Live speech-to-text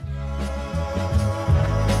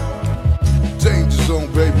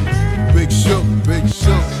Big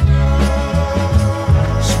Show.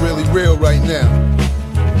 It's really real right now.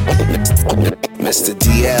 Mr.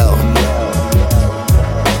 DL.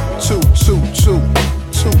 222.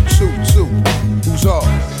 Who's off?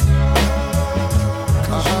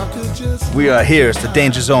 We are here. It's the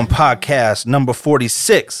Danger Zone podcast, number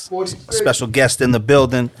 46. 46. Special guest in the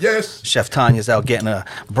building. Yes. Chef Tanya's out getting a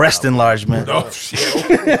breast enlargement. Oh,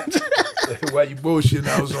 shit. Why you bullshitting?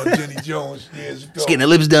 I was on Jenny Jones years ago. She's getting her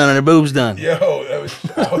lips done and her boobs done. Yo,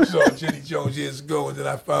 I was on Jenny Jones years ago, and then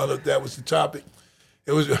I found out that was the topic.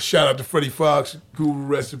 It was a shout out to Freddie Fox, Guru,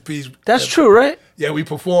 rest in peace. That's true, right? Yeah, we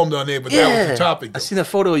performed on there, but that was the topic. I seen a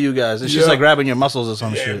photo of you guys. It's Yeah. just like grabbing your muscles or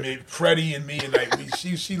some Yeah, shit. man, Freddie and me, and like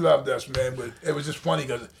she loved us, man. But it was just funny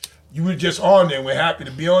because you were just on there. And we're happy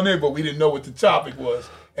to be on there, but we didn't know what the topic was.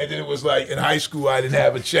 And then it was like in high school, I didn't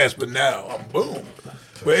have a chest, but now I'm boom.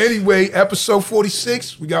 But anyway, episode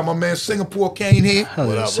 46. We got my man Singapore Kane here. Hell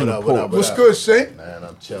yeah, What Singapore. up? What's good, Sing? Man,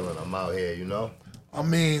 I'm chilling. I'm out here, you know? I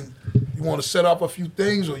mean, you want to set up a few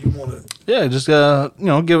things, or you want to? Yeah, just give a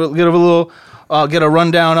little, get a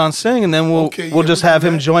rundown on Sing, and then we'll just have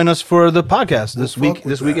him join us for the podcast this week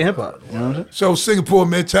in hip hop. You know what I'm saying? So Singapore,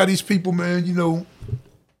 man, tell these people, man, you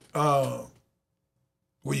know,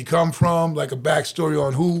 where you come from, like a backstory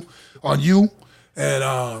on you,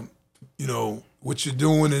 and you know what you're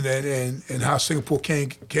doing, and how Singapore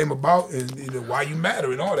came about, and you know, why you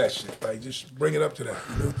matter, and all that shit. Like, just bring it up to that.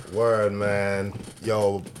 You know? Word, man.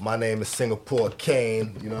 Yo, my name is Singapore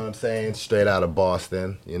Kane, you know what I'm saying? Straight out of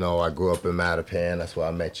Boston. You know, I grew up in Mattapan. That's where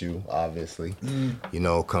I met you, obviously. You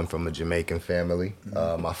know, come from a Jamaican family.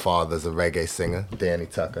 My father's a reggae singer, Danny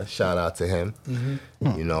Tucker. Shout out to him.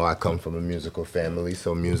 You know, I come from a musical family,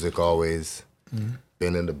 so music always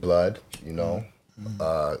been in the blood, you know.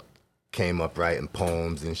 Came up writing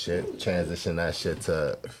poems and shit, transitioned that shit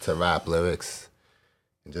to rap lyrics.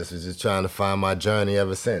 And was just trying to find my journey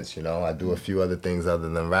ever since, you know. I do a few other things other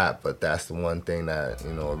than rap, but that's the one thing that,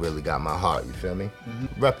 you know, really got my heart, you feel me?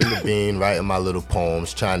 Repping the bean, writing my little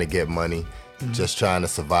poems, trying to get money, just trying to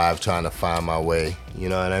survive, trying to find my way, you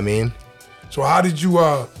know what I mean? So how did you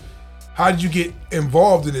get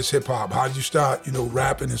involved in this hip hop? How did you start, you know,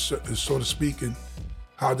 rapping, and so to speak, and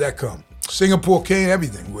how'd that come? Singapore Kane,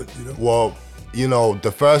 everything, you know? Well, you know,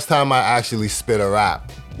 the first time I actually spit a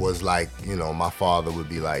rap was like, you know, my father would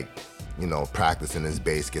be like, you know, practicing his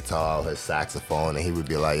bass guitar, his saxophone, and he would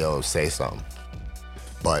be like, yo, say something.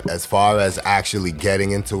 But as far as actually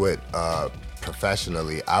getting into it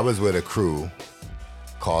professionally, I was with a crew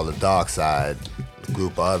called The Dark Side, a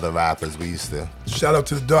group of other rappers we used to. Shout out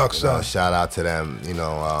to The Dark Side. Shout out to them, you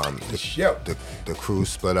know, the crew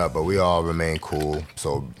split up, but we all remain cool.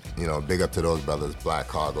 So, you know, big up to those brothers, Black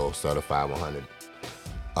Cargo, Certified 100.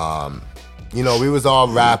 You know, we was all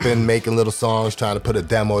rapping, making little songs, trying to put a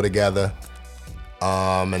demo together.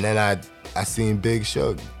 And then I seen Big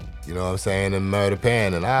Suge, you know what I'm saying, in Murder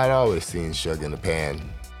Pan, and I had always seen Suge in the Pan.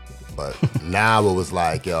 But now it was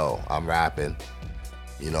like, yo, I'm rapping.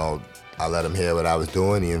 You know, I let him hear what I was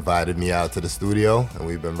doing. He invited me out to the studio, and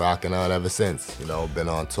we've been rocking out ever since. You know, been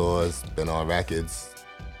on tours, been on records.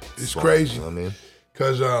 It's crazy. You know what I mean?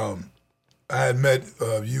 Because I had met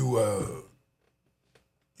you,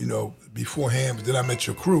 you know, beforehand, but then I met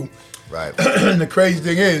your crew. Right. And the crazy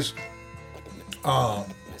thing is,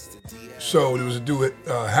 so there was a dude,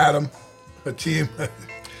 Haddam, a team.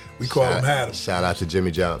 We call him Haddam. Shout out to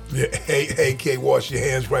Jimmy John. Yeah, AK, wash your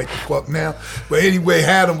hands right the fuck now. But anyway,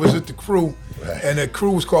 Haddam was at the crew, and the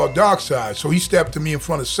crew was called Dark Side. So he stepped to me in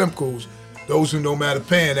front of Simcoe's. Those who know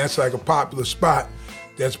Mattapan, that's like a popular spot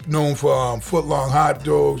that's known for foot-long hot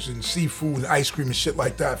dogs and seafood and ice cream and shit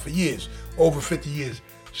like that for years, over 50 years.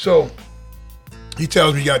 So he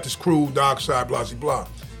tells me you got this crew, Dark Side, blah, blah, blah.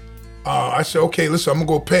 I said, okay, listen, I'm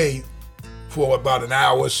gonna go pay for about an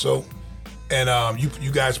hour or so. And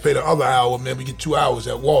you guys pay the other hour, man. We get 2 hours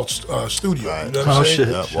at Walt's studio. Right. You know what I'm saying? Shit.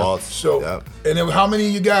 Yep, Waltz. So, Yep. and then how many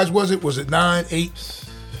of you guys was it? Was it 9, 8?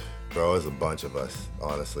 Bro, it was a bunch of us,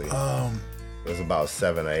 honestly. It was about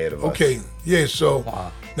 7 or 8 of us. Okay, yeah. So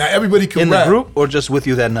now everybody can In rap. the group or just with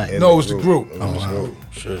you that night? No, it was the group. It was the group.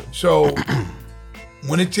 Shit. So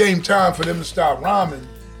when it came time for them to start rhyming,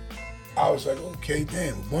 I was like, okay,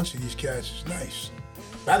 damn, a bunch of these cats is nice.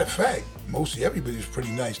 Matter of fact, mostly everybody was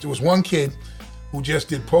pretty nice. There was one kid who just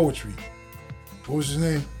did poetry. What was his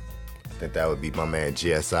name? I think that would be my man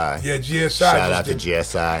GSI. Yeah, GSI. Shout out to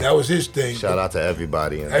GSI. That was his thing. Shout out to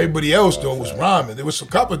everybody. Everybody else though was rhyming. There was a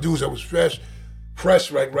couple of dudes that was fresh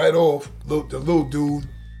right off. The little dude,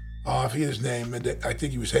 I forget his name. I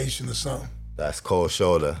think he was Haitian or something. That's Cold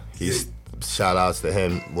Shoulder. He's shout outs to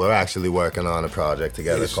him. We're actually working on a project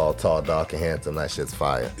together called Tall, Dark, and Handsome. That shit's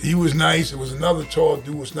fire. He was nice. It was another tall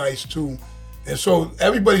dude was nice too. And so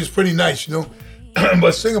everybody's pretty nice, you know.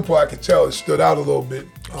 But Singapore, I could tell, it stood out a little bit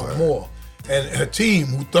more. And her team,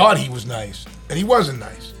 who thought he was nice, and he wasn't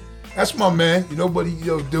nice. That's my man. You know what he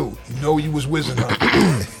do? You know you was whizzing her.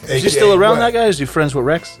 Is he still around, that guy? Is he friends with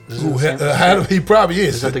Rex? He probably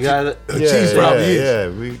is. Is that the guy that? Probably is.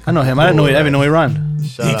 Yeah, I know him. I didn't know he rhymed.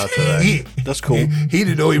 Shout out to that. That's cool. He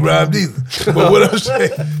didn't know he rhymed either. But what I'm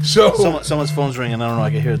saying, so someone's phone's ringing. I don't know. I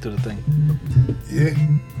can hear it through the thing. Yeah.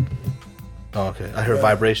 Oh, okay. I heard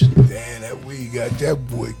vibration. Damn, that weed got that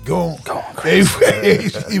boy going.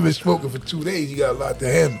 He's been smoking for 2 days. He got a lot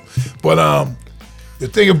to handle. But the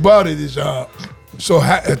thing about it is, so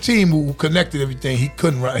a team who connected everything, he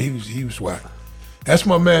couldn't ride. He was whack. That's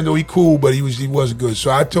my man though. He cool, but he wasn't good.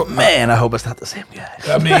 So I told I hope it's not the same guy.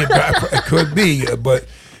 I mean, it could be, but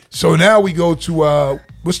so now we go to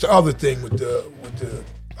what's the other thing with the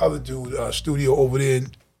other dude studio over there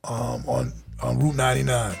on Route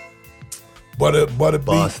 99. Butter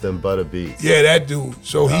Boston Butter Beats. Yeah, that dude.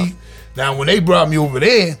 So now when they brought me over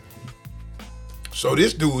there, so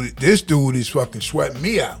this dude is fucking sweating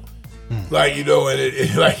me out. Like, you know, and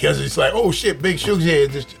it's like, oh shit, Big Sugar's here.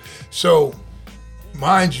 So,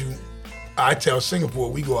 mind you, I tell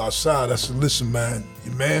Singapore, we go outside. I said, listen, man,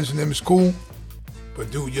 your man's name is cool,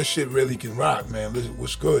 but dude, your shit really can rock, man. Listen,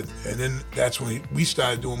 what's good? And then that's when we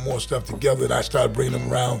started doing more stuff together, and I started bringing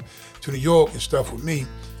them around to New York and stuff with me,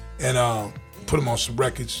 and put them on some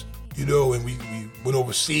records, you know, and we went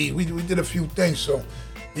overseas. We did a few things, so,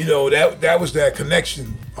 you know, that was that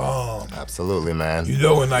connection. Absolutely, man. You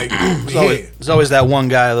know, and like, there's always that one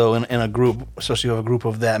guy, though, in a group, especially if you have a group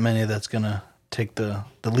of that many, that's going to take the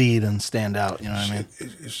lead and stand out, you know what I mean?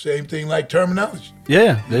 It's the same thing like Terminology.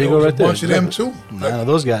 Yeah, there you go right there. A bunch of them, too. Like,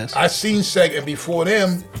 those guys. I seen and before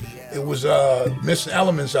them, it was Missing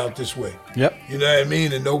Elements out this way. Yep. You know what I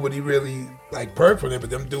mean? And nobody really like perked for them, but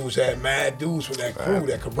them dudes had mad dudes for that crew,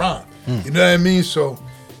 that could rhyme. You know what I mean? So,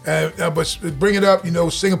 but bring it up, you know,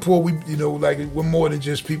 Singapore, we're more than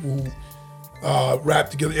just people who rap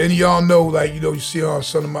together. And y'all know, like, you know, you see on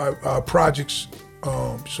some of my projects,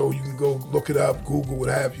 so you can go look it up, Google, what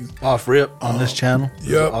have you. Off rip on this channel.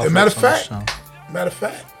 Yeah. Matter of fact,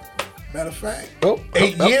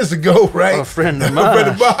 8 years ago, right? A friend of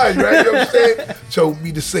mine. Right? You know what I'm saying? Told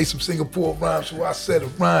me to say some Singapore rhymes, so I said a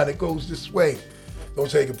rhyme that goes this way.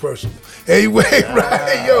 Don't take it personal. Anyway,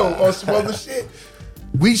 right? Yo, on some other shit.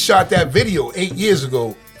 We shot that video 8 years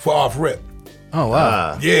ago for Off Rip. Oh,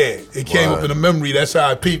 wow. Yeah, it came up in the memory. That's how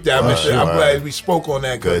I peeped that. I'm glad we spoke on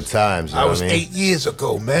that. Good times. I was 8 years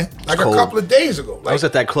ago, man. Like a couple of days ago. Like, I was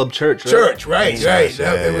at that club church, right? Church, right.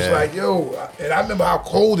 It was like, yo, and I remember how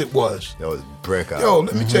cold it was. That was brick out. Yo,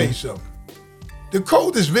 let me tell you something. The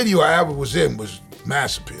coldest video I ever was in was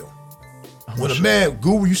Mass Appeal. When a man,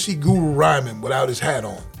 Guru, you see Guru rhyming without his hat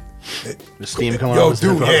on. The steam coming out.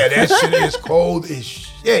 Yo, dude, that shit is cold as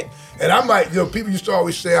shit. And I'm like, people used to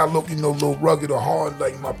always say I look, a little rugged or hard,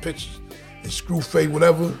 like my pictures and screw face,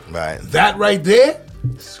 whatever. Right. That right there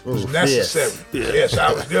was necessary. Yes,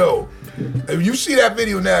 I was, If you see that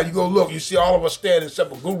video now, you go look, you see all of us standing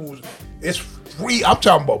except for Gurus. It's free. I'm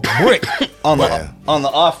talking about brick. on the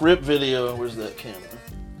Off Rip video, where's that camera?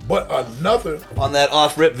 But on that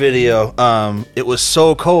Off Rip video, it was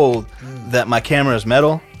so cold that my camera is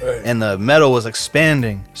metal, and the metal was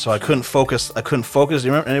expanding, so I couldn't focus. Do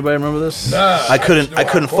you anybody remember this? Nah, I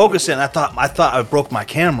couldn't focus it. And I thought I broke my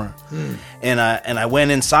camera, and I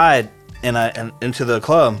went inside and into the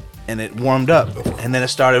club, and it warmed up, and then it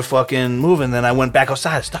started fucking moving. Then I went back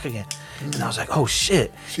outside, stuck again, and I was like, oh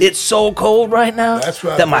shit, it's so cold right now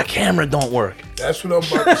that my camera don't work. That's what I'm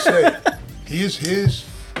about to say.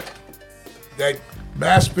 That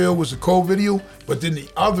Mass Bill was a cold video, but then the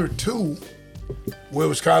other two, where it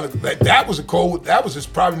was kind of like that was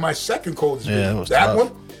probably my second coldest video. It was that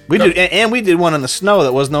tough. one. We did one in the snow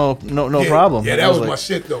that was no problem. Yeah, that was like, my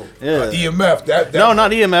shit though. Yeah. EMF. That no,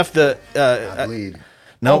 not EMF. Bleed.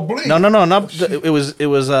 No, it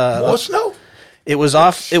was more snow. It was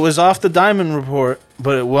off the Diamond Report,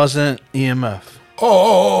 but it wasn't EMF.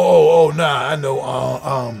 Nah, I know.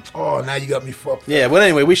 Now you got me fucked up. Yeah, but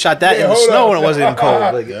anyway, we shot that in the snow and it wasn't even cold.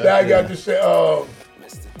 Now I got to say,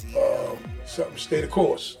 something. Stay the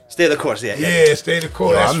course. Stay the course, yeah. Yeah, stay the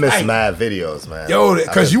course. I miss mad videos, man. Yo,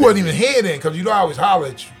 because you wasn't even here then, because I always holler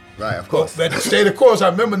at you. Right, of course. But stay the course, I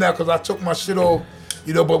remember now, because I took my shit off.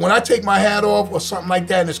 But when I take my hat off or something like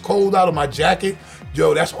that and it's cold out of my jacket,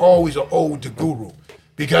 that's always an ode to Guru.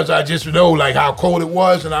 because I just know like how cold it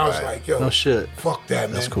was, and I was like, yo, No shit. fuck that,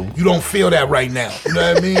 man. That's cool. You don't feel that right now. You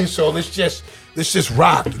know what I mean? So let's just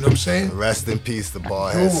rock. You know what I'm saying? Rest in peace, the ball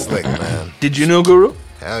head Slick, man. Did you know Guru?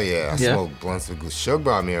 Hell yeah, I smoked blunts with Guru. Suge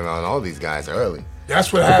brought me around all these guys early.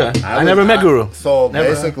 That's what happened. I never met Guru. So Never.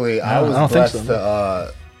 basically, I I was don't think blessed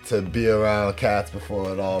so. to be around cats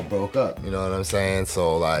before it all broke up. You know what I'm saying?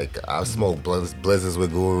 So like, I smoked blizzards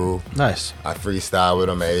with Guru. Nice. I freestyle with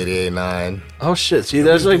him at 88.9. Oh shit! See,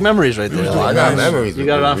 there's like memories right there. I got memories. You with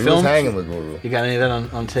got it Guru. on We film? was hanging with Guru. You got any of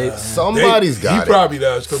that on tape? Somebody's got it. He probably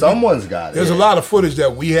does. 'Cause Someone's got it. There's a lot of footage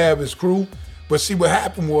that we have as crew, but see what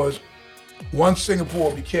happened was, once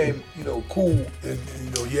Singapore became, cool, and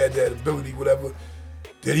he had that ability, whatever,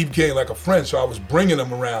 then he became like a friend. So I was bringing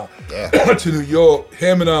him around to New York.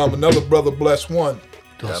 Him and another brother, Bless One.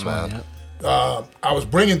 man. I was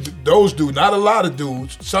bringing those dudes, not a lot of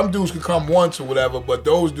dudes. Some dudes could come once or whatever, but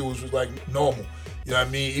those dudes was like normal. You know what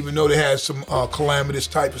I mean? Even though they had some calamitous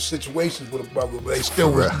type of situations with a brother, but they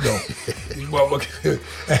still were, these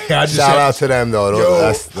motherfuckers. Shout out to them though.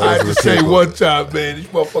 Those I had to say people. one time, man, these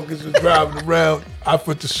motherfuckers was driving around. I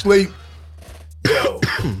put to sleep. Yo,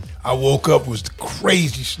 I woke up, it was the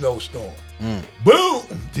crazy snowstorm. Boom!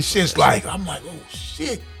 This shit's like, I'm like, oh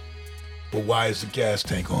shit. But why is the gas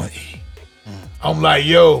tank on E? I'm like,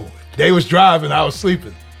 yo, they was driving, I was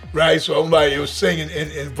sleeping. Right? So I'm like, it was singing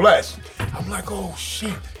in Bless. I'm like, oh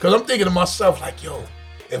shit. Cause I'm thinking to myself, like, yo,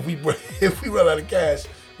 if we run out of gas,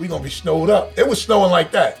 we gonna be snowed up. It was snowing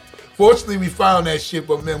like that. Fortunately, we found that shit,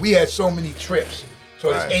 but man, we had so many trips.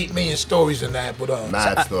 So there's 8 million stories in that. But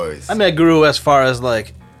Mad stories. I met Guru as far as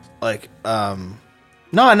like,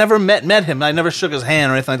 no, I never met him. I never shook his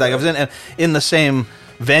hand or anything like that. I was in the same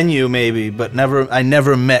venue maybe, but I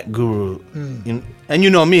never met Guru. And you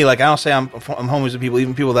know me, like I don't say I'm homies with people,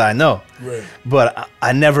 even people that I know. Right. But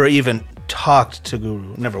I never even talked to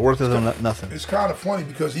Guru. Never worked with him. Nothing. It's kind of funny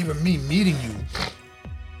because even me meeting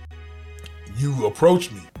you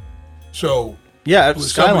approached me. So Yeah, at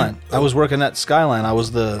was Skyline. somebody- I was working at Skyline. I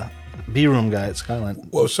was the B-room guy at Skyline.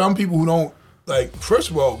 Well, some people who don't like. First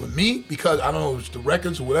of all, with me, because I don't know, if it's the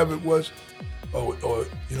records or whatever it was, or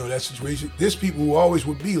that situation. There's people who always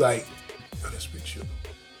would be like, "Yo, that's Big Sugar."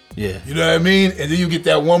 Yeah. You know what I mean? And then you get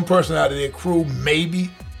that one person out of their crew, maybe,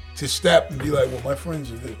 to step and be like, "Well, my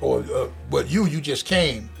friends are this," or but you just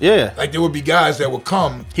came. Yeah. Like there would be guys that would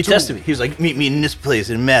come. He tested me. He was like, meet me in this place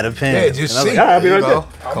in Mattapan. Yeah, just and I was see. like, all right, I'll be There right you there.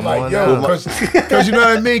 go. I'm Come like, on yo, now. because you know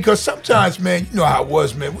what I mean? Because sometimes, man, you know how it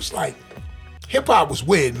was, man. It was like, hip-hop was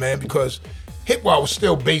weird, man, because hip-hop was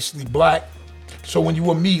still basically black. So when you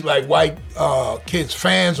would meet, like, white kids,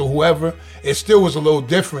 fans or whoever, it still was a little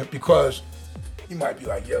different because you might be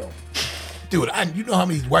like, yo, dude, you know how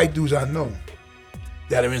many white dudes I know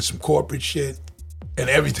that are in some corporate shit and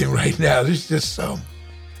everything right now. It's just some.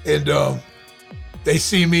 And they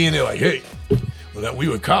see me and they're like, hey, well, we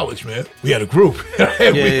were in college, man. We had a group.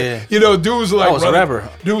 Yeah. You know, dudes like I was a rapper.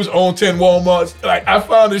 Dudes own 10 Walmarts. Like, I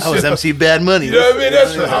found this I was shit. MC Bad Money. You know what I mean?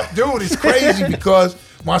 That's dude, it's crazy because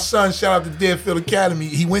my son, shout out to Deerfield Academy,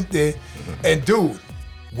 he went there, and dude,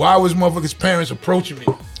 why was motherfuckers' parents approaching me?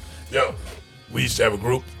 Yo, we used to have a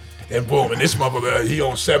group, and boom, and this motherfucker, he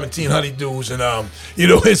owns 1,700 dudes, and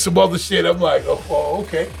and some other shit. I'm like, oh,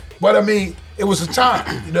 okay. But I mean, it was a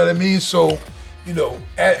time, you know what I mean? So,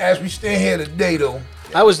 as we stand here today, though,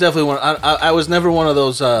 I was definitely one. I was never one of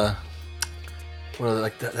those.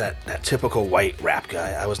 Like that typical white rap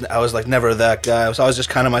guy. I was like never that guy. I was always just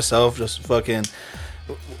kind of myself, just fucking,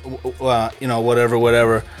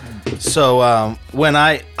 whatever. So when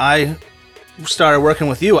I started working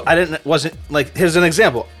with you, wasn't like, here's an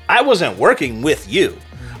example. I wasn't working with you.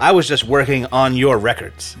 I was just working on your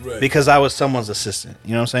records because I was someone's assistant.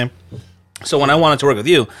 You know what I'm saying? So when I wanted to work with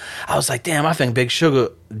you, I was like, damn, I think Big Sugar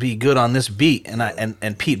would be good on this beat.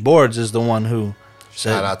 And Pete Boards is the one who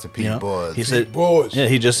said, Shout out to Pete Boards. He said, Boards. yeah,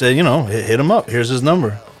 he just said, hit him up. Here's his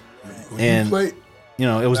number. when you played,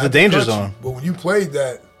 it was not the to danger cut you, zone. But when you played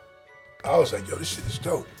that, I was like, yo, this shit is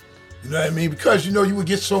dope. You know what I mean? Because, you would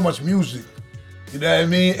get so much music. You know what I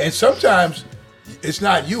mean? And sometimes it's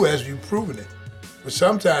not you, as you've proven it. But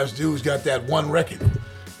sometimes dudes got that one record,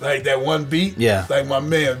 like that one beat. Yeah. Like my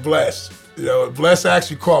man, Bless. Bless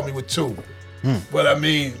actually called me with 2. But I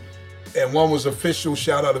mean, and one was official,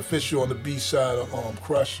 shout out official on the B side of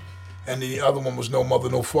Crush. And the other one was No Mother,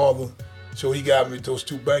 No Father. So he got me those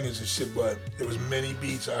 2 bangers and shit, but there was many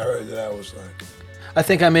beats I heard that I was like. I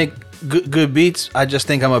think I make good beats. I just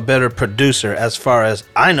think I'm a better producer as far as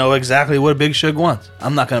I know exactly what Big Suge wants.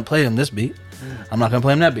 I'm not going to play him this beat. I'm not going to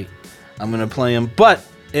play him that beat. I'm going to play him. But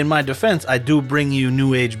in my defense, I do bring you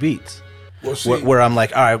new age beats. Well, see, where I'm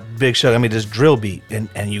like, all right, Big Shug, give me this drill beat, and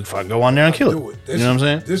you fucking go on there and kill it. You know what I'm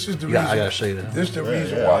saying? This is the Yeah, reason. I gotta show you that. This is the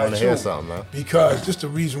reason I why want to hear too. something, man. Because this the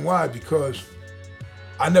reason why. Because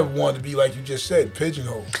I never wanted to be like you just said,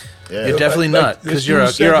 pigeonholed. Yeah. You're definitely not, because this you're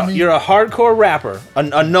dude said to me- a hardcore rapper,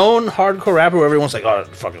 a known hardcore rapper where everyone's like, oh,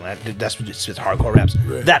 fucking that's what it's hardcore raps.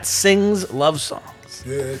 Right. That sings love songs.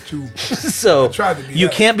 Yeah, too. So tried to be you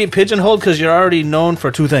that. can't be pigeonholed because you're already known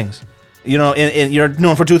for two things. You know, and you're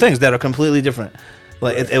known for two things that are completely different.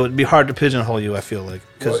 Like it would be hard to pigeonhole you. I feel like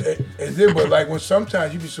Well, because and then, but like when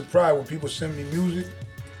sometimes you be surprised when people send me music,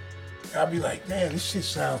 I'll be like, man, this shit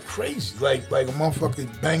sounds crazy. Like a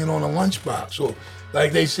motherfucker banging on a lunchbox. Or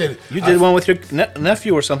like they said, you did one with your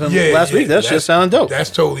nephew or something last week. That shit that's- sounded dope. That's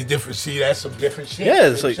totally different. See, that's some different shit. Yeah, You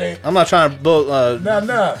know it's what like, I'm saying? I'm not trying to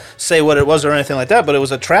Nah. say what it was or anything like that, but it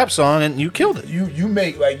was a trap song and you killed it. You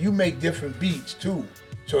make different beats too.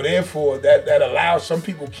 So therefore, that allows some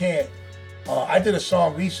people can't. I did a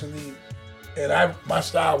song recently, and my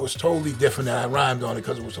style was totally different. And I rhymed on it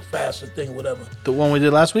because it was a faster thing or whatever. The one we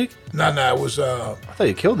did last week? Nah, it was I thought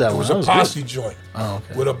you killed that it one. was That a was posse good. joint. Oh,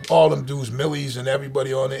 okay. With all them dudes, Millies and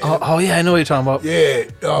everybody on it. Oh, yeah, I know what you're talking about. Yeah,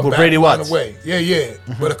 With back Brady on Watts. the way. Yeah.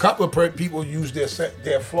 But a couple of people use their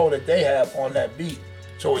flow that they have on that beat,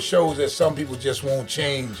 so it shows that some people just won't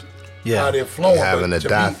change how they're flowing. They haven't But to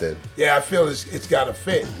me, adapted. I feel it's got to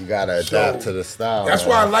fit. You gotta adapt to the style. That's man.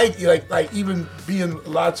 why I like even being a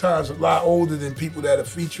lot of times a lot older than people that are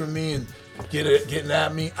featuring me and getting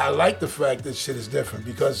at me. I like the fact that shit is different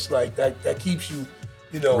because like that keeps you,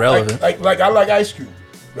 Relevant. Like I like Ice Cube,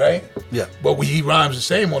 right? Yeah. But he rhymes the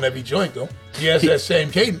same on every joint though. He has that same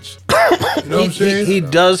cadence. You know what I'm saying? He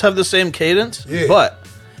does have the same cadence, Yeah. but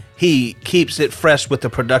he keeps it fresh with the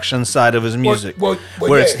production side of his music. well,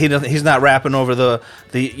 Whereas yeah. he's not rapping over the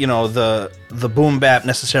boom bap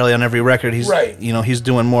necessarily on every record. He's Right. he's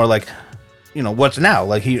doing more like what's now.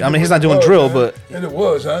 Like he's not It doing was, drill, man. but And it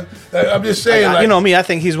was, huh? Like, I'm just saying, like, you know me. I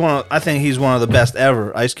think he's one of the best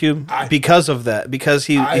ever, Ice Cube, because of that. Because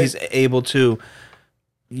he's able to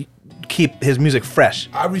keep his music fresh.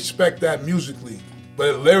 I respect that musically,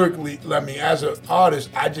 but lyrically, I mean, as an artist,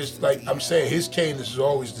 I just I'm saying his cadence is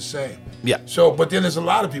always the same. Yeah. So, but then there's a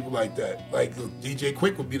lot of people like that. Like DJ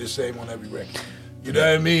Quick would be the same on every record. You know what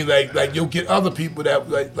I mean? Like you'll get other people that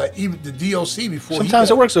like even the DOC before.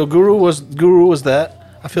 Sometimes it works though. Guru was that.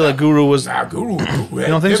 I feel like Guru was. Nah, Guru. You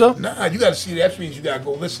don't think so? Nah, you got to see that means you got to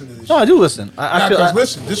go listen to this. No, I do listen. I feel. Because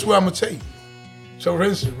listen, this is what I'm gonna tell you. So, for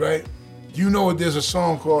instance, right? You know, there's a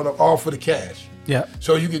song called "All for the Cash." Yeah.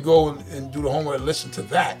 So you could go and do the homework and listen to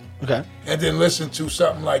that. Okay. And then listen to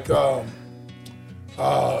something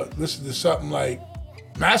like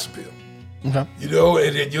Mass Appeal. Okay. You know,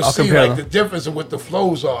 and then you'll I'll see compare like them. the difference of what the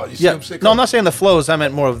flows are. You see Yeah. what I'm saying? No, I'm not saying the flows. I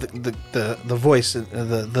meant more of the voice,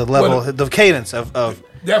 the level, Well, the cadence of.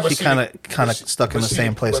 Yeah, but he see, kind of but stuck in but the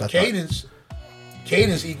same place. But I thought.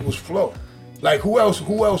 cadence equals flow. Like who else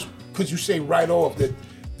could you say right off that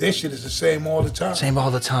this shit is the same all the time? Same all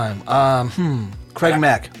the time. Craig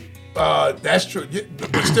Mack. That's true. Yeah,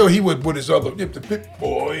 but still, he would put his other the Pit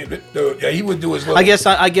Boy. He would do his. Little,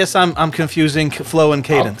 I guess I'm confusing flow and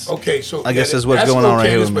cadence. Okay, so I guess yeah, is what's that's going still on right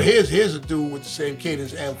here cadence, with But me. here's a dude with the same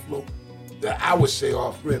cadence and flow that I would say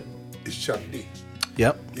off rip is Chuck D.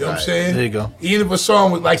 Yep. You know what I'm saying? There you go. Even if a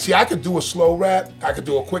song was see, I could do a slow rap, I could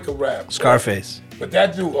do a quicker rap. Scarface. But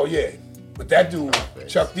that dude,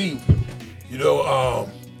 Chuck D,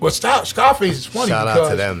 Scarface is funny Shout because out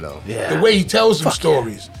to them though. Yeah. the way he tells them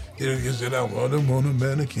stories. He said, I want him on a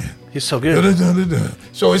mannequin. He's so good.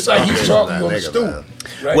 So it's like he's talking That on the nigga, stool. man.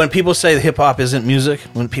 Right? When people say hip hop isn't music,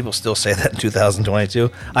 when people still say that in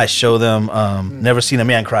 2022, I show them "Never Seen a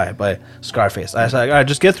Man Cry" by Scarface. I was like, all right,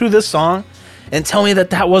 just get through this song, and tell me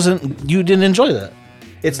that you didn't enjoy that.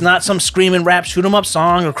 It's not some screaming rap, shoot 'em up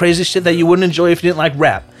song or crazy shit that you wouldn't enjoy if you didn't like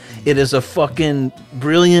rap. It is a fucking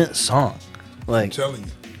brilliant song. I'm Like, telling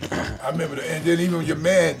you. I remember and then even your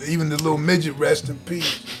man, even the little midget, rest in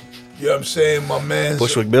peace. You know what I'm saying? My man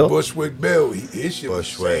Bushwick Bill? Bushwick Bill. His shit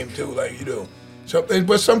was the Bushwick. same too,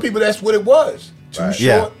 but some people that's what it was. Too Right. short.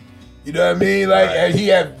 Yeah. You know what I mean? Like and he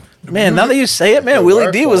had the man, now that music- you say it, man, The Willie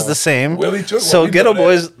work D was on. the same. Willie too. So Well, we Ghetto know that.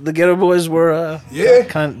 Boys, the Ghetto Boys were Yeah.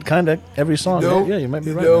 kind of every song. Yeah, you might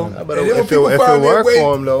be right. man. But And then when if people it find their worked way-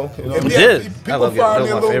 for him though, you know. If It yeah, did. I People love it. That find was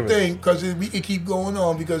their my little favorite. thing because we can keep going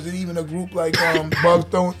on because even a group like Bone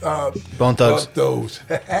Thugs.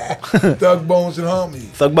 Thug Bones and Harmony.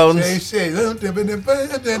 Thug Bones. Same shit.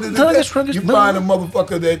 Thuggish, You find a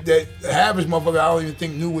motherfucker that the average motherfucker I don't even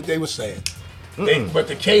think knew what they were saying. But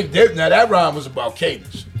the cadence, now that rhyme was about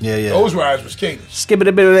cadence. Yeah, yeah. Those rhymes was cadence. Skip it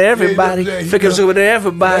a bit with everybody. Yeah, Flick it with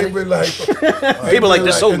everybody. They were like, People like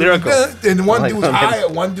this so lyrical. And the one Like, dude was high,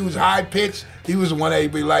 one dude was high pitched. He was the one that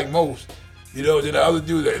everybody liked most. You know, then the other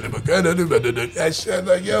dude, I said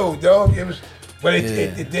like, yo, dog, it was, but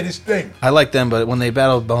it did its thing. I like them, but when they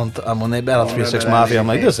battled when they battled 3-6 Mafia, I'm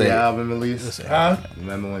like, this ain't. album release. Huh?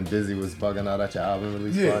 Remember when Busy was bugging out at your album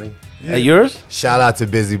release party? Yeah. At yours? Shout out to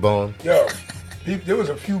Busy Bone. Yo, there was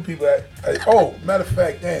a few people that, matter of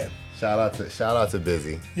fact, damn. Shout out to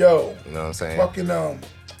Busy. Yo, You know what I'm saying? fucking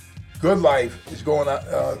Good Life is going out,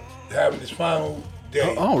 having its final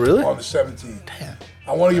day. Oh, really? On the 17th. Damn.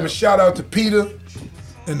 I want to give a shout out to Peter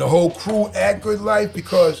and the whole crew at Good Life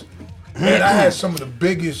because, man, I had some of the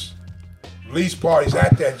biggest release parties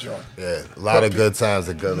at that joint. Yeah, a lot of good times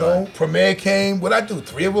at Good Life. Premiere came. What I do?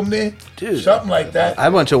 3 of them there? Dude. Something like that. I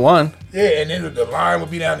went to one. Yeah, and then the line would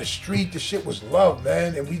be down the street. The shit was love,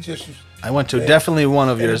 man. And we just used I went to definitely one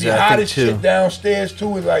of and yours. it'd be I hot think as shit two. downstairs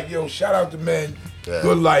too. And like, yo, shout out to man, Yeah.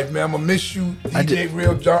 Good Life, man. I'ma miss you, I DJ did-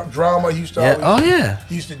 Real Drama. He used to Yeah. always, Oh yeah.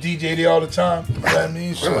 he used to DJ there all the time. You know what I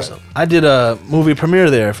mean? So, I did a movie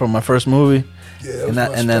premiere there for my first movie. yeah, that was And my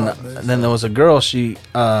that, and then start, man. and then there was a girl. She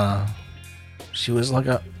was like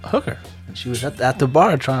a hooker, and she was at the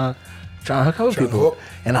bar trying to hook up with Trying to people. hook.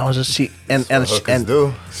 And I was just and Hookers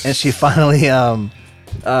do. she finally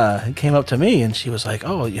came up to me and she was like,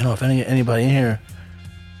 "Oh, you know, if anybody in here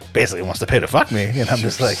basically wants to pay to fuck me," and I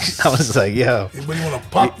was just like, "Yo, Anybody want to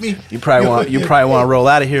pop me? you probably want to roll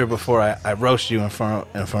out of here before I roast you in front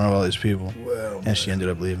of all these people." Well, And she ended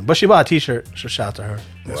up leaving, but she bought a T-shirt. So shout out to her.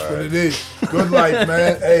 that's what it is. Good Life,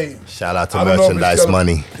 man. Hey, Shout out to I don't know if it's Merchandise gonna-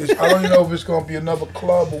 Money. I don't even know if it's gonna be another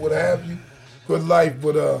club or what have you. Good Life,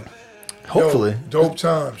 but Hopefully, yo, dope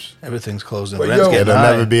times. everything's closing. But Rent's yo- getting It'll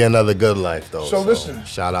high. never be another Good Life though. So listen.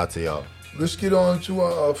 Shout out to y'all. Let's get on to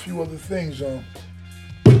a few other things. You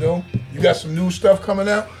know, you got some new stuff coming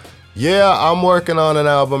out. Yeah, I'm working on an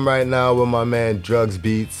album right now with my man Drugs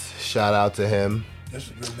Beats. Shout out to him. That's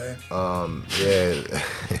a good name. Yeah.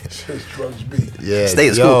 Says Drugs Beat. Yeah, Stay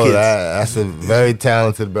in school, kids. That's a very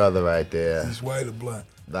talented brother right there. He's white or black.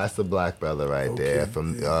 That's the black brother right Okay, there.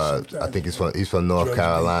 From yeah, I think he's from North Drugs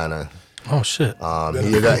Carolina. Oh shit!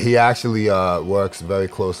 He actually works very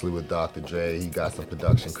closely with Dr. Dre. He got some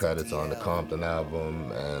production credits on the Compton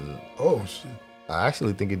album, and Oh shit. I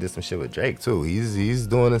actually think he did some shit with Drake too. He's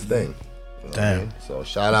doing his thing. You know what I Damn. mean? So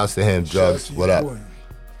shout outs to him, Shout out Drugs. to What your up? boy.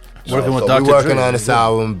 Working with So Dr. we working Dre. on this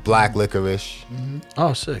album, Black Licorice.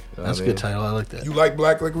 Oh, sick. That's a I mean? good title. I like that. You like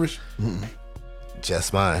Black Licorice?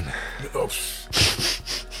 Just mine. Oh,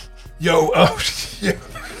 yo, yeah.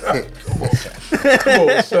 Come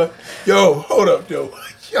on, son. Yo, hold up, yo.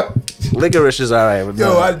 Yo, Licorice is all right. But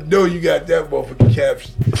yo, no. I know you got that motherfucking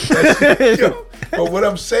caption. Yo, but what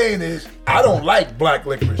I'm saying is, I don't like Black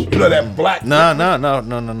Licorice. You know that black No.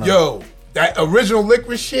 Yo, that original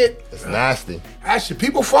licorice shit, It's nasty. actually,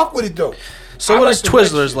 people fuck with it though. So I what like is the red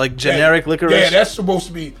Twizzlers, shit. like generic licorice? Yeah, that's supposed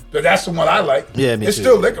to be. That's the one I like. Yeah, me it's too.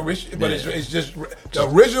 still licorice, but it's just the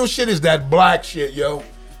original shit is that black shit, yo.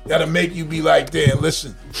 That'll make you be like, damn,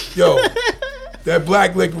 listen, yo. That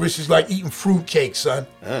black licorice is like eating fruitcake, son.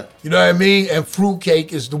 You know what I mean? And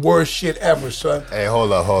fruitcake is the worst shit ever, son. Hey,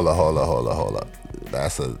 hold up.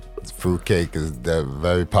 That's a fruitcake they're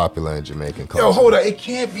very popular in Jamaican culture. Yo, hold on, it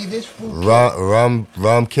can't be this fruitcake.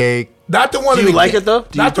 Rum cake. Not the one. Do in you the like can. it, though?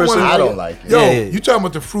 Do Not you the one. personally- I don't like it. Yo, Yeah, yeah. you talking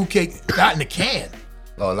about the fruitcake? Not in the can.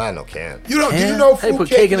 No, not no can. You don't. Do Yeah. you know Hey, fruitcake put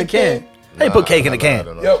cake in a can. Hey, put cake in a I can.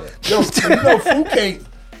 don't know Yo, shit. you know, fruitcake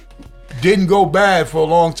didn't go bad for a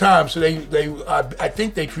long time. So I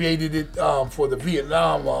think they created it for the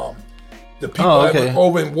Vietnam, the people Oh, that okay. were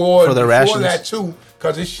over in war. For their before rations. that too,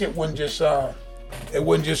 because this shit wouldn't just it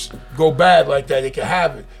wouldn't just go bad like that. They could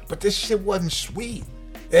have it, but this shit wasn't sweet.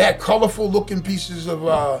 It had colorful looking pieces of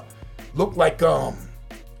looked like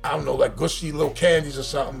I don't know, like gushy little candies or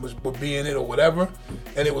something would be in it or whatever,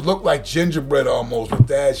 and it would look like gingerbread almost. But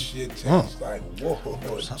that shit tastes like whoa.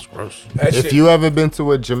 That's gross. That If shit- you ever been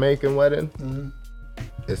to a Jamaican wedding,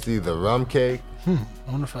 it's either rum cake. I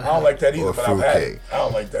wonder if I don't like that either, Or but I've had fruitcake. it. I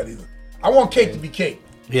don't like that either. I want cake to be cake.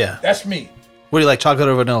 Yeah. That's me. What do you like, chocolate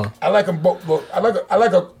or vanilla? I like them both. Look, I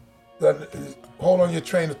like a hold on your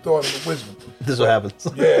train of thought and wisdom. This is what happens.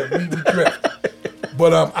 Yeah, we drift.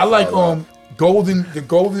 But I like the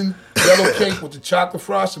golden yellow cake with the chocolate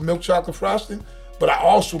frosting, milk chocolate frosting. But I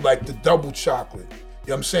also like the double chocolate. You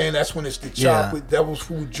know what I'm saying? That's when it's the Yeah. chocolate devil's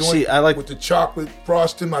food joint See, I like- with the chocolate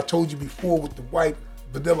frosting. I told you before with the white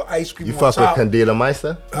vanilla ice cream You on fuck with top. Candida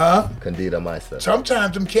Meister? Huh? Candida Meister.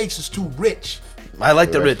 Sometimes them cakes is too rich. I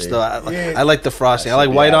like the rich Terrific. though. Yeah. I like the frosting. I like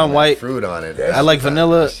Be white having on that white. fruit on it. That's- I like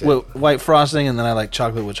vanilla Shit. with white frosting, and then I like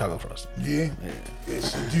chocolate with chocolate frosting. Yeah.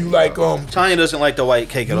 Yes. Do you like Tanya doesn't like the white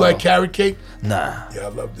cake at you all. like carrot cake? Nah, Yeah, I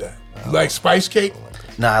love that. You like spice cake?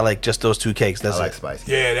 I like just those two cakes. That's I like it.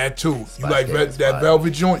 spicy. Yeah, that too. You like cake is that fire.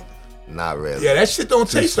 velvet joint? Not really. Yeah, that shit don't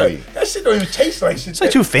taste like. sweet. That shit don't even taste like shit. It's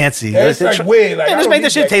like too fancy. Yeah, it's like weird. Like, yeah, I just don't make need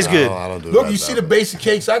that shit that taste kind good. I don't do Look, that you see the velvet. basic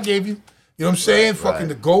cakes I gave you? You know what I'm saying? Fucking right.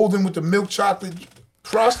 the golden with the milk chocolate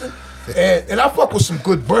frosting. And I fuck with some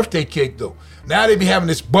good birthday cake though. Now they be having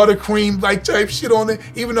this buttercream like type shit on it.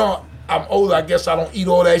 Even though I'm older, I guess I don't eat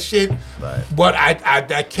all that shit. Right. But I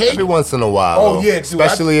that cake. Every once in a while. Oh, though. yeah, dude,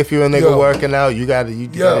 Especially if you're a nigga yo. working out, you got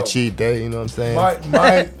Yo. a cheat day. You know what I'm saying?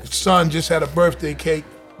 My son just had a birthday cake.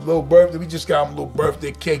 Little birthday. We just got him a little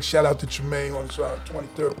birthday cake. Shout out to Tremaine on his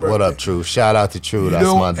 23rd birthday. What up, True? Shout out to True. You That's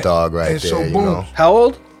know, my dog right and there. so you boom. know. How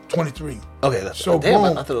old? 23. Okay, that's So damn.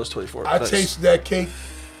 boom. I thought it was 24. I Nice. tasted that cake.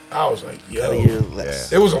 I was like, A yo. year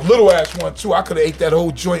less. It was a little ass one too. I could have ate that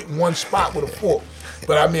whole joint in one spot with a fork.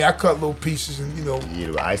 But I mean, I cut little pieces and you know, You eat it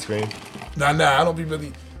with ice cream? nah, I don't be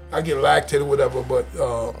really. I get lactated or whatever. But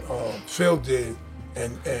Phil did,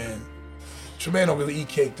 and Tremaine don't really eat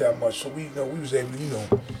cake that much, so we was able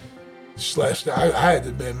to slash that. I had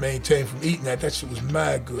to maintain from eating that. That shit was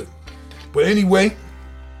mad good. But anyway,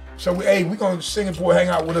 so we gonna Singapore hang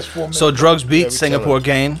out with us for a minute. So drugs beat we Singapore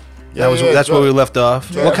chilling. game. Yeah, That's yeah, where we drugs. left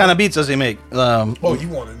off. Yeah. What kind of beats does he make? oh, you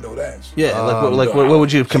want to know that? Yeah, no, what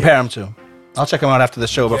would you compare him to? I'll check him out after the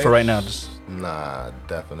show, but for right now, just Nah,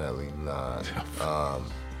 definitely not.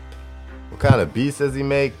 What kind of beats does he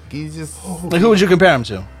make? He's just. like, who would you compare him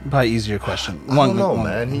to? Probably easier question. I don't know,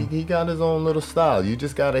 man. He got his own little style. You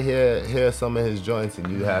just gotta hear some of his joints, and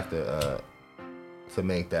you have to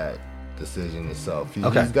make that decision yourself.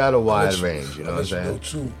 Okay. He's got a wide Let's- range. You know what I'm let's saying? go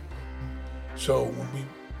too. So when we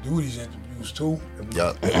do these interviews too, if we,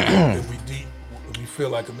 Yup. if we feel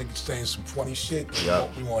like a nigga saying some funny shit,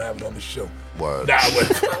 Yup. we won't have it on the show. Word. Nah, what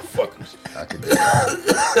fuck. I could dig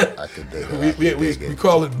it. I could dig it. We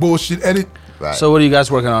call it bullshit edit Right. So what are you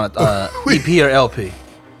guys working on? EP or LP?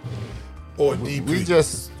 or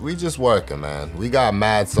DP. we just working, man. We got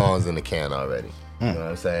mad songs in the can already. You know what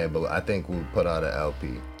I'm saying? But I think we'll put out an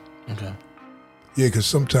LP. Okay. Yeah, because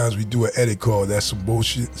sometimes we do an edit call. That's some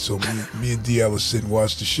bullshit. So me and DL will sit and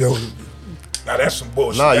watch the show. Now that's some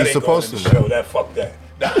bullshit. Nah, That you ain't going supposed in to, the man. show. That fuck that.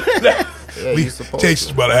 Nah. Yeah, We you supposed takes us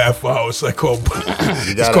to. about a half hour. It's like called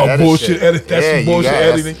it's gotta called edit bullshit shit. edit. That's Yeah, some you bullshit gotta-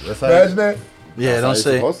 editing. that's how you- Imagine that. Yeah, don't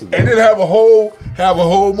say. And then have a whole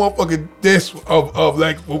motherfucking disc of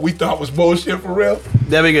like what we thought was bullshit for real.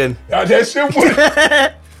 That'd be good. Now that shit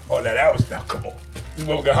was. Oh, now come on. This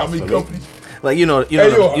motherfucker got how many companies? Like you know Hey,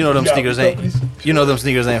 yo, them yeah, sneakers companies. ain't. You know them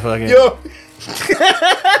sneakers ain't fucking. Yo.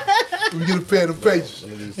 We get a pen and pages.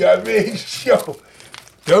 You know what I mean? Yo.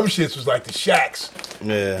 Them shits was like the Shacks.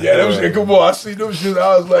 Yeah. Yeah, them shit, come on. I see them shit.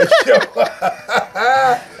 I was like, yo.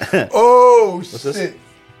 Oh, shit. this?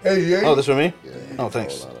 Hey, yeah. Oh, this for me? Oh,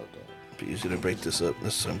 thanks. Be easy to break this up.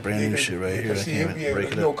 This is some brand new shit right here. I See, can't he be even able break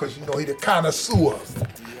to it know up. because, he the connoisseur.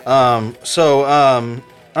 All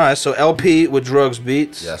right. So LP with drugs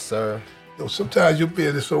beats. Yes, sir. Yo, sometimes your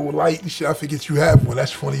beard is so light and shit, I forget you have one.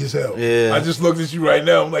 That's funny as hell. Yeah. I just looked at you right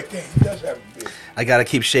now. I'm like, damn, he does have a beard. I gotta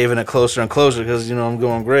keep shaving it closer and closer because I'm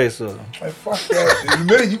going gray. So Like, fuck that. In a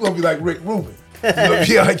minute, you going to be like Rick Rubin. You gonna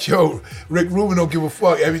be like, yo, Rick Rubin don't give a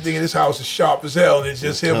fuck. Everything in this house is sharp as hell, and it's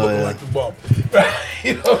just him looking yeah. like the bum.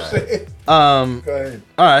 You know what I'm saying? Go ahead.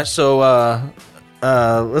 all right. So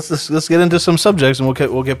let's get into some subjects and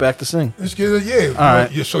we'll get back to sing. Let's get it, yeah. All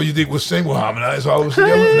right. Yeah, so you think we'll sing? We'll harmonize all of us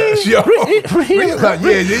together? Yo, realize.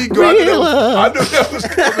 Yeah, there you go. I knew that was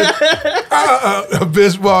coming.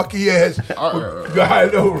 Bismarck, yes. I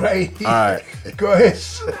know, right? All right. Go ahead.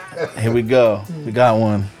 Here we go. We got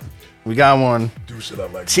one. Do shit I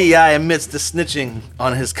like. T.I. admits to snitching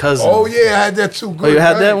on his cousin. Oh, yeah, I had that too. Go you ahead,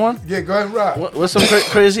 had go that ahead. one? Yeah, go ahead and rock. What's some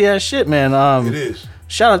crazy ass shit, man? It is.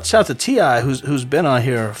 Shout out to T.I. who's been on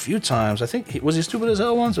here a few times. I think was he stupid as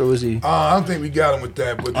hell once, or was he? I don't think we got him with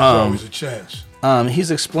that, but there's always a chance. He's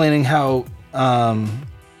explaining how, I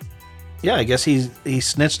guess he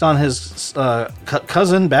snitched on his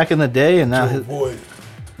cousin back in the day, and now to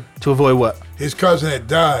avoid what? His cousin had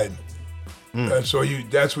died, and so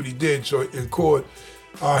that's what he did. So in court,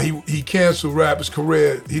 he canceled rapper's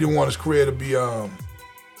career. He didn't want his career to be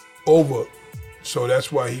over, so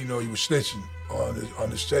that's why he was snitching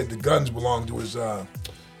on his set. The guns belonged to his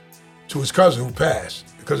cousin who passed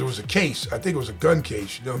because it was a case. I think it was a gun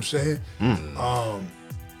case. You know what I'm saying?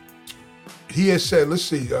 He had said, let's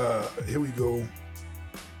see, here we go.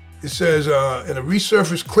 It says in a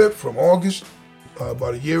resurfaced clip from August,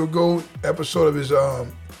 about a year ago, episode of his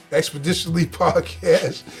Expeditionally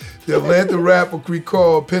podcast, the Atlanta rapper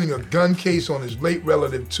recalled pinning a gun case on his late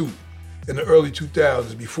relative too in the early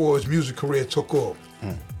 2000s before his music career took off.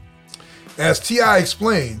 As T.I.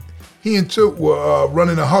 explained, he and Took were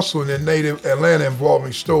running a hustle in their native Atlanta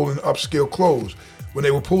involving stolen upscale clothes when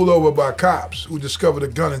they were pulled over by cops who discovered a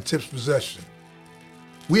gun in Tip's possession.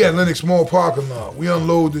 We at Lenox Mall parking lot. We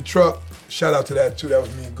unload the truck. Shout out to that too. That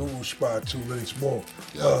was me and Guru's spot too, Lenox Mall.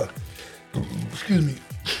 Excuse me.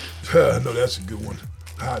 No, that's a good one.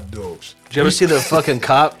 Hot dogs. Did you ever see the fucking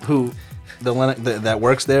cop who that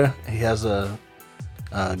works there? He has a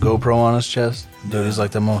GoPro on his chest. Dude, he's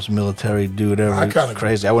like the most military dude ever. It's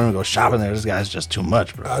crazy. I wouldn't even go shopping there. This guy's just too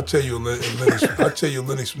much, bro. I'll tell you,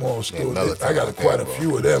 Lenox Mall School. I got quite a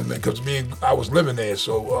few of them, man, because I was living there.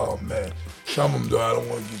 So, oh man, some of them though I don't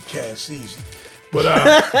want to get can't seize. But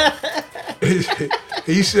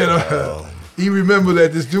he said he remembered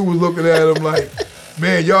that this dude was looking at him like,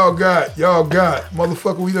 man, y'all got,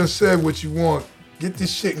 motherfucker, we done said what you want. Get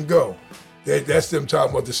this shit and go. That's them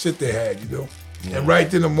talking about the shit they had, you know? Yeah. And right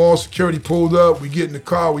then the mall security pulled up, we get in the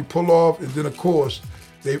car, we pull off, and then of course,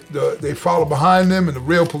 they follow behind them and the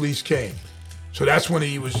real police came. So that's when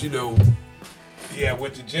he was,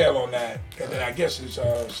 went to jail on that. And then I guess it's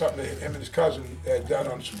something that him and his cousin had done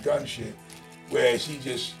on some gun shit, where he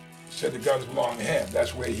just said the guns belong to him.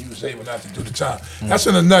 That's where he was able not to do the time. That's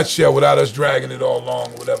in a nutshell without us dragging it all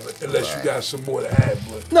along or whatever, unless you got some more to add.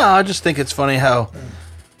 But. No, I just think it's funny how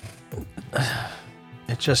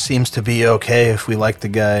it just seems to be okay if we like the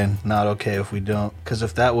guy and not okay if we don't. Because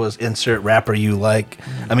if that was insert rapper you like,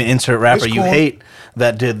 insert rapper you hate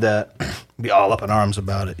that did that, be all up in arms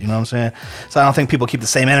about it. You know what I'm saying? So I don't think people keep the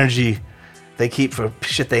same energy they keep for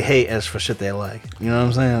shit they hate as for shit they like. You know what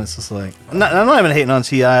I'm saying? It's just like I'm not even hating on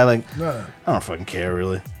T.I. Like I don't fucking care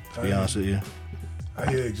really. To be honest with you,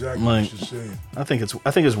 I hear exactly what you're saying. I think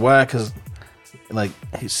it's whack because like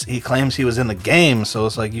he claims he was in the game, so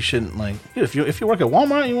it's like you shouldn't like if you work at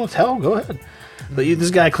Walmart, you want to tell, go ahead. But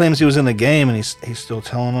this guy claims he was in the game and he's still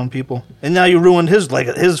telling on people, and now you ruined his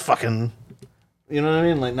fucking. You know what I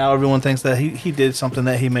mean? Like now everyone thinks that he did something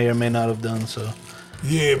that he may or may not have done. So.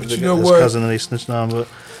 Yeah, but you know what? His cousin that he snitched on, but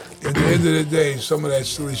at the end of the day, some of that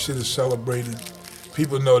silly shit is celebrated.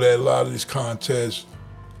 People know that a lot of this content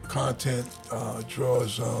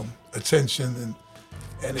draws attention,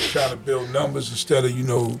 and they try to build numbers instead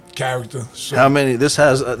of character. So, how many? This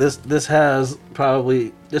has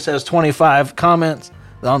 25 comments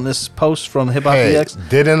on this post from Hip Hop DX.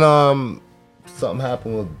 Didn't something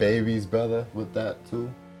happen with Baby's brother with that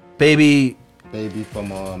too? Baby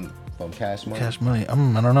from Cash Money. Cash Money. I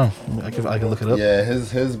don't know. I can look it up. Yeah,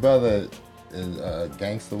 his brother is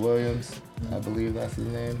Gangsta Williams. I believe that's his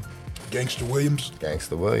name. Gangsta Williams.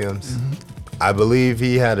 Gangsta Williams. Mm-hmm. I believe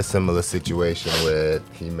he had a similar situation where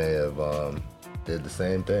he may have did the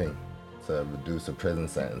same thing to reduce a prison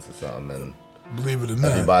sentence or something, and believe it or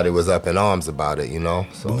not, everybody was up in arms about it.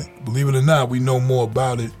 So believe it or not, we know more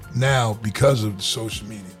about it now because of the social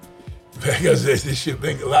media. Because a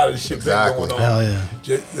lot of this shit been going on. Hell yeah.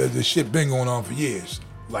 The shit been going on for years.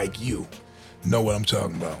 Like you know what I'm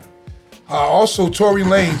talking about. Also, Tory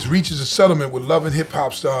Lanez reaches a settlement with Love and Hip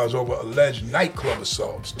Hop stars over alleged nightclub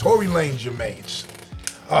assaults. Tory Lanez Jermaines.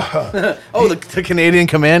 The Canadian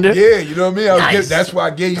Commander? Yeah, you know what I mean? That's why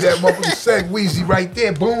I gave you that motherfucking seg Weezy right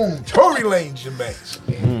there. Boom. Tory Lanez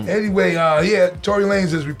Jermaines. Anyway, Tory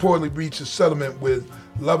Lanez has reportedly reached a settlement with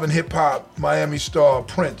Love and Hip Hop Miami star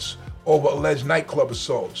Prince over alleged nightclub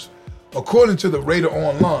assaults. According to the Radar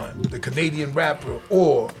Online, the Canadian rapper,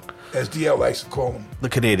 or as DL likes to call him, the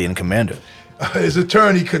Canadian Commander, his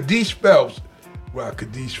attorney Kadesh Phelps,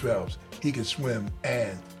 he can swim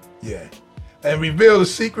and revealed a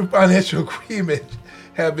secret financial agreement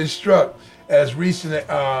had been struck. As recent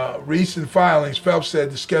filings, Phelps said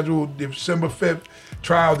the scheduled December 5th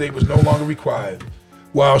trial date was no longer required.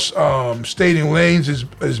 While stating Lanez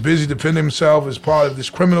is busy defending himself as part of this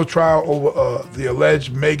criminal trial over the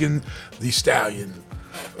alleged Megan Thee Stallion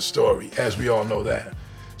story, as we all know that.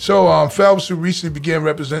 So Phelps, who recently began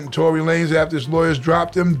representing Tory Lanez after his lawyers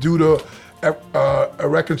dropped him due to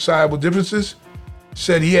irreconcilable differences,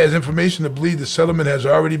 said he has information to believe the settlement has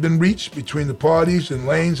already been reached between the parties, and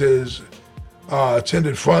Lanez has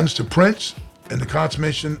attended funds to Prince and the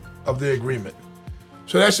consummation of the agreement.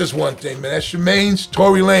 So that's just one thing, man. That's Jermaines,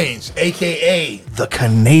 Tory Lanez, a.k.a. the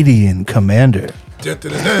Canadian Commander.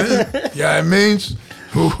 Yeah, it means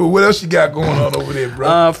What else you got going on over there,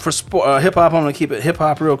 bro? For sport, hip hop, I'm gonna keep it hip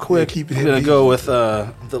hop real quick. Yeah, keep it I'm gonna go with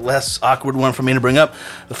the less awkward one for me to bring up.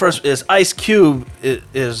 The first is Ice Cube.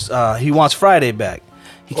 He wants Friday back.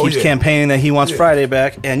 He keeps campaigning that he wants Friday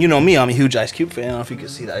back, and you know me, I'm a huge Ice Cube fan. I don't know if you can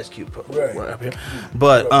see the Ice Cube right up here,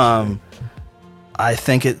 but I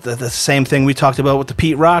think the same thing we talked about with the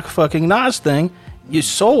Pete Rock fucking Nas thing. You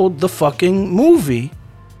sold the fucking movie.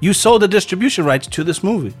 You sold the distribution rights to this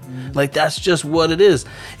movie. Like, that's just what it is.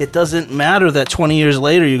 It doesn't matter that 20 years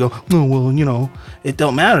later you go, oh, well, you know, it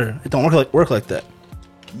don't matter. It don't work like that.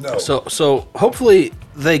 No. So hopefully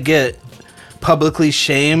they get publicly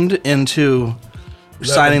shamed into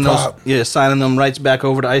signing them rights back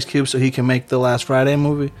over to Ice Cube so he can make the Last Friday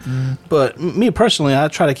movie. But me personally, I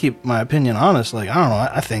try to keep my opinion honest. Like, I don't know.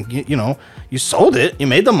 I think, you know, you sold it. You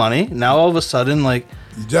made the money. Now all of a sudden, like,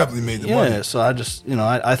 you definitely made the money. Yeah, so I just, you know,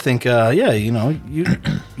 I think, you know,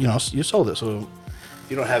 you sold it. So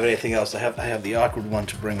you don't have anything else. I have the awkward one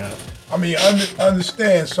to bring up. I mean,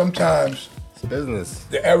 understand sometimes it's business.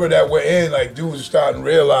 The era that we're in, like, dudes are starting to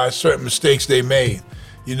realize certain mistakes they made.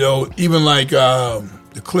 You know, even like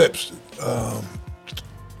the Clips,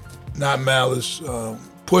 not Malice,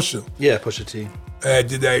 Pusha. Yeah, Pusha T.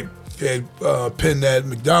 Pinned that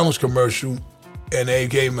McDonald's commercial, and they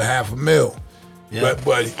gave him $500,000. Yeah.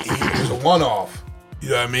 But it was a one-off. You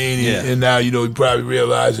know what I mean? Yeah. And now, you know, he probably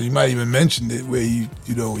realized, and he might even mentioned it where he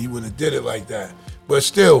wouldn't have did it like that. But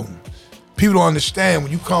still, people don't understand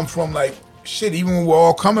when you come from, like, shit, even when we're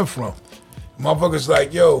all coming from. Motherfuckers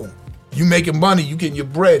like, yo, you making money, you getting your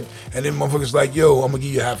bread, and then motherfuckers like, yo, I'm gonna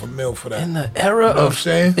give you $500,000 for that. In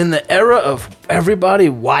the era of everybody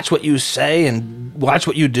watch what you say and watch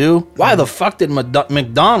what you do, why the fuck did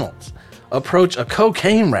McDonald's approach a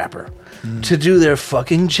cocaine rapper to do their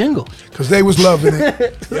fucking jingle? Because they was loving it.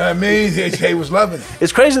 You know what I mean? They was loving it.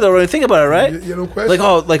 It's crazy though when you think about it, right? You know, question.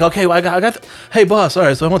 Okay, well, I got hey boss, all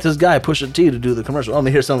right, so I want this guy Pusha T to do the commercial. Let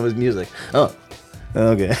me hear some of his music. Oh.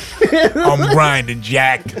 Okay. I'm grinding,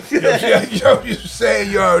 Jack. Yo, you saying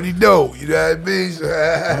you already know. You know what I mean? All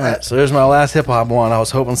right, so here's my last hip hop one. I was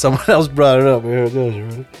hoping someone else brought it up. Here it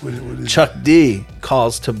goes. What Chuck D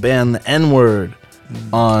calls to ban the N-word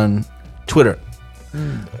on Twitter.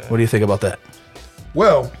 What do you think about that?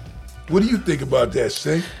 Well, what do you think about that,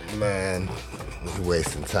 Sing? Man, you're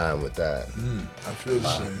wasting time with that. I feel the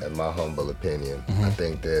same. In my humble opinion, I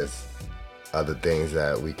think there's other things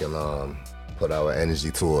that we can put our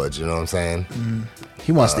energy towards, you know what I'm saying?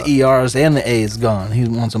 He wants the ERs and the A's gone. He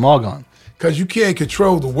wants them all gone. Because you can't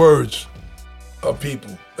control the words of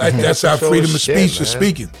people. Like, that's our freedom of speech is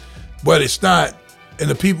speaking. But it's not, and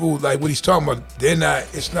the people, like what he's talking about, they're not,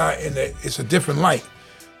 it's a different light.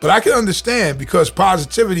 But I can understand because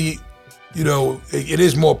positivity, you know, it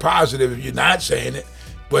is more positive if you're not saying it.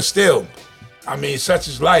 But still, I mean, such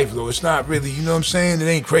is life, though. It's not really, you know what I'm saying? It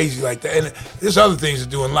ain't crazy like that. And there's other things to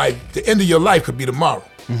do in life. The end of your life could be tomorrow.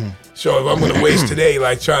 So if I'm going to waste today,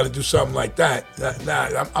 like, trying to do something like that,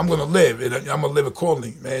 I'm going to live. And I'm going to live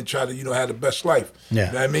accordingly, man. Try to, you know, have the best life. Yeah.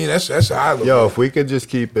 You know what I mean? That's how I look. Yo, if we could just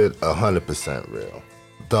keep it 100% real.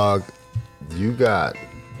 Dog, you got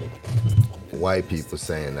white people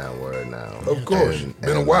saying that word now. Of course.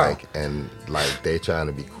 Been a while. Like they trying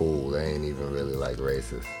to be cool. They ain't even really like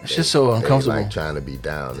racist. It's just so uncomfortable. They like trying to be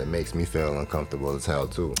down. It makes me feel uncomfortable as hell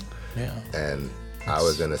too. Yeah. And I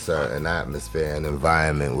was in a certain atmosphere and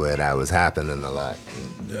environment where that was happening a lot.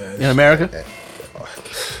 In America?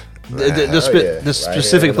 The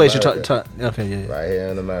specific place you're talking. Okay, yeah. Right here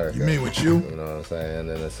in America. You mean with you? You know what I'm saying?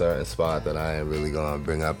 In a certain spot that I ain't really gonna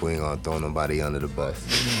bring up. We ain't gonna throw nobody under the bus.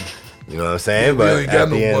 You know what I'm saying? But at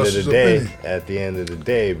the end of the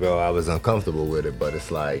day, bro, I was uncomfortable with it. But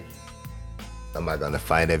it's like, am I gonna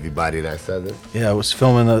fight everybody that says it? Yeah, I was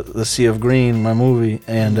filming the Sea of Green, my movie,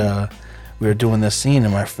 and we were doing this scene,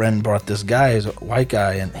 and my friend brought this guy, he's a white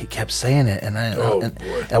guy, and he kept saying it, and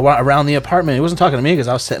around the apartment, he wasn't talking to me because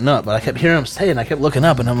I was setting up, but I kept hearing him say it, and I kept looking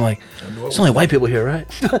up, and I'm like, there's only white people here,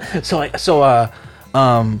 right? So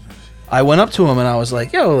I went up to him, and I was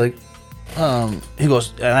like, yo, like, he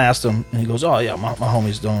goes, and I asked him, and he goes, oh yeah, my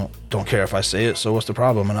homies don't care if I say it, so what's the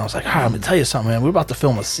problem? And I was like, I'm gonna tell you something, man, we're about to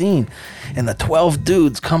film a scene, and the 12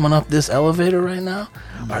 dudes coming up this elevator right now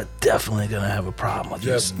are definitely gonna have a problem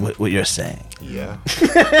with what you're saying. Yeah.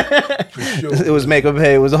 For sure. It was make up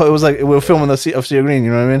hay. It was like we were filming the Sea of Green,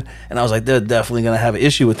 you know what I mean? And I was like, they're definitely gonna have an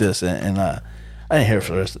issue with this, and I didn't hear it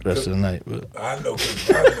for the rest of the night. But I know.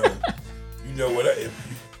 You know what?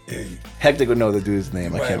 Hectic would know the dude's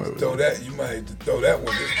name. I can't remember. You might have to throw that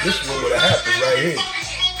one. This one would have happened right here.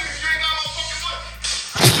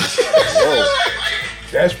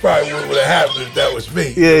 That's probably what would have happened if that was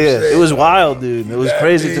me. Yeah, yeah. It was wild, dude. It was That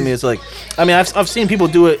crazy to is- me. It's like, I mean, I've seen people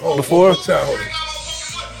do it Oh, before. one more time, hold on.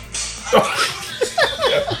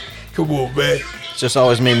 Come on, man. It's just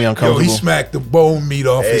always made me Yo, uncomfortable. he smacked the bone meat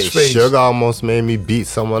off Hey, his face. Suge almost made me beat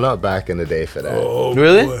someone up back in the day for that. Oh,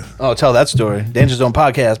 Really? boy. Oh, tell that story. Danger Zone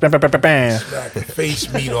podcast. Bam, bam, bam, bam, bam. Smack the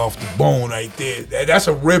face meat off the bone right there. That's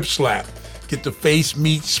a rib slap. Get the face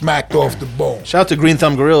meat smacked off the bone. Shout out to Green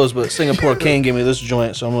Thumb Gorillas, but Singapore Kane gave me this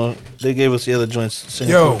joint, so they gave us the other joints.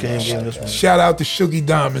 Singapore Yo, Kane gave me this one. shout out to Shuggy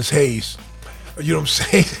Diamonds Hayes. You know what I'm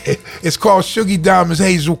saying? It's called Shuggy Diamonds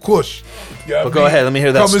Hazel Kush. You know what But I go mean? ahead, let me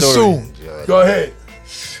hear that Coming story. soon. Go ahead.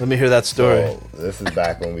 Let me hear that story. Oh, this is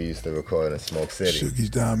back when we used to record in Smoke City. Shuggy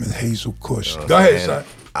Diamonds Hazel Kush. You know Go what I'm ahead, saying?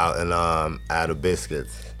 son. Out in out of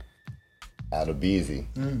Biscuits, out of Beezy.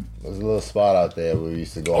 There's a little spot out there where we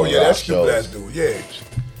used to go. Oh on yeah, live that's stupid shows. ass dude. Yeah,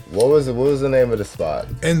 What was the name of the spot?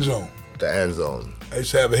 End Zone. The End Zone. I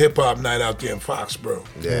used to have a hip hop night out there in Foxborough.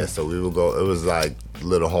 Yeah, so we would go. It was like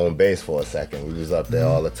little home base for a second. We was up there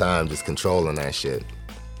all the time, just controlling that shit.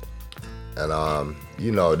 And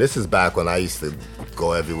you know, this is back when I used to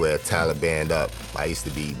go everywhere, Taliban up. I used to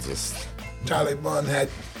be just Taliban had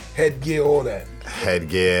headgear, all that.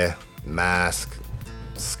 headgear, mask,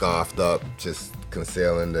 scarfed up, just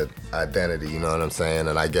concealing the identity, you know what I'm saying?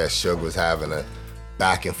 And I guess Suge was having a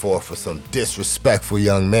back and forth with some disrespectful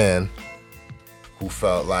young man who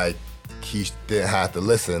felt like he didn't have to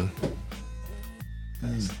listen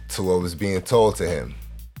to what was being told to him.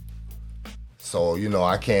 So, you know,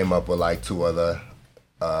 I came up with like 2 other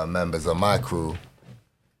members of my crew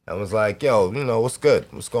and was like, yo, you know, what's good?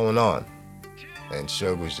 What's going on? And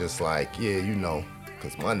Suge was just like, yeah, you know,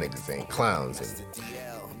 because my niggas ain't clowns. And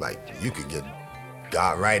like, you could get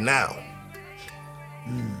got right now.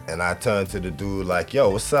 And I turned to the dude like, yo,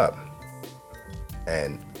 what's up?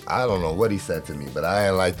 And I don't know what he said to me, but I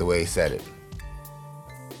didn't like the way he said it.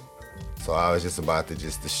 So I was just about to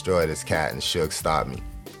just destroy this cat, and Suge stopped me.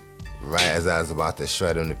 Right as I was about to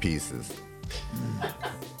shred him to pieces.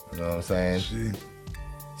 You know what I'm saying? See?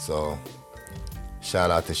 So, shout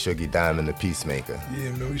out to Shuggy Diamond, the peacemaker.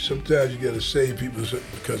 Yeah, man, sometimes you gotta save people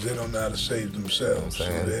because they don't know how to save themselves. So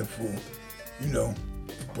saying? therefore, you know.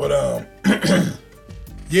 But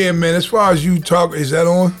yeah, man. As far as you talk, is that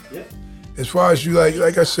on? Yeah. As far as you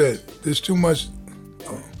like I said, there's too much.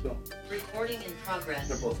 Recording in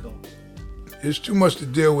progress. There's too much to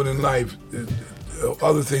deal with in life.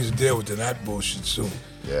 Other things to deal with than that bullshit. So,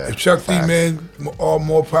 Yeah, if Chuck D, facts. man, all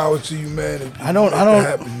more power to you, man. If I don't, make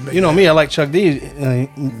that happen, make you know that me, I like Chuck D,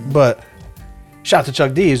 but shout out to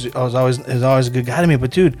Chuck D, he's always a good guy to me,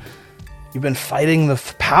 but dude, you've been fighting the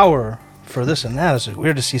power for this and that. It's just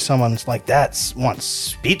weird to see someone like that want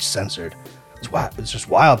speech censored. It's just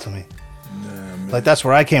wild to me. Like, that's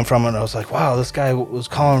where I came from, and I was like, wow, this guy was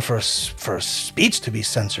calling for a speech to be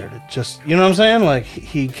censored. It just, you know what I'm saying? Like,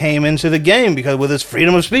 he came into the game because with his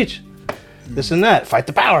freedom of speech, this and that, fight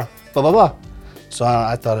the power, blah, blah, blah. So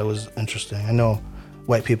I thought it was interesting. I know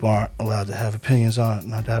white people aren't allowed to have opinions on it,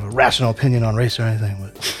 not to have a rational opinion on race or anything,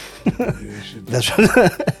 but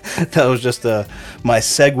that was just my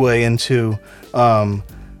segue into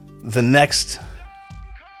the next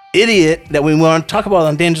idiot that we want to talk about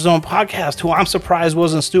on Danger Zone podcast, who I'm surprised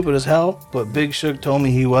wasn't stupid as hell, but Big Suge told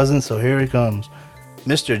me he wasn't, so here he comes.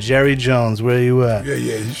 Mr. Jerry Jones, where you at? Yeah,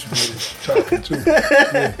 he should be talking too.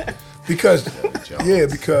 Yeah. Because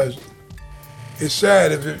it's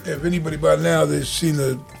sad if anybody by now they've seen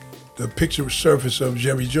the picture surface of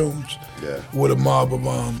Jerry Jones with a mob of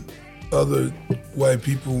other white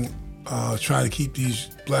people trying to keep these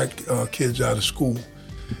black kids out of school,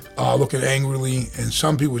 looking angrily, and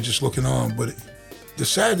some people just looking on. But the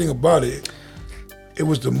sad thing about it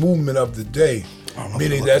was the movement of the day.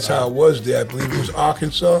 Meaning that's how it was there. I believe it was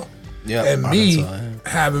Arkansas. Yeah, And Arkansas, me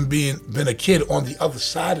having been a kid on the other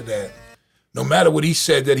side of that, no matter what he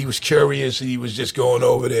said that he was curious and he was just going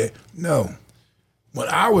over there. No. When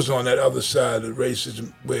I was on that other side of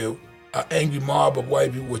racism, where an angry mob of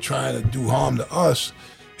white people were trying to do harm to us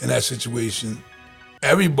in that situation,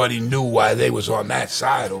 everybody knew why they was on that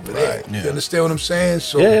side over there. Right. You understand what I'm saying?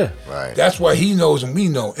 So Yeah. Right. that's why he knows and we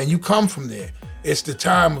know. And you come from there. It's the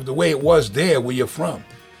time of the way it was there where you're from.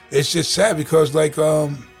 It's just sad because, like a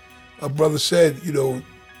brother said, you know,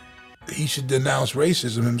 he should denounce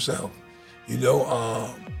racism himself. You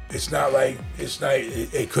know,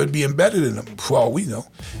 it could be embedded in him for all we know.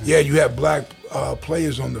 Yeah, you have black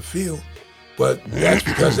players on the field, but that's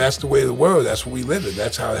because that's the way of the world. That's what we live in.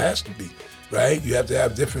 That's how it has to be, right? You have to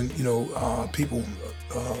have different, you know, people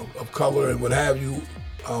of color and what have you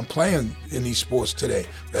playing in these sports today.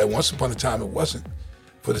 That once upon a time it wasn't,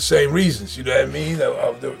 for the same reasons, you know what I mean,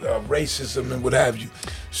 of racism and what have you.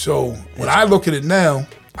 So when I look at it now,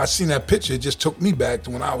 I seen that picture. It just took me back to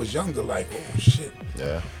when I was younger. Like, oh shit,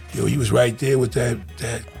 Yeah. yo, he was right there with that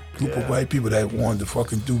group of white people that wanted to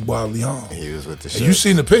fucking do bodily harm. He was with the And shit. you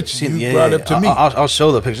seen the picture? You brought it up to me. I'll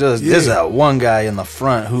show the picture. There's Yeah. that one guy in the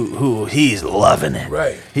front who he's loving it.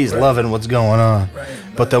 Right, He's right. loving what's going on. Right,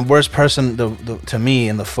 But the worst person to me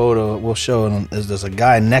in the photo we'll show it is there's a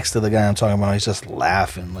guy next to the guy I'm talking about. He's just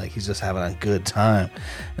laughing, like he's just having a good time.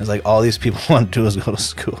 It's like all these people want to do is go to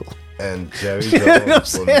school. And Jerry You know what I'm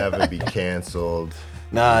Jones will saying? never be canceled.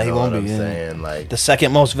 Nah, You he know won't what be. I'm yeah. saying? Like, The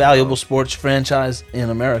second most valuable sports franchise in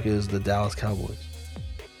America is the Dallas Cowboys.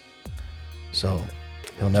 So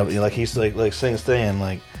he'll never, like he's like saying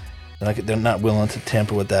like they're not willing to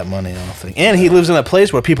tamper with that money. I don't think. And he lives in a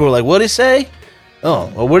place where people are like, "What'd he say?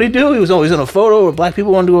 Oh, well, what'd he do? He was always in a photo where black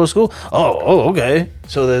people wanted to go to school. Oh, okay.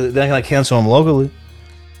 So they're not gonna cancel him locally.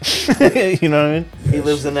 You know what I mean? He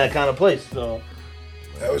lives in that kind of place. So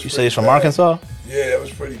That was you say pretty he's from bad. Arkansas? Yeah, that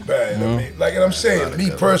was pretty bad. Mm-hmm. I mean, like, and I'm saying, me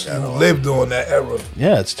personally, who lived on that era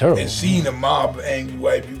Yeah, it's terrible. and seen a mob of angry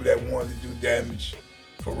white people that wanted to do damage,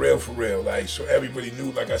 for real. Like, so everybody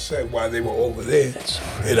knew, like I said, why they were over there.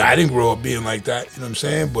 And I didn't grow up being like that, you know what I'm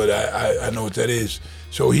saying? But I know what that is.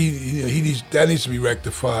 So he that needs to be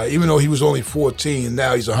rectified. Even though he was only 14, and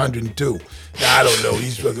now he's 102. Now I don't know.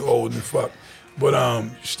 He's fucking old and fuck. But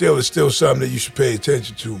still, it's still something that you should pay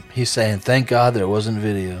attention to. He's saying, "Thank God there wasn't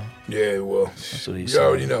video." Yeah, well, That's what he's you saying.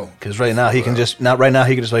 already know. Because right now he can just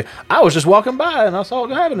say, "I was just walking by and I saw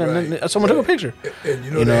it happen, and then someone took a picture." And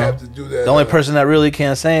you know they have to do that. The only person that really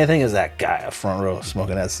can't say anything is that guy up front row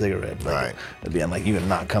smoking that cigarette. Like, Right. being like, "You're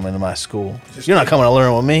not coming to my school. You're not coming to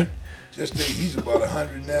learn with me. Just think he's about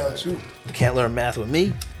 100 now too. You can't learn math with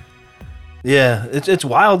me." Yeah, it's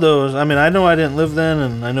wild though. I mean, I know I didn't live then,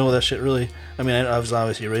 and I know that shit really. I mean, I was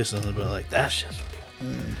obviously racist, but like that shit's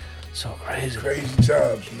so crazy. Crazy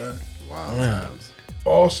times, man. wild Yeah. times.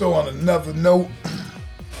 Also, on another note,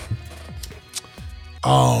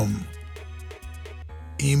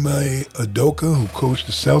 Ime Udoka, who coached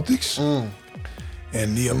the Celtics,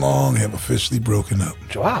 and Nia Long have officially broken up.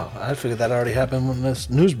 Wow, I figured that already happened when this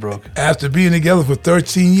news broke. After being together for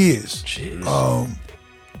 13 years. Jeez.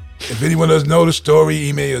 If anyone doesn't know the story,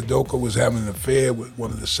 Ime Udoka was having an affair with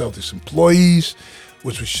one of the Celtics employees,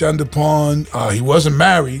 which was shunned upon. He wasn't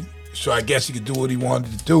married, so I guess he could do what he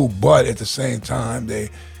wanted to do. But at the same time,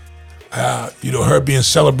 her being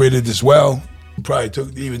celebrated as well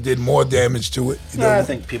probably did more damage to it. I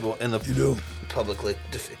think people in the know. public, like,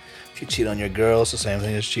 if you cheat on your girl, it's the same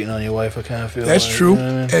thing as cheating on your wife. I kind of feel That's like, true. you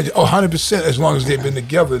know what I mean? And 100% as long as they've been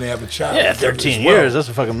together and they have a child. Yeah, together 13 as well. years. That's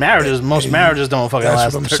a fucking marriages. Most marriages don't fucking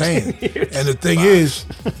That's last what I'm 13 saying. years. And the thing is,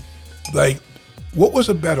 like, what was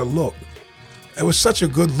a better look? It was such a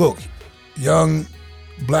good look. Young,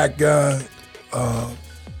 black guy,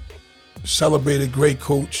 celebrated great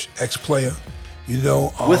coach, ex-player,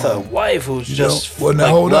 With a wife who's you just know, well, now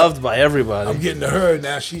hold loved up. by everybody. I'm getting to her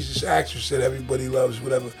now. She's this actress that everybody loves,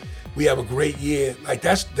 whatever. We have a great year. Like,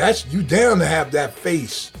 that's you down to have that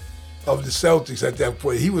face of the Celtics at that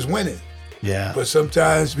point. He was winning. Yeah. But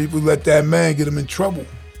sometimes people let that man get them in trouble.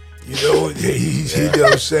 You know what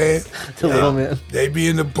I'm saying? The little man. They be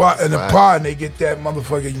in the pot and they get that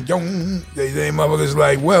motherfucking they motherfuckers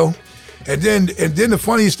like, well, and then the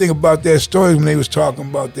funniest thing about that story when they was talking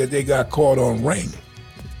about that they got caught on Ring.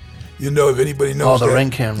 You know, if anybody knows Oh, the that.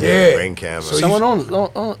 Ring camera. Yeah. Ring camera. So Someone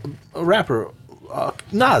on a rapper,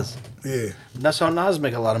 Nas. yeah. That's how Nas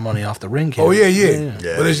make a lot of money off the Ring camera. Oh yeah. Yeah,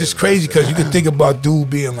 But it's just crazy because you can think about dude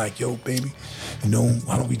being like, yo, baby,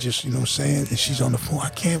 why don't we just, you know what I'm saying? And she's on the phone, I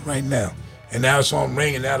can't right now. And now it's on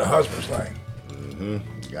Ring and now the husband's like,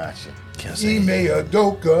 Gotcha. Can't say Ime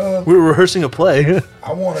Udoka, we were rehearsing a play.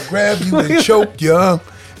 I want to grab you and choke you.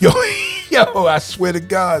 Yo, I swear to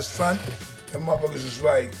God, son. Them motherfuckers is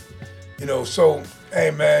like, so,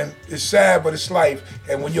 hey, man, it's sad, but it's life.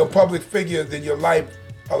 And when you're a public figure, then your life,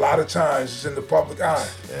 a lot of times, is in the public eye.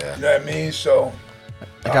 Yeah. You know what I mean? So,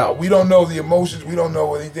 we don't know the emotions. We don't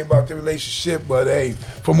know anything about the relationship. But, hey,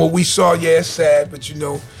 from what we saw, yeah, it's sad. But,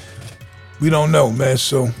 we don't know, man.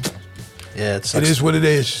 So, Yeah, it sucks. it is what it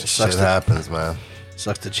is. Sucks Shit to, happens, man.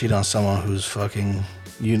 sucks to cheat on someone who's fucking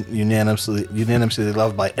unanimously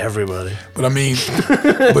loved by everybody. But I mean,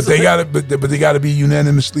 but they gotta be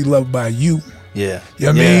unanimously loved by you. Yeah. You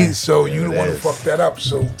know what I Yeah. mean? So you don't it want to is. fuck that up.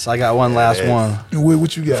 So So I got one last it is. one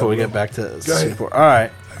what you got? before we bro? get back to Go ahead. Singapore. All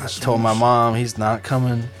right. I told my mom he's not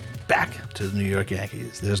coming back to the New York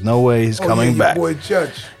Yankees. There's no way he's Oh, coming yeah, back. your boy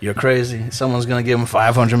Judge. You're crazy. Someone's gonna give him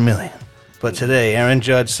 $500 million. But today, Aaron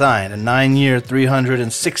Judge signed a 9-year,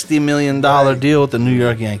 $360 million deal with the New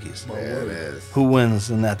York Yankees. Yeah, it is. Who wins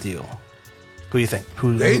in that deal? Who do you think?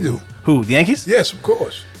 They do. Who? The Yankees? Yes, of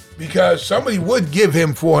course. Because somebody would give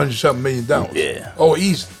him $400-something million. Yeah. Oh,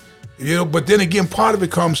 easy. You know, but then again, part of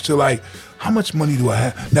it comes to like, how much money do I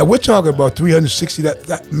have? Now we're talking about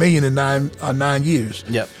 $360 million in 9 years.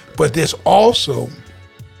 Yep. But there's also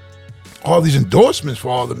all these endorsements for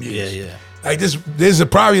all them years. Yeah. Like there's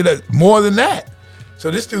probably more than that. So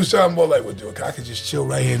this dude's talking more like, well, dude, I could just chill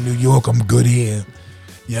right here in New York. I'm good here.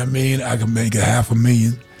 You know what I mean? I can make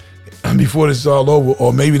 $500,000 before this is all over,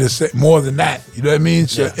 or maybe more than that. You know what I mean?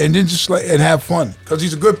 So, Yeah. and then just and have fun because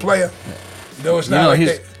he's a good player. You know, it's not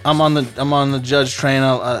like I'm on the Judge train.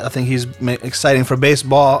 I think he's exciting for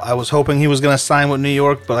baseball. I was hoping he was going to sign with New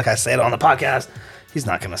York, but like I said on the podcast, he's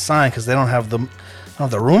not going to sign because they don't have the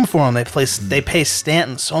room for him. They pay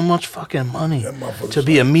Stanton so much fucking money to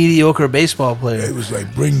be a mediocre baseball player. It was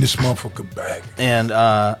like, bring this motherfucker back. And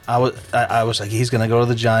I was like, he's going to go to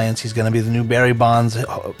the Giants. He's going to be the new Barry Bonds,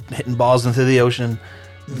 hitting balls into the ocean.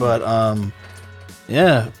 But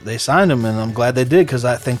yeah, they signed him, and I'm glad they did because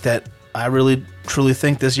I really truly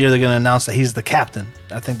think this year they're going to announce that he's the captain.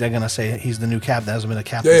 I think they're going to say he's the new captain. There hasn't been a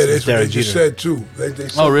captain Yeah, since that's what they Derek just Jeter. said too. They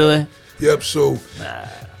said Oh, really? Yep. So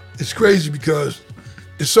it's crazy because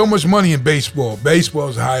there's so much money in baseball. Baseball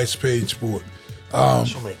is the highest paid sport.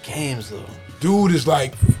 So many games, though. Dude is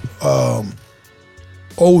like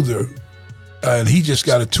older, and he just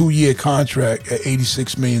got a 2-year contract at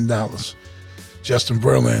 $86 million. Justin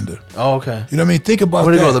Verlander. Oh, okay. You know what I mean? Think about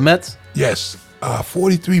Where that. did he go? The Mets? Yes,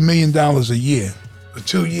 $43 million a year for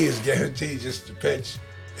 2 years, guaranteed just to pitch.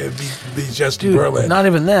 It'd be Justin Dude, Verlander. not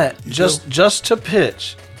even that. You Just to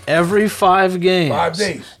pitch every 5 games. 5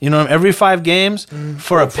 days. You know, every 5 games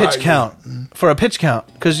for a pitch 5 count. For a pitch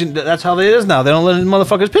count. Because that's how it is now. They don't let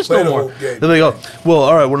motherfuckers pitch Play no the more. whole game. Then they go, well,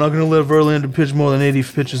 all right, we're not going to let Verlander pitch more than 80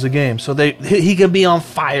 pitches a game. So he can be on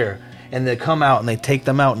fire. And they come out and they take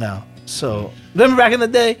them out now. So, remember back in the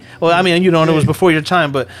day? Well, I mean, you know, it was before your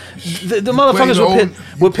time, but the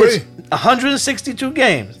motherfuckers would pitch 162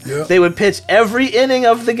 games. Yeah. They would pitch every inning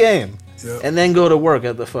of the game. Yeah. And then go to work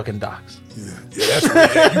at the fucking docks. Yeah, that's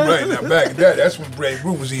what, you're right. Now back then, that's when Babe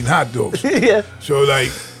Ruth was eating hot dogs. Yeah. So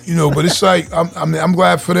like, you know, but it's like I'm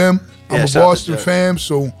glad for them. I'm Yeah, a shout out to Boston Judge. fan,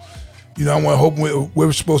 so you know I want to hope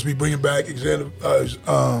we're supposed to be bringing back Xander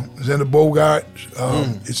Bogart.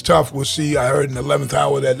 It's tough. We'll see. I heard in the 11th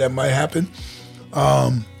hour that might happen.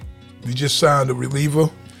 We just signed a reliever.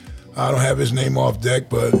 I don't have his name off deck,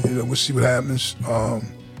 but you know we'll see what happens.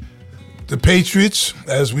 The Patriots,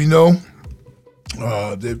 as we know,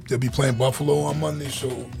 they'll be playing Buffalo on Monday, so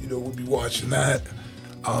you know we'll be watching that.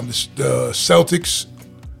 The Celtics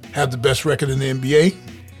have the best record in the NBA.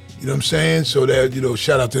 You know what I'm saying? So that, you know,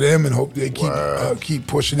 shout out to them and hope they keep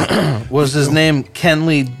pushing it. Was his name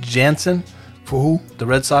Kenley Jansen? For who? The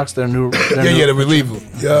Red Sox, their new The reliever.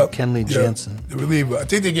 Yeah. Kenley Jansen. The reliever. I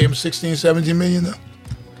think they gave him 16, 17 million though.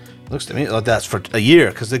 Looks to me like that's for a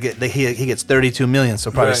year because he gets 32 million,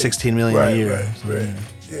 so probably Right. 16 million Right, a year. Right.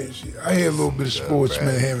 Yeah, shit. I hear a little bit of sports,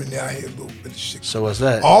 man, here and there. I hear a little bit of shit. So what's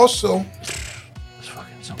that? Also, It's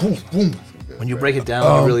fucking so boom, boom. When you break it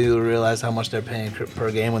down, you really realize how much they're paying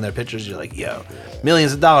per game when they're pitchers. You're like, yo,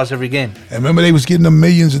 millions of dollars every game. And remember, they was getting them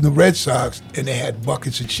millions in the Red Sox, and they had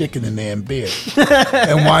buckets of chicken in there and beer.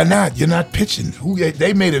 And why not? You're not pitching.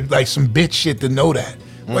 They made it like some bitch shit to know that.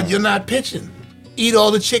 But you're not pitching. Eat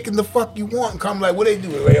all the chicken the fuck you want and come like, what they do?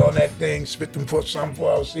 Lay on that thing, spit them for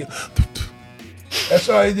sunflower seed. That's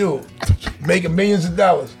all they do. Making millions of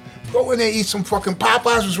dollars. Go in there, eat some fucking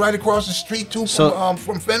Popeyes. Was right across the street too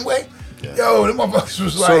from Fenway. Yeah. Yo, them motherfuckers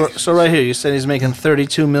was like. So right here, you said he's making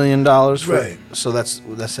 $32 million. Right. So that's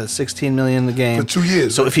at $16 million a game For 2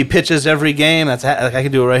 years. So if he pitches every game, I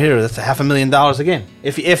can do it right here. That's $500,000 a game.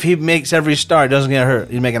 If he makes every start, doesn't get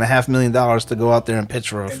hurt, he's making $500,000 to go out there and pitch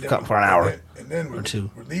for an hour. And then or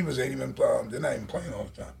two. relievers ain't even they're not even playing all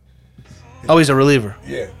the time. Oh, he's a reliever.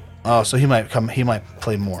 Yeah. Oh, so he might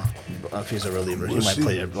play more if he's a reliever. We'll he might see.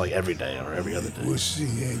 play like every day or every other day. We'll see.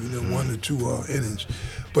 Yeah, you know, 1 or 2 innings.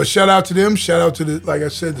 But shout out to them. Shout out to like I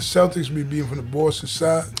said, the Celtics be being from the Boston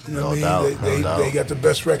side. You know what I mean? They got the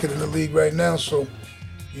best record in the league right now. So,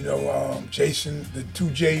 you know, Jason, the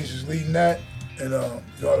 2 J's is leading that, and you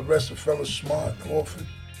know, the rest of the fellas Smart, Horford.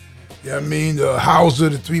 You know what I mean? Hauser,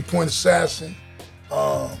 the 3-point assassin.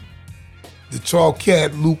 The tall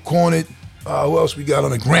cat, Luke Cornett. Who else we got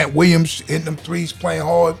on it? Grant Williams hitting them threes, playing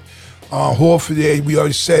hard. Horford, yeah, we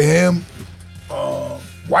already said him.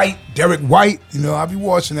 White, Derek White. You know, I'll be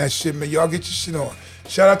watching that shit, man. Y'all get your shit on.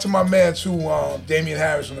 Shout out to my man, too, Damian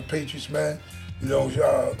Harris on the Patriots, man. You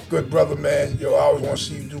know, good brother, man. Yo, I always want to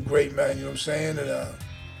see you do great, man. You know what I'm saying? And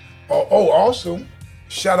also,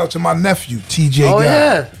 shout out to my nephew, TJ. Oh Guy.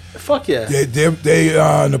 yeah, fuck yeah. They in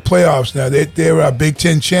the playoffs now. They're Big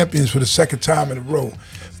Ten champions for the second time in a row.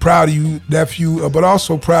 Proud of you, nephew, but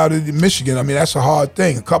also proud of Michigan. I mean, that's a hard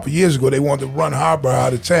thing. A couple years ago, they wanted to run Harbor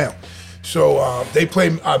out of town. So they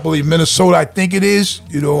play, I believe, Minnesota, I think it is.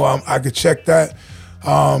 You know, I could check that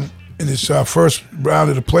in this first round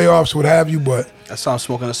of the playoffs, what have you. But I saw him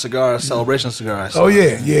smoking a cigar, a celebration cigar. oh,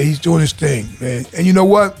 yeah, he's doing his thing, man. And you know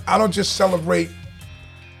what? I don't just celebrate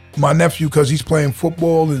my nephew because he's playing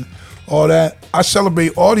football and all that. I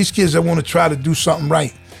celebrate all these kids that want to try to do something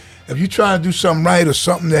right. If you're trying to do something right or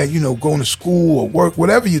something that, you know, going to school or work,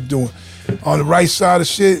 whatever you're doing, on the right side of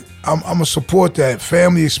shit, I'm going to support that,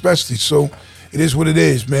 family especially. So it is what it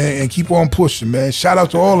is, man, and keep on pushing, man. Shout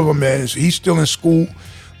out to all of them, man. He's still in school.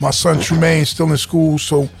 My son Tremaine's still in school.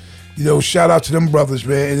 So, you know, shout out to them brothers,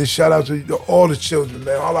 man, and then shout out to all the children,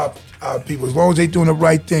 man, all our people. As long as they doing the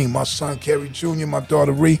right thing. My son Kerry Jr., my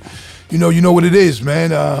daughter Ree, you know what it is,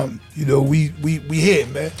 man. You know, we here,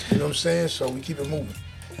 man. You know what I'm saying? So we keep it moving.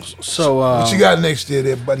 So what you got next year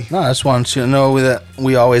there, buddy? No, I just wanted you to know that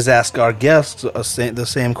we always ask our guests the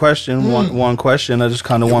same question. One question. I just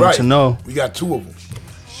kind of wanted to know. We got two of them.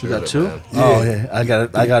 You got two? Man. Oh yeah, I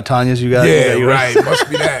got Tanya's. You got yours. Right. Must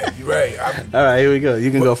be that. You're right. All right, here we go. You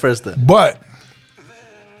can go first then. But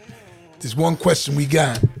there's one question we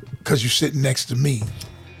got because you're sitting next to me.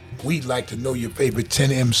 We'd like to know your favorite 10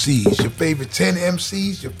 MCs. Your favorite 10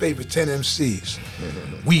 MCs? Your favorite 10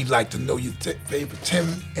 MCs. We'd like to know your favorite 10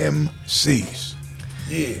 MCs.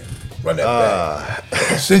 Yeah, run that back.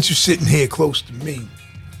 Since you're sitting here close to me,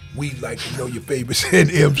 we'd like to know your favorite 10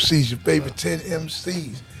 MCs. Your favorite 10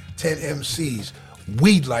 MCs. 10 MCs.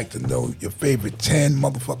 We'd like to know your favorite 10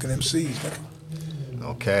 motherfucking MCs, nigga.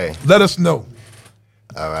 Okay. Let us know.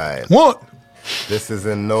 All right. One. This is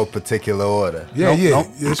in no particular order. Yeah, yeah,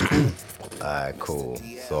 it's cool. All right, cool.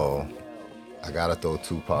 So I gotta throw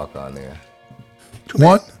Tupac on there.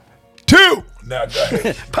 One, two. Now go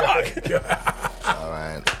ahead. Pac. All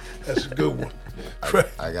right. That's a good one.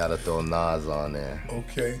 I gotta throw Nas on there.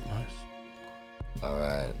 Okay. All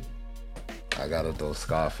right. I gotta throw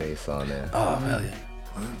Scarface on there. Oh hell yeah.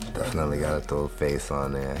 Definitely gotta throw Face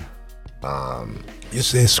on there. You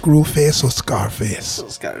said Screwface or Scarface?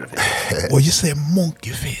 Scarface. Or you said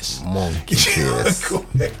Monkey Face? Monkey Face. Go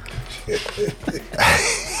ahead.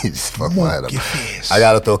 You just fuck my head up. Monkey Face. I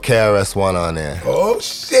gotta throw KRS-One on there. Oh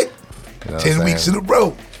shit! You know what 10 I'm weeks saying? in a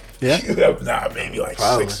row. Yeah. Nah, maybe like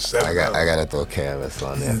Probably. 6 or 7. I gotta throw KRS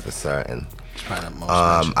on there for certain. Probably the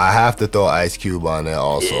most I have to throw Ice Cube on there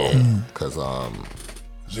also, cause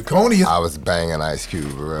Zirconia. I was banging Ice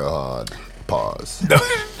Cube real hard. Pause. No.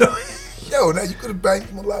 Yo, now you could have banged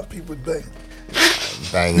him. A lot of people bang.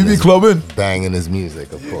 Banging You be his, clubbing? banging his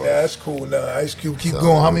music, of Yeah, course. that's cool. Now Ice Cube, keep So,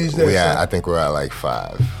 going. How many is that? Yeah, son? I think we're at like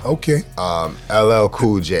 5. Okay. LL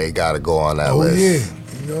Cool J gotta go on that Oh list.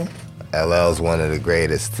 yeah. You know. LL's one of the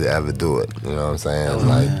greatest to ever do it. You know what I'm saying?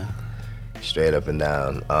 Like straight up and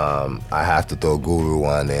down. I have to throw Guru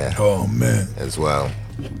on there Oh man. as well,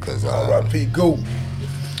 because R.I.P. Go.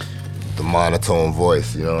 the monotone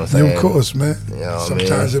voice. You know what I'm Yeah, saying? of course, man. You know what I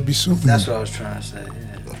Sometimes mean? it be super. That's what I was trying to say.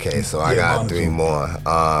 Yeah. Okay, so I Yeah, got monotone. 3 more.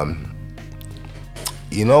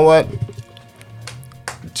 You know what?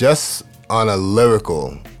 Just on a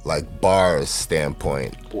lyrical, like bars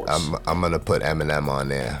standpoint, I'm gonna put Eminem on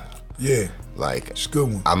there. Yeah, Like, it's a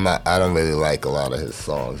good one. I don't really like a lot of his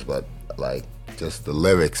songs, but like just the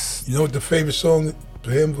lyrics. You know what the favorite song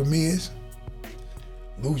for him for me is?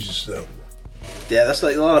 Lose Yourself. Yeah, that's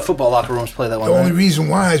like a lot of football locker rooms play that one. The only right? reason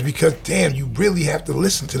why is because, damn, you really have to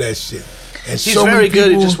listen to that shit. And He's so very many good. It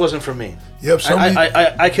people- just wasn't for me. Yep, so many-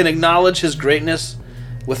 I can acknowledge his greatness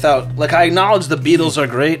without, like, I acknowledge the Beatles are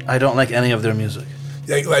great. I don't like any of their music.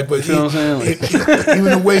 but You know what I'm saying? even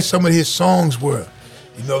the way some of his songs were,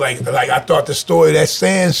 you know, like I thought the story of that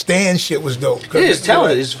Stan shit was dope. He is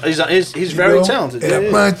talented. He's very talented. Yeah,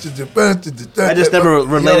 yeah. I just never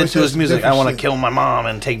related to his music. I want to kill my mom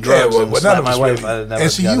and take drugs and none slap of my us wife. really. I never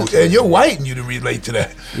And so got you into it. and you're white and you to relate to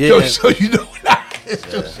that. Yeah. So you know. It's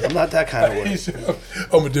just, I'm not that kind of way.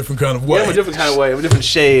 I'm a different kind of white. Yeah, I'm a different kind of way. I'm a different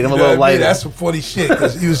shade. I'm a You know little what I mean? lighter. That's some funny shit.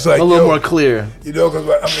 Cause he was like, I'm a little yo, more clear. You know, cause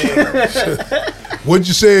I mean, what'd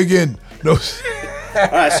you say again? No,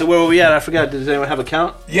 right, so where were we at? I forgot. Does anyone have a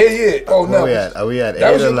count? Yeah. Oh no. Are we at That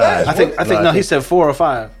 8 was or your 9? last. I think no. He said 4 or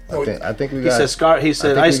 5. I think we He got. said Scar. He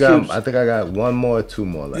said I Ice think we Cubes. got, I think I got 1 more or 2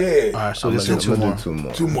 more left. Yeah. All right, so I'm this gonna is do 2 more. 2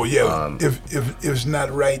 more. 2 more. Yeah. If it's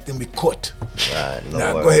not right, then we cut. Alright, no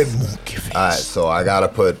Now worries. go ahead, Monkey Face. Alright, so I gotta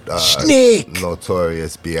put Snake.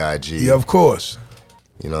 Notorious B.I.G. Yeah, of course.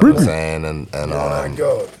 You know what I'm saying? And Oh my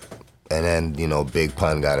God. and then Big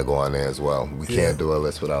Pun gotta go on there as well. We can't do a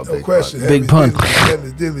list without No Big question. Pun. Big Pun.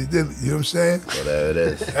 Dilly. You know what I'm saying? So there it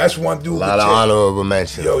is. That's one dude. A lot of honorable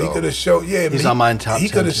mentions. Yo, he though. could have showed. Yeah, He's man, on mine top He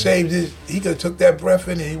 10 could have too. saved his. He could have took that breath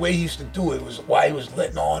in, and the way he used to do it was why he was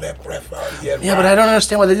letting all that breath out. Yeah, but I don't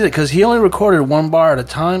understand why they did it because he only recorded 1 bar at a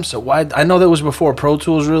time. So why? I know that was before Pro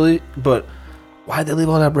Tools, really, but why'd they leave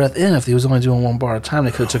all that breath in if he was only doing 1 bar at a time?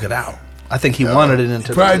 They could have took it out. I think he wanted it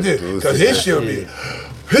into. Probably did because his shit would be.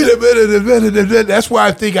 That's why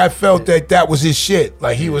I think I felt that was his shit.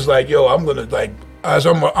 Like he was like, "Yo, I'm gonna like as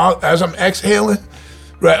I'm exhaling,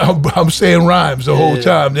 right? I'm saying rhymes the whole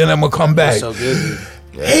time. Then I'm gonna come back. So good.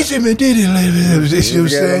 Hey, Jimmy, did it? You know what I'm He was getting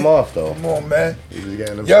saying? them off though. Come on, man. He was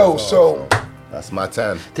getting them Yo, off, so that's my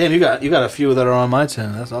 10. Damn, you got a few that are on my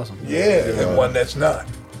 10. That's awesome. yeah, and one that's not.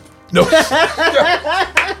 No.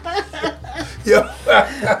 Yo,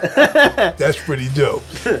 that's pretty dope.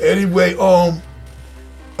 Anyway,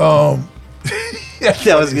 That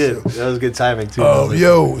was good. That was good timing too.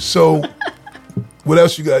 yo, so what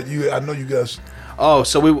else you got? I know you guys. Oh,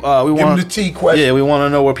 so we Give him want the T question. Yeah, we want to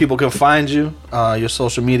know where people can find you, your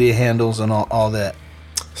social media handles, and all that.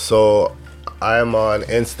 So I'm on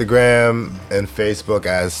Instagram and Facebook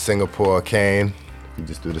as Singapore Kane. You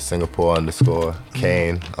just do the Singapore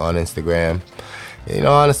 _Kane on Instagram. You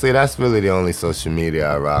know, honestly, that's really the only social media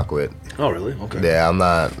I rock with. Oh, really? Okay. Yeah, I'm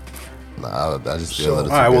not. I just feel So-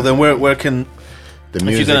 it. All right. Well, then where can? The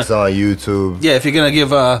you're music's on YouTube. Yeah, if you're gonna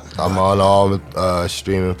give I'm on all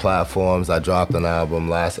streaming platforms. I dropped an album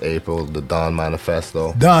last April, the Don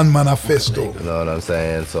Manifesto. Don Manifesto. You know what I'm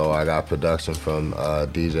saying? So I got production from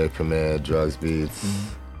DJ Premier, Drugs Beats.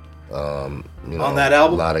 You know, On that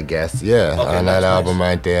album? a lot of guests. Yeah, Okay, on that that's album nice.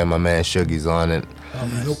 right there. My man Shuggy's on it.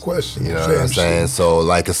 No question. You know what I'm saying? So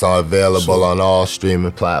like it's all available on all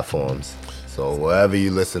streaming platforms. So wherever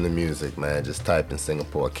you listen to music, man, just type in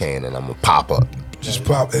Singapore Kane and I'm gonna pop up. Just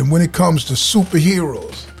pop. And when it comes to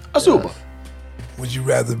superheroes, a super. would you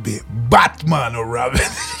rather be Batman or Robin?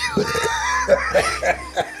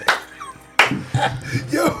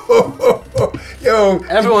 yo.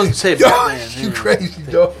 Everyone say yo, Batman, You yeah. crazy,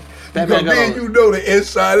 dog. Batman got Man, all- you know the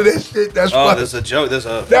inside of that shit. That's Oh, why. there's a joke. There's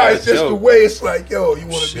a. Nah, it's just the joke. way it's like, yo, you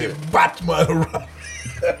want to be a Shit. Batman or Robin.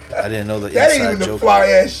 I didn't know the That ain't inside even the joke. fly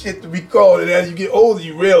ass shit to be called. And as you get older,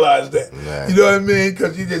 you realize that. Right. You know what I mean?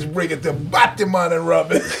 Because you just bring it to Batman and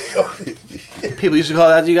Robin. People used to call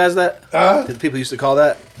that. You guys that? Huh? Did people used to call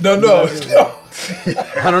that? No.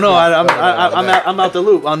 I don't know. I'm out the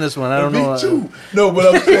loop on this one. I don't know. Me too. No,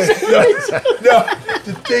 but I'm saying, no,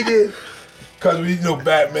 the thing is, because we know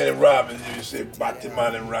Batman and Robin, you say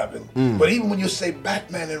Batman and Robin. But even when you say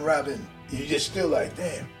Batman and Robin, you just still like,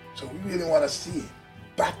 damn. So we really want to see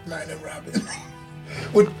Batman and Robin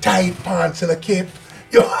with tight pants and a cape,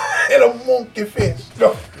 yo, and a monkey face.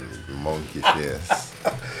 Yo, Monkey Fist.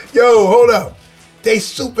 yo, hold up. They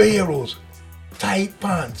superheroes, tight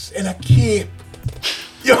pants and a cape.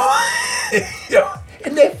 Yo, yo,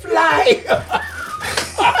 and they fly.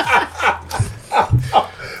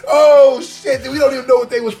 Oh shit! We don't even know what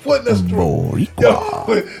they was putting us through.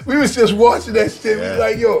 Yo, we was just watching that shit. We was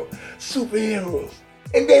like, yo, superheroes,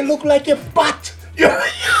 and they look like a butt. Yo,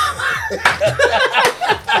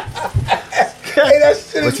 hey, that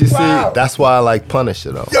shit But is you see, wild. that's why I like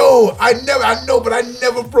Punisher though. Yo, I know, but I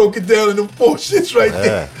never broke it down in them 4 shits right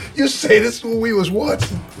there. You say this when we was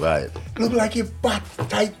watching. Right. Look like a butt,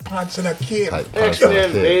 tight pants and a kid. Tight pants and a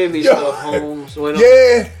X-Men kid. baby Yo. stuff home. So we don't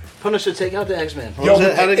Yeah. Punisher take out the X-Men. Yo, How'd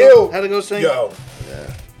the it go? ill- How'd it go, Sing? Yo,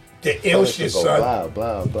 the ill shit, Go son. blah,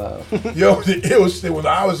 blah, blah. Yo, the ill shit when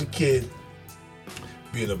I was a kid,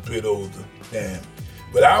 being a bit older, damn.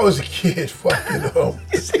 But I was a kid, fucking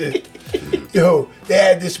yo, they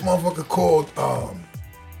had this motherfucker called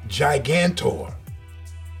Gigantor.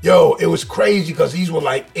 Yo, it was crazy because these were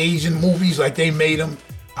like Asian movies, like they made them.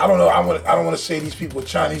 I don't know. I don't want to say these people were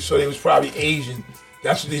Chinese, so they was probably Asian.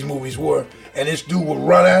 That's what these movies were. And this dude would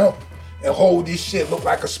run out and hold this shit, look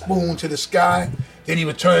like a spoon to the sky. Then he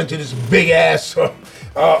would turn into this big ass,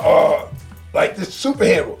 like this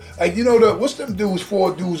superhero. Like, you know, what's them dudes,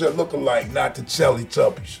 4 dudes that look alike, not the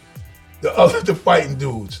Teletubbies. The fighting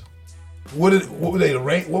dudes. What were they,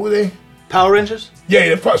 what were they? Power Rangers?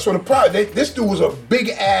 Yeah, this dude was a big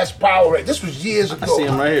ass Power Ranger. This was years ago. I see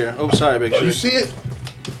him right here. Oh, sorry, big Oh, you shit. see it?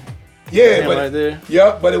 Yeah, but right there.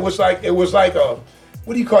 Yeah, but it was like a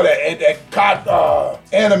what do you call that? That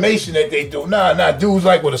animation that they do. Nah, dudes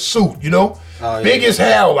like with a suit, you know, big as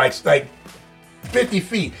hell, like 50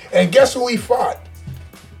 feet. And guess who he fought?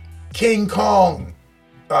 King Kong.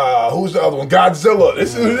 Who's the other one? Godzilla.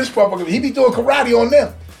 This motherfucker. He be doing karate on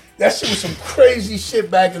them. That shit was some crazy shit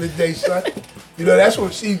back in the day, son. You know, that's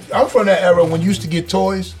what. See, I'm from that era when you used to get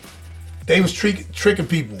toys. They was tricking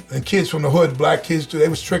people and kids from the hood, black kids too. They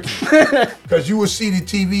was tricking because you would see the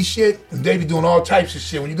TV shit and they be doing all types of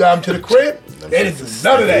shit. When you got them to the crib, they didn't do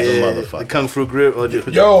none of that. Yeah, the Kung Fu Grip.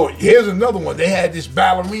 Yo, here's another one. They had this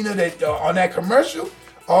ballerina that on that commercial.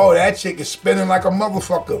 Oh, that chick is spinning like a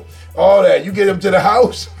motherfucker. All that. You get them to the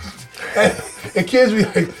house, and kids be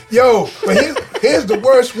like, yo, but here's the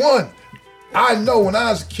worst one. I know when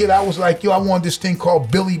I was a kid, I was like, yo, I want this thing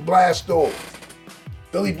called Billy Blastoff.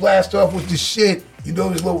 Billy Blastoff was the shit. You know,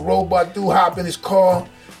 this little robot dude hop in his car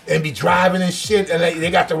and be driving and shit, and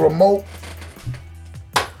they got the remote.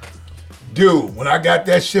 Dude, when I got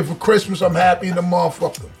that shit for Christmas, I'm happy in the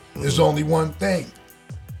motherfucker. There's only one thing.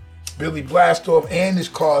 Billy Blastoff and his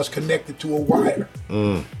car is connected to a wire.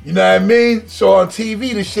 You know what I mean? So on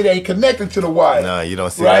TV, the shit ain't connected to the wire. Nah, you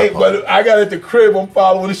don't see right? that part. But I got at the crib, I'm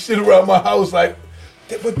following this shit around my house like,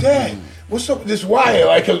 but Dad, what's up with this wire?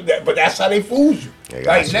 Like, but that's how they fool you.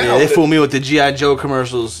 Like now, they fooled me with the G.I. Joe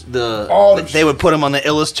commercials. They would put them on the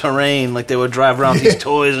illest terrain, like they would drive around with these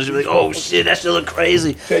toys and she'd be like, "Oh shit, that shit look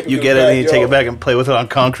crazy." You get it and you take it back and play with it on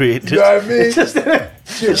concrete. You know what I mean? It just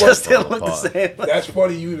didn't look the same. That's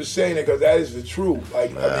funny you even saying it because that is the truth.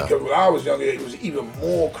 Like, because when I was younger, it was even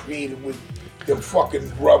more creative with them fucking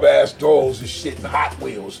rub ass dolls and shit and Hot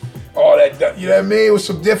Wheels, all that. You know what I mean? It was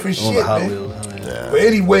some different shit, Hot man. Wheels, But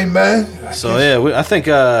anyway, man. So yeah, I think,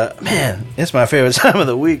 man, it's my favorite time of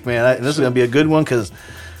the week, man. This is gonna be a good one because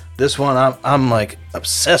this one I'm like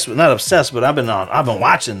obsessed with. Not obsessed, but I've been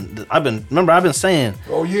watching. I've been saying.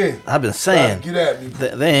 Oh yeah. I've been saying. Get at me.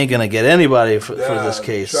 They ain't gonna get anybody for this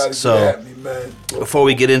case. So before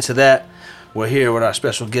we get into that, we're here with our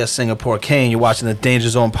special guest, Singapore Kane. You're watching the Danger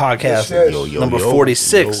Zone podcast, number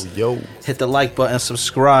 46. Hit the like button,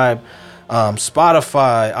 subscribe.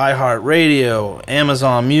 Spotify, iHeartRadio,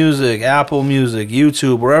 Amazon Music, Apple Music,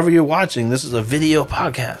 YouTube, wherever you're watching, this is a video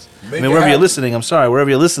podcast. Wherever you're listening, wherever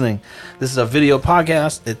you're listening, this is a video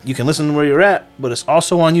podcast. You can listen to where you're at, but it's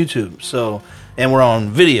also on YouTube. So, and we're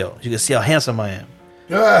on video. You can see how handsome I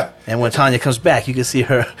am. And when Tanya comes back, you can see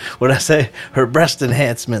her, her breast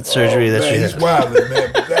enhancement surgery that she had. He's wilding,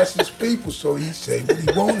 man. But that's his people, so he say what he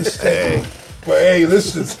want to say. But hey,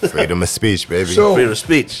 listen. Freedom of speech, baby. So, freedom of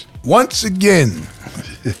speech. Once again,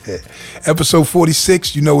 episode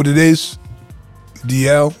 46, you know what it is?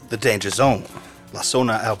 DL. The Danger Zone. La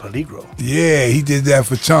Zona Al Peligro. Yeah, he did that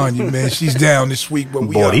for Tanya, man. She's down this week, but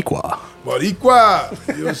we Boricua. Boricua.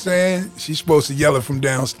 You know what I'm saying? She's supposed to yell it from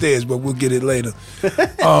downstairs, but we'll get it later.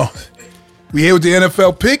 We here with the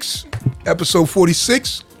NFL picks, episode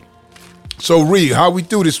 46. So, Reed, how we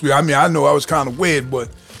do this week? I mean, I know I was kind of weird, but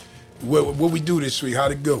what we do this week?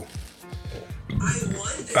 How'd it go?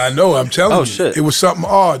 I know, I'm telling you. Shit. It was something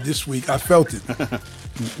odd this week. I felt it.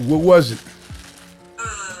 What was it?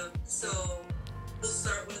 So we'll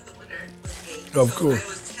start with the winner with me. Of course. I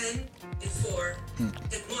was 10-4 and 1. And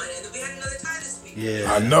then we had another tie this week.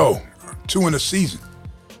 Yeah. I know. 2 in a season.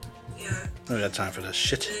 Yeah. I don't got time for this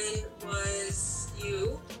shit. Then was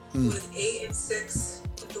you with 8-6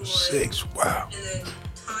 with the 1. 6, wow. And then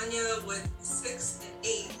Tanya with 6 and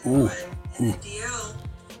 8 Ooh. and 1. And then DL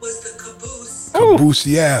was the caboose.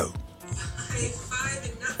 Caboose-Al. 5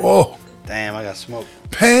 and 9. Oh, Damn, I got smoke.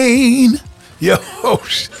 pain. Yo,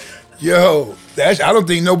 I don't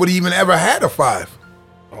think nobody even ever had a 5.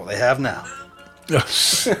 Oh, they have now.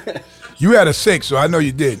 You had a 6, so I know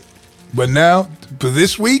you did. But now, for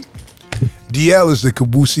this week, DL is the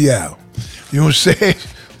Caboose-Al. You know what I'm saying?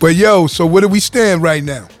 But yo, so where do we stand right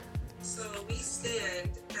now? So we stand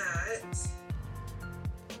at.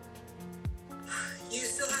 You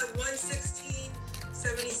still have 116,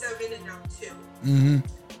 77, and now 2. Mm-hmm. And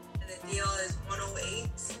the deal is 108,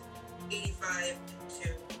 85, and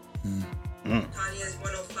 2. Tanya is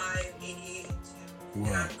 105, 88, and 2.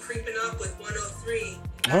 And I'm creeping up with 103.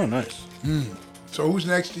 Oh, nice. So who's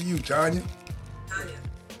next to you, Tanya? Tanya.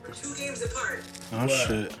 We're 2 games apart. Oh,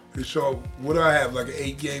 shit. So what do I have, like an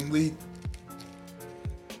 8-game lead?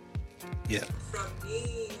 Yeah. From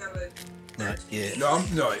me, you have a Yeah. No.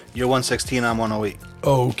 You're 116. I'm 108.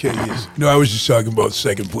 Oh, okay, yes. No, I was just talking about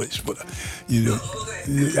second place, but you know,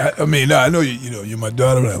 I mean, no, I know you're my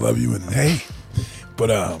daughter, and I love you, and hey,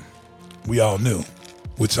 but we all knew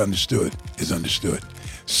what's understood is understood.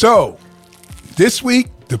 So this week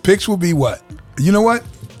the picks will be what? You know what?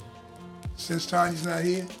 Since Tanya's not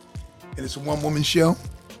here, and it's a one-woman show,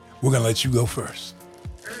 we're gonna let you go first.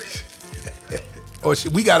 Oh,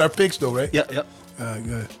 we got our picks though, right? Yep. Good.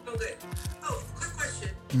 Okay. Oh, quick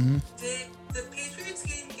question. Did the Patriots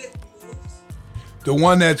game get moved? The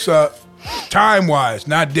one that's time-wise,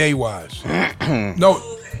 not day-wise. No,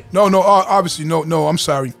 Okay. no. Obviously, no. I'm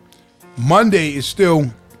sorry. Monday is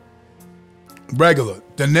still regular.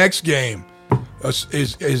 The next game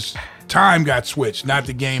is time got switched, not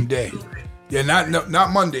the game day. Okay. Yeah,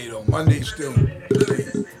 not Monday though. Monday is still.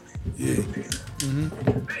 Yeah.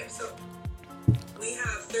 Alright, so we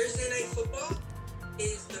have Thursday night football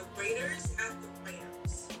is the Raiders at the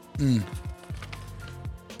Rams.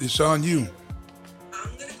 It's on you, I'm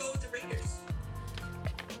gonna go with the Raiders.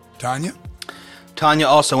 Tanya. Tanya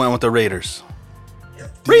also went with the Raiders.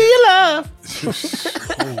 Yep. Real love.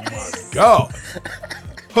 Oh my God.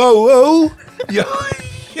 Ho. Yo.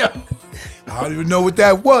 I don't even know what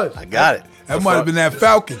that was. I got it. That might have been that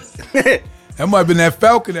Falcon. That might have been that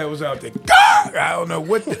Falcon that was out there. God, I don't know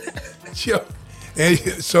what the. Yo. And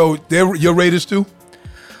so they're your Raiders too?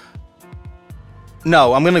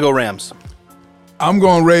 No, I'm gonna go Rams. I'm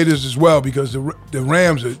going Raiders as well because the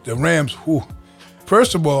Rams. Whew.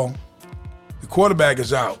 First of all, the quarterback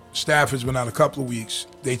is out. Stafford's been out a couple of weeks.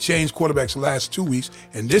 They changed quarterbacks the last 2 weeks,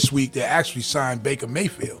 and this week they actually signed Baker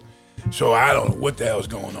Mayfield. So I don't know what the hell's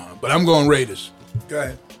going on, but I'm going Raiders. Go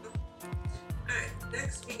ahead. Alright,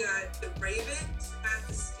 next we got the Ravens at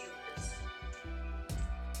the Steelers.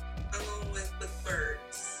 I'm going with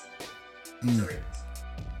Birds. The Ravens.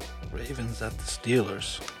 Ravens at the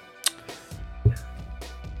Steelers.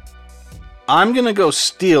 I'm gonna go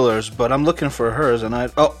Steelers, but I'm looking for hers,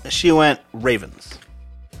 and she went Ravens.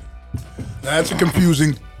 That's a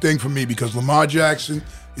confusing thing for me because Lamar Jackson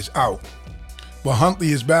is out, but Huntley,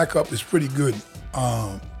 his backup, is pretty good,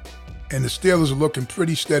 and the Steelers are looking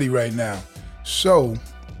pretty steady right now. So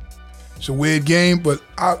it's a weird game, but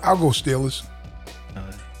I'll go Steelers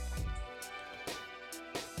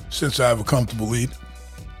since I have a comfortable lead.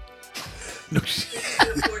 Four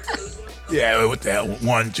to lose one. Yeah, what the hell?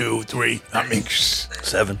 1, 2, 3. I mean,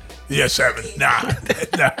 7. yeah, 7. Nah,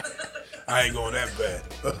 I ain't going that bad.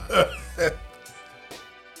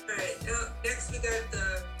 Alright, next we got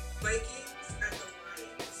the Vikings at the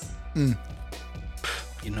Lions.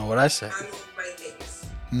 You know what I say. I'm going Vikings.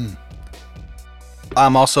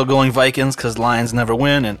 I'm also going Vikings because Lions never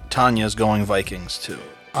win, and Tanya's going Vikings too.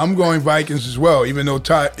 I'm going Vikings as well, even though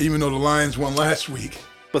the Lions won last week.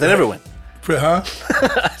 But they never win. Huh?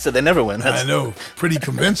 I said they never win. I know, pretty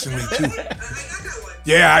convincingly too. I got that one.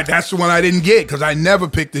 Yeah, that's the one I didn't get because I never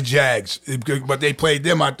picked the Jags, but they played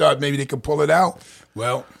them. I thought maybe they could pull it out.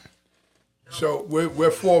 Well, so we're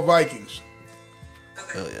 4 Vikings.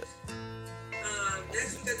 Okay. Oh, yeah.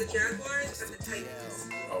 Next we got the Jaguars and the Titans.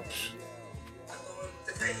 Oh, I'm going with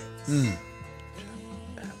the Titans.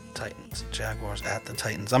 Titans. Jaguars at the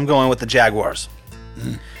Titans. I'm going with the Jaguars.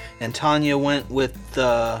 And Tanya went with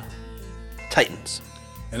the Titans.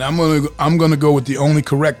 and I'm gonna go with the only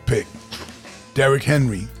correct pick, Derrick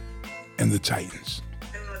Henry, and the Titans. I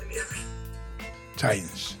don't know what to be.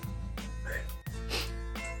 Titans. Alright.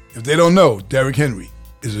 If they don't know, Derrick Henry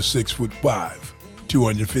is a 6'5",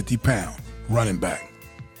 250-pound running back.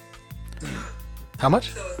 How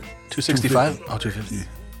much? So 265? Oh, 250.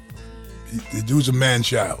 The dude's a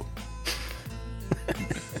man-child.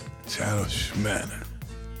 Child, man.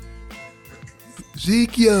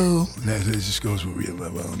 Ezekiel. That just goes with real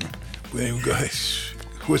love. I don't know. But anyway, guys,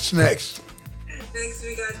 what's next? next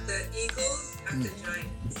we got the Eagles at the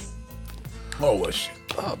Giants. Oh, what shit?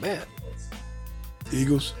 Oh, man.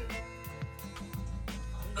 Eagles?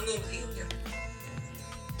 I'm going with Eagles, yeah.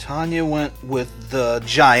 Tanya went with the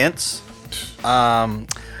Giants. Damn,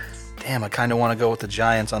 I kind of want to go with the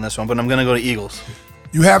Giants on this one, but I'm going to go to Eagles.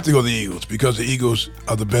 You have to go to the Eagles because the Eagles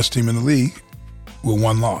are the best team in the league with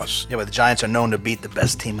 1 loss. Yeah, but the Giants are known to beat the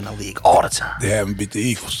best team in the league all the time. They haven't beat the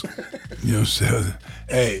Eagles. You know what I'm saying?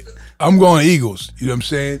 Hey, I'm going Eagles. You know what I'm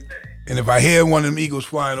saying? And if I hear one of them Eagles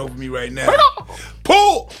flying over me right now,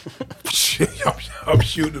 pull! I'm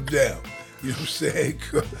shooting them down. You know what I'm saying?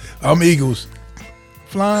 I'm Eagles.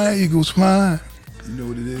 Flying, Eagles flying. You know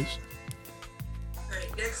what it is?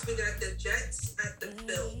 Alright, next we got the Jets at the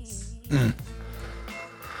Bills. I'm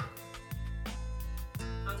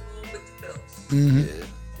going with the Bills.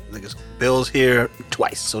 I think it's Bill's here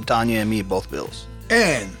twice. So Tanya and me both Bills.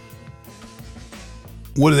 And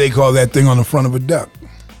what do they call that thing on the front of a duck?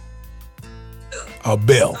 A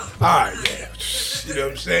bill. All right, yeah. You know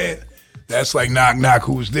what I'm saying? That's like knock knock.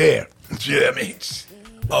 Who's there? You know what I mean?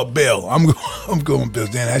 A bill. I'm going Bills.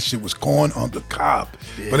 Damn, that shit was corn on the cob.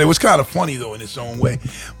 Yeah. But it was kind of funny though in its own way.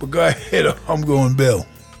 But go ahead. I'm going Bill.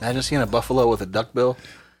 Imagine seeing a buffalo with a duck bill.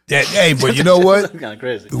 Yeah, hey, but you know what? That's kind of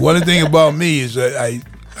crazy. The one thing about me is that I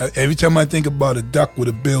every time I think about a duck with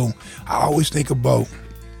a bill, I always think about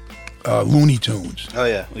Looney Tunes. Oh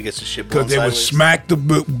yeah, when it gets the shit blown Because they would sideways. smack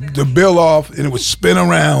the bill off and it would spin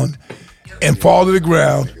around and fall to the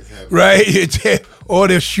ground, right? Or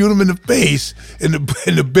they'll shoot them in the face and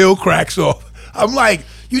the bill cracks off. I'm like,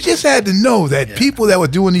 you just had to know that people that were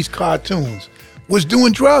doing these cartoons was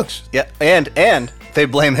doing drugs. Yeah, and they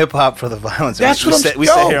blame hip hop for the violence. That's what I'm saying. We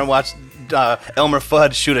sit here and watch Elmer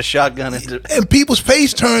Fudd shoot a shotgun and people's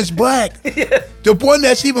face turns black. Yeah. The one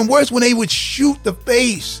that's even worse when they would shoot the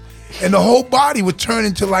face and the whole body would turn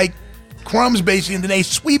into like crumbs basically, and then they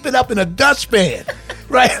sweep it up in a dustpan,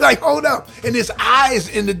 right? Like, hold up, and there's eyes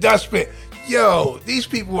in the dustpan. Yo, these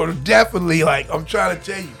people are definitely like, I'm trying to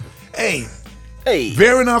tell you, hey,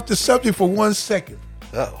 veering off the subject for 1 second.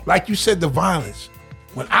 Oh. Like you said, the violence.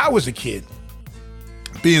 When I was a kid,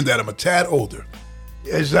 being that I'm a tad older,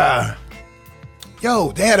 is they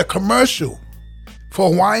had a commercial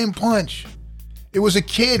for Hawaiian Punch. It was a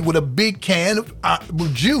kid with a big can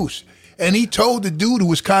of juice, and he told the dude who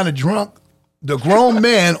was kind of drunk, the grown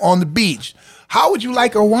man on the beach, how would you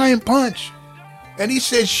like a Hawaiian Punch? And he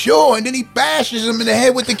said, sure, and then he bashes him in the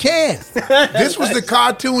head with the can. This was the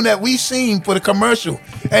cartoon that we seen for the commercial.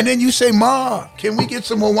 And then you say, Ma, can we get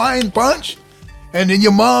some Hawaiian Punch? And then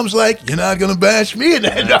your mom's like, you're not gonna bash me in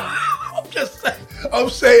the head. I'm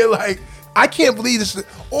saying like, I can't believe this.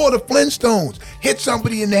 Or the Flintstones hit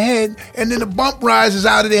somebody in the head and then the bump rises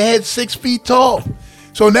out of their head 6 feet tall.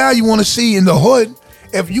 So now you want to see in the hood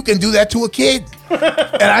if you can do that to a kid.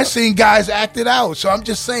 And I seen guys act it out. So I'm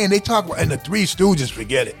just saying, they talk about, and the Three Stooges,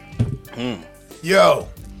 forget it. Yo,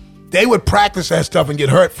 they would practice that stuff and get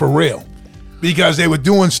hurt for real. Because they were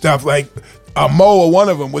doing stuff like Mo or one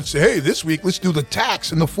of them would say, hey, this week let's do the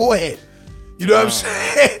tax in the forehead. You know what I'm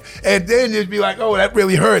saying? And then it'd be like, oh, that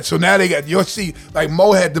really hurts. So now you'll see, like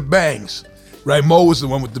Mo had the bangs, right? Mo was the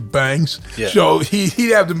one with the bangs. Yeah. So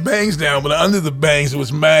he'd have the bangs down, but under the bangs, it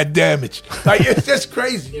was mad damage. Like, it's just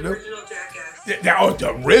crazy, you know?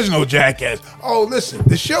 The original Jackass. Oh, listen,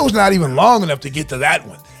 the show's not even long enough to get to that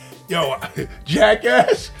one. Yo,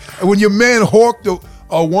 Jackass, when your man hawked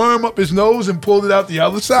a worm up his nose and pulled it out the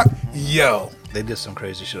other side, yo. They did some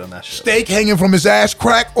crazy shit on that show. Steak hanging from his ass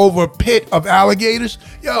crack over a pit of alligators.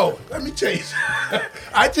 Yo, let me tell you,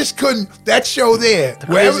 I just couldn't. That show there.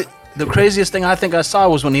 The craziest thing I think I saw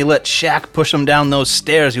was when he let Shaq push him down those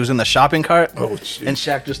stairs. He was in the shopping cart. Oh, shit. And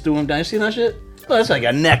Shaq just threw him down. You seen that shit? Oh, that's like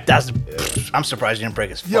a neck. I'm surprised he didn't break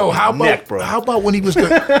his neck, bro. How about when he was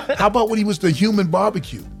the human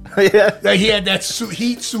barbecue? Yeah. Like he had that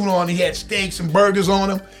heat suit on, he had steaks and burgers on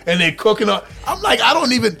him, and they're cooking up. I'm like, I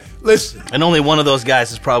don't even listen. And only one of those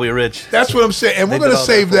guys is probably rich. That's what I'm saying. And we're gonna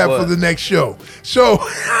save that for the next show. So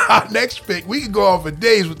our next pick, we can go on for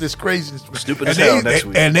days with this craziness. Stupid as hell next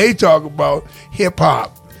week. And they talk about hip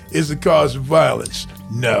hop is the cause of violence.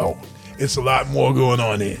 No, it's a lot more going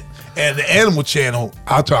on here. And the Animal Channel,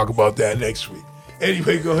 I'll talk about that next week.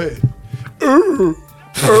 Anyway, go ahead.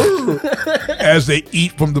 As they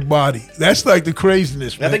eat from the body. That's like the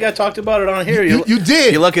craziness, man. I think I talked about it on here. You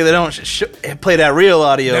did. You're lucky they don't play that real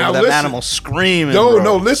audio now, of that listen, animal screaming.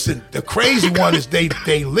 No, listen. The crazy one is they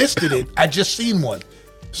listed it. I just seen one.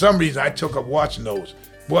 For some reason I took up watching those.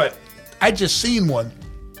 But I just seen one.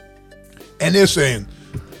 And they're saying,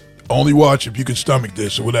 only watch if you can stomach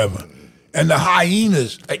this or whatever. And the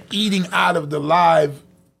hyenas are eating out of the live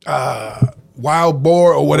wild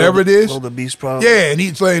boar or whatever it is. Wildebeest problem. Yeah, and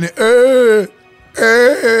he's playing it.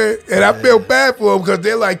 And I feel bad for him because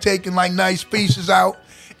they're like taking like nice pieces out,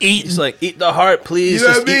 eating. He's like, eat the heart, please. You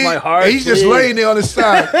know just eat my heart. And he's just laying there on the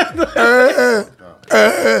side.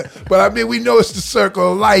 But I mean, we know it's the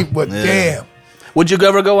circle of life, but damn. Would you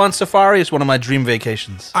ever go on safari? It's one of my dream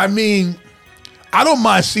vacations. I mean, I don't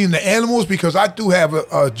mind seeing the animals because I do have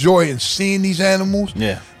a joy in seeing these animals.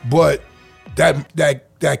 Yeah. But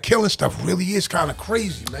that killing stuff really is kind of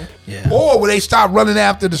crazy, man. Yeah. Or when they start running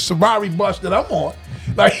after the safari bus that I'm on.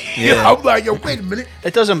 Like, you know, I'm like, yo, wait a minute.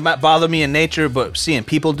 It doesn't bother me in nature, but seeing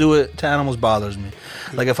people do it to animals bothers me.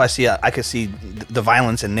 Like if I could see the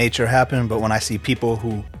violence in nature happen, but when I see people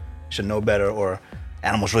who should know better or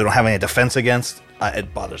animals really don't have any defense against,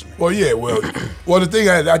 it bothers me. Well, yeah, well, the thing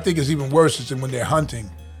I think is even worse is when they're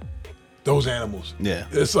hunting those animals. Yeah.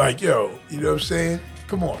 It's like, yo, you know what I'm saying?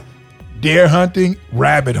 Come on. Deer hunting,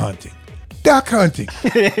 rabbit hunting, duck hunting.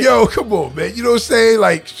 Yo, come on, man. You know what I'm saying?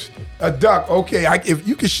 Like a duck. Okay, if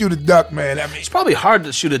you can shoot a duck, man, I mean, It's probably hard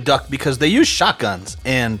to shoot a duck because they use shotguns,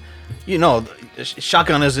 and you know,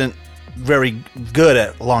 shotgun isn't very good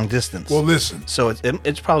at long distance. well, listen. So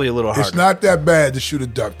it's probably a little hard. It's not that bad to shoot a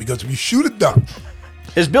duck because if you shoot a duck,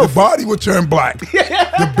 His bill. the body will turn black.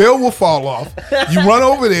 The bill will fall off. You run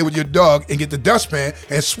over there with your dog and get the dustpan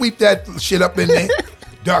and sweep that shit up in there.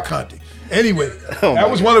 Duck hunting. Anyway, that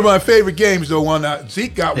was one of my favorite games, though.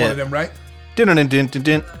 Zeke got one of them, right?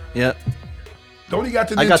 Din-din-din-din-din. Yeah. Don't he got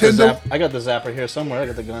the I got the Nintendo? I got the zapper here somewhere. I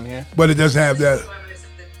got the gun here. But it doesn't have that. That's why I'm gonna say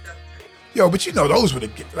the duck type. Yo, but you know, those were the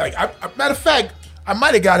like. Matter of fact, I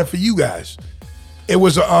might have got it for you guys. It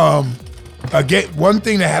was a game, one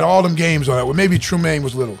thing that had all them games on it. Well, maybe Trumaine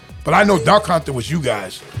was little, but I know Duck Hunter was you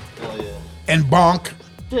guys. Oh yeah. And Bonk.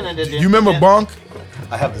 You remember Bonk?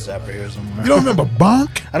 I have the zapper here somewhere. You don't remember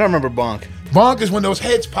Bonk? I don't remember Bonk. Bonk is when those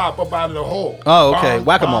heads pop up out of the hole. Oh, okay. Bonk,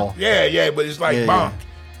 Whack-a-mole. bonk. Yeah, but it's like Yeah, Bonk. yeah.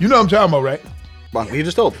 You know what I'm talking about, right? Bonk. You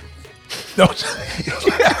just told. No.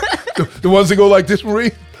 the ones that go like this,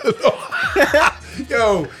 Marie?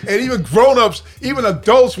 Yo, and even grown-ups, even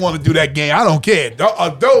adults want to do that game. I don't care.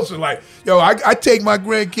 Adults are like, yo, I take my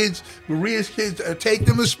grandkids, Maria's kids, take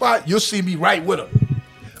them to the spot. You'll see me right with them.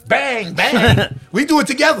 Bang, bang. We do it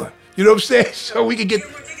together. You know what I'm saying? So we can get,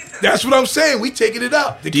 that's what I'm saying. We taking it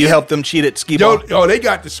up. Do you help them cheat at skee ball? Yo, they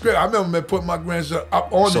got the script. I remember me putting my grandson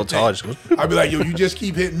up on So the tall, thing. just goes- I'd be like, yo, you just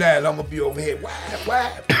keep hitting that, and I'm gonna be over here.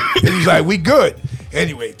 Whap. And he's like, we good.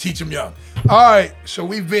 Anyway, teach him young. All right, so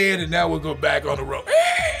we veered, and now we'll go back on the road.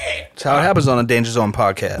 That's how it happens on a Danger Zone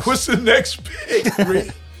podcast. What's the next pick, Rick?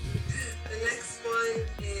 The next one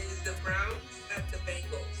is the Browns at the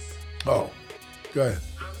Bengals. Oh, go ahead.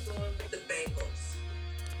 I'm going with the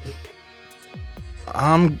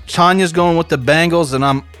Bengals. Tanya's going with the Bengals, and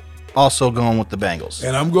I'm also going with the Bengals.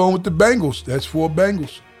 And I'm going with the Bengals. That's 4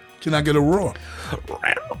 Bengals. Can I get a roar?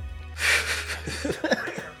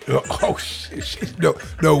 Oh, shit.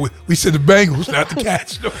 No, we said the Bengals, not the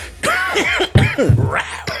Cats. No.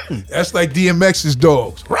 That's like DMX's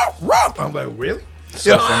dogs. I'm like, really?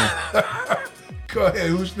 So funny. Go ahead,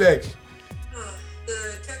 who's next?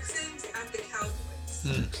 The Texans at the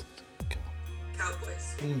Cowboys.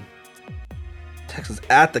 Cowboys. Texans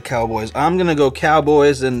at the Cowboys. I'm going to go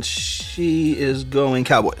Cowboys, and she is going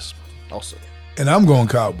Cowboys also. And I'm going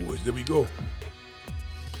Cowboys. There we go.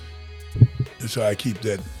 That's how I keep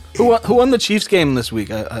that. Who won the Chiefs game this week?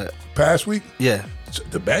 Past week? Yeah.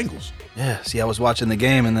 The Bengals. Yeah. See, I was watching the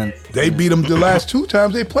game, and then They beat them the last 2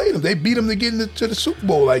 times they played them. They beat them to get into the Super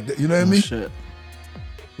Bowl like that. You know what I mean? shit.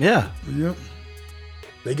 Yeah. Yep.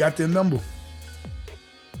 They got their number.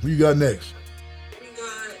 Who you got next? We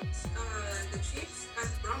got the Chiefs at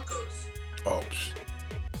the Broncos. Oh,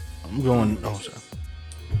 I'm going. Oh,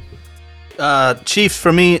 sorry. Chiefs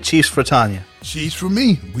for me. Chiefs for Tanya. Chiefs for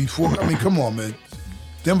me. I mean, come on, man.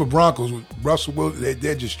 Denver Broncos with Russell Wilson,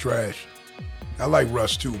 they're just trash. I like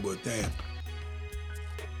Russ too, but damn.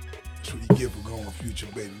 That's what you get for going future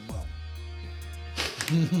baby mama.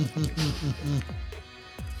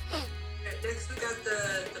 Next we got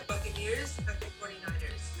the Buccaneers at the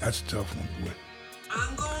 49ers. That's a tough one, boy.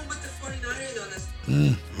 I'm going with the 49ers on this.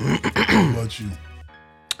 How about you?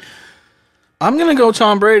 I'm gonna go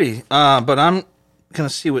Tom Brady. But I'm gonna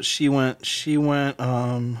see what she went. She went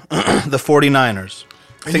the 49ers.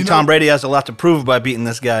 I think Tom Brady has a lot to prove by beating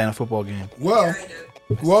this guy in a football game. Well,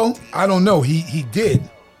 I don't know. He did.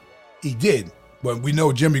 But we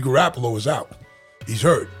know Jimmy Garoppolo is out. He's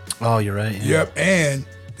hurt. Oh, you're right. Yeah. Yep, and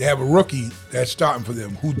they have a rookie that's starting for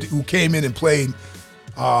them who came in and played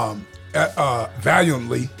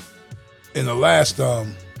valiantly in the last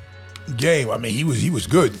game. I mean, he was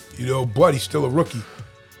good, but he's still a rookie.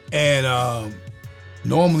 And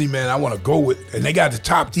normally, man, I want to go with, and they got the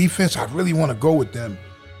top defense. I really want to go with them.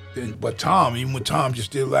 But Tom, even what Tom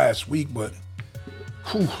just did last week, but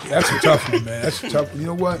whew, that's a tough one, man. That's a tough one. You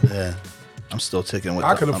know what? Yeah. I'm still ticking with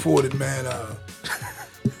I can afford it, man.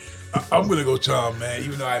 I'm gonna go Tom, man.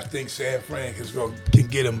 Even though I think San Fran can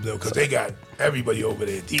get him though, because they got everybody over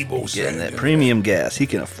there. Debo getting that Samuel. premium gas. He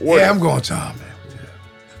can afford it. Yeah, I'm going Tom, man.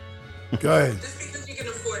 Yeah. Go ahead. Just because you can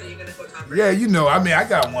afford it, you're going to go Tom Brady. Yeah, I mean, I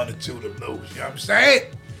got 1 or 2 of those. You know what I'm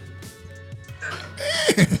saying?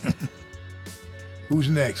 Who's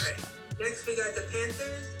next? Right. Next, we got the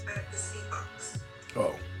Panthers at the Seahawks.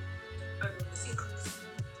 Oh, The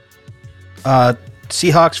Seahawks.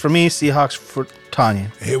 Seahawks for me. Seahawks for Tanya.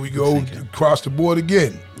 here we go across the board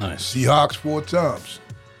again. Nice. Seahawks 4 times.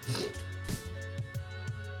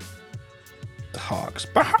 The Hawks.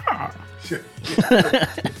 Bah!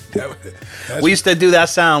 That's- We used to do that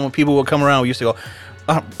sound when people would come around. We used to go,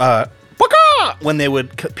 "Baka!" when they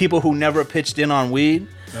would people who never pitched in on weed.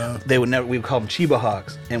 They would never. We would call them Chiba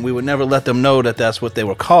Hawks, and we would never let them know that that's what they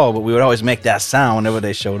were called. But we would always make that sound whenever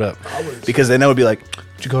they showed up, because then they would be like,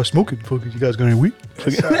 "What you guys smoking? You guys got any weed?"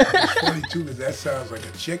 It's funny too, because that sounds like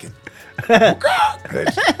a chicken.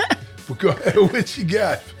 What you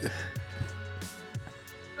got?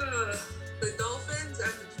 The Dolphins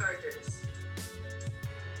and the Chargers.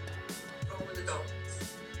 Going with the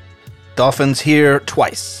Dolphins. Dolphins here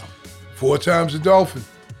twice. 4 times the Dolphin.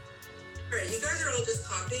 Alright, you guys are all just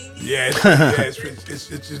talking. Yeah, it's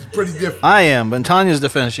pretty different. I am, but in Tanya's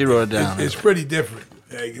defense, she wrote it down. It's pretty different.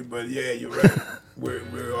 But yeah, you're right.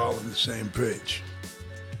 We're all on the same page.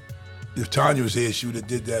 If Tanya was here, she would have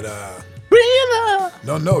did that.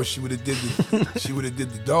 No, she would have did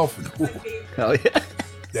the Dolphin. Ooh, Oh yeah,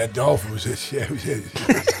 that Dolphin was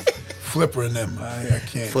Flipper and them. I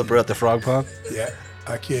can't. Flipper at the frog pond. Yeah,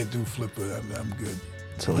 I can't do Flipper. I'm good.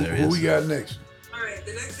 It's Who hilarious. we got next? Alright,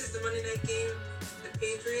 the next is the Monday night game. The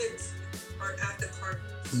Patriots are at the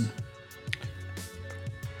Cardinals.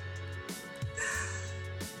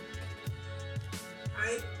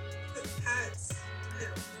 I put Pats.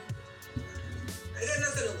 I got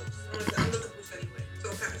nothing to lose. I'm looking for anyway. So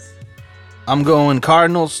Pats. I'm going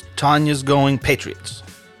Cardinals. Tanya's going Patriots.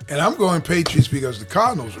 And I'm going Patriots because the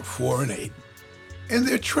Cardinals are 4-8, and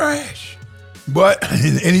they're trash. But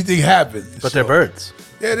anything happens. But they're birds.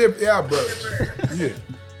 Yeah, they are birds. Yeah,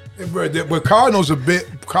 they're birds. But Cardinals are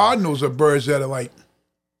birds that are like.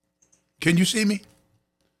 Can you see me?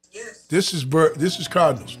 Yes. This is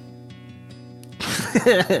Cardinals.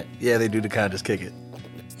 Yeah, they do the kind of just kick it.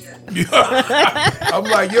 I'm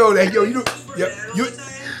like, yo,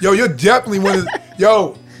 you're definitely winning.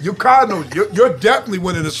 Yo, you Cardinals, you're definitely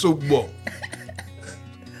winning the Super Bowl.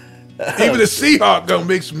 Even the Seahawks gonna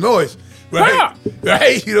make some noise, right?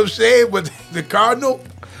 Right? You know what I'm saying? But the Cardinal,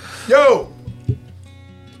 yo,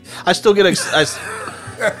 I still get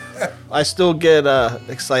I still get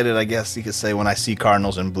excited, I guess you could say, when I see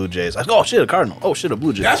Cardinals and Blue Jays. I go, oh shit, a Cardinal. Oh shit, a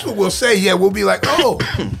Blue Jay. that's what we'll say. Yeah, we'll be like, oh,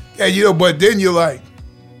 yeah, but then you're like,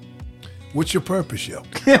 what's your purpose, yo?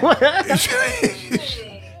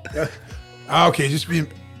 Okay, just be.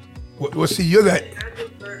 Well, see, you're that.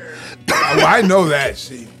 Well, I know that.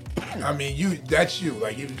 See, I mean, that's you.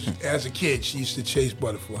 Like, as a kid, she used to chase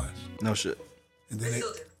butterflies, No shit. and then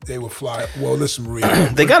they would fly. Well, listen, Maria.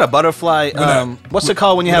 They got a butterfly. What's it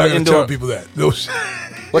called when you have it indoor? Tell people that. Those.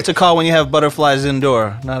 What's it called when you have butterflies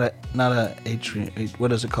indoor? Not a atrium.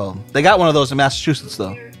 What is it called? They got one of those in Massachusetts though.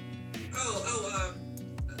 Like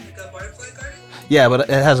a butterfly garden? Yeah, but it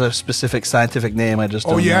has a specific scientific name. I just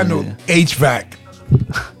don't Oh yeah, I know. HVAC.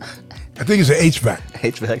 I think it's an HVAC.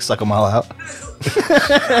 HVAC, suck them all out.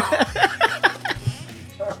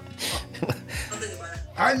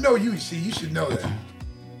 I know you. See, you should know that.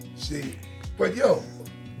 See, but yo,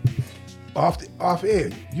 off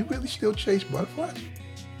air, you really still chase butterflies?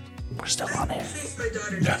 We're still on air. Chase my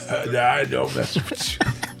daughter. Nah, I don't mess with you.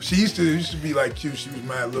 She used to be like you. She was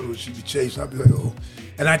mad little. She'd be chasing. I'd be like, oh.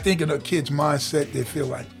 And I think in a kid's mindset, they feel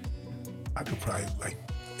like, I could probably, like,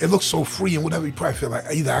 it looks so free and whatever. You probably feel like,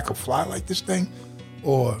 either I could fly like this thing,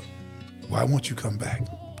 or why won't you come back?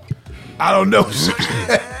 I don't know.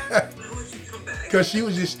 Because she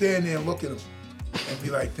was just standing there and look at him and be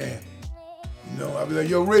like, damn. You know, I'd be like,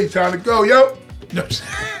 yo, Ray, time to go, yo. You know what I'm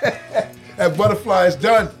saying? That butterfly is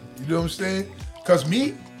done. You know what I'm saying? Because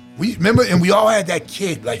we remember, and we all had that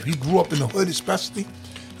kid, like we grew up in the hood especially,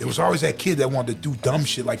 there was always that kid that wanted to do dumb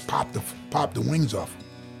shit like pop the wings off.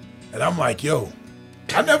 And I'm like, yo,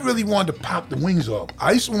 I never really wanted to pop the wings off.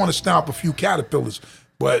 I used to want to stomp a few caterpillars,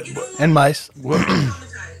 but And mice.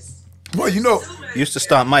 Traumatized. well, you know, Used to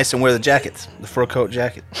stomp mice and wear the jackets, the fur coat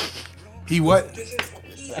jacket. he what?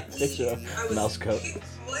 Picture of mouse coat.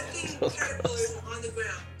 Collecting caterpillars on the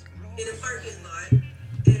ground in a parking lot, and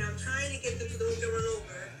I'm trying to get them to run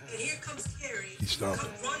over, and here comes Carrie. He stomped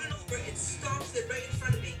comes running over and stomps it right in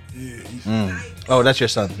front of me. Yeah, Oh, that's your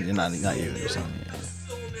son. You're not you. Your son. Yeah.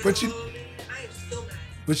 So mad. But you- I am still mad.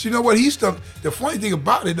 But you know what? The funny thing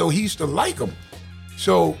about it, though, he used to like them.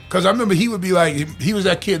 So, because I remember he would be like, he was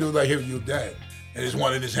that kid who was like, here's your dad. And there's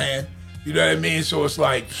one in his hand. You know what I mean? So it's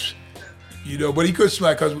like, you know, but he could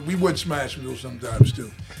smack, because we would smash people sometimes,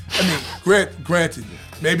 too. I mean, granted,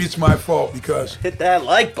 maybe it's my fault, because Hit that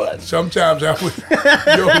like button. sometimes I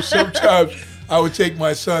would take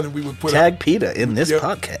my son and we would put Tag PETA in this Yo,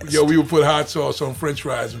 podcast. Yo, we would put hot sauce on French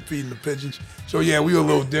fries and feeding the pigeons. So yeah, we were a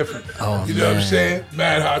little different. Oh, you know what I'm man. saying?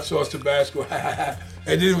 Mad hot sauce, Tabasco,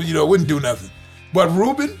 and then it wouldn't do nothing. But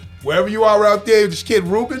Ruben, wherever you are out there, this kid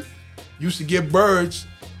Ruben, used to give birds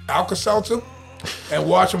Alka-Seltzer and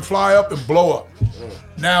watch them fly up and blow up.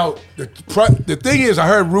 Now, the thing is, I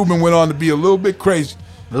heard Ruben went on to be a little bit crazy.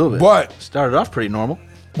 A little bit. But started off pretty normal.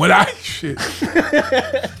 when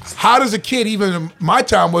how does a kid even? My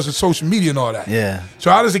time wasn't social media and all that. Yeah. So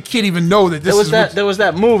how does a kid even know that this There was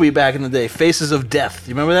that movie back in the day, Faces of Death.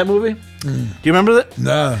 You remember that movie? Do you remember that?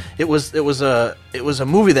 Nah. It was a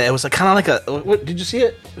movie that it was kind of like a. What, did you see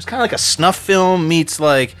it? It was kind of like a snuff film meets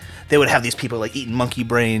like they would have these people like eating monkey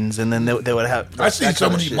brains, and then they would have. I seen so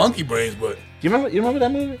many monkey brains, but You remember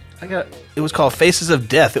that movie? It was called Faces of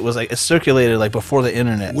Death. It was like it circulated like before the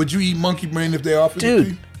internet. would you eat monkey brain if they offered it to you?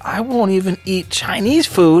 Dude, I won't even eat Chinese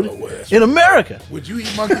food well, in America. Would you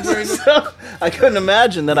eat monkey brain? So, I couldn't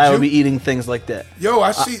imagine that I would you? be eating things like that. Yo,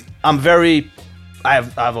 I see. I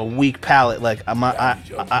have a weak palate. Like We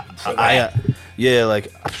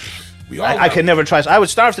all I could never try. I would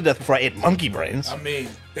starve to death before I ate monkey brains. I mean,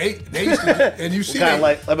 they used to, and you see Kind of that.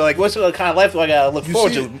 like I'd be like, what's the kind of life do I gotta look You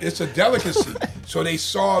forward see, to? it's a delicacy. So they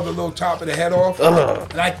saw the little top of the head off,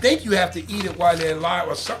 and I think you have to eat it while they're alive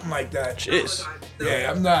or something like that. Jeez.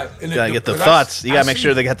 Yeah, I'm not. And You gotta get the thoughts. You gotta make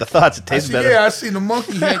sure they got the thoughts. It tastes better. Yeah, I seen the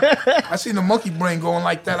monkey head. I seen the monkey brain going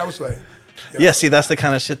like that. I was like, Yeah, see, that's the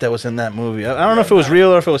kind of shit that was in that movie. I don't know if it was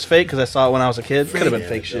real or if it was fake because I saw it when I was a kid. Could have been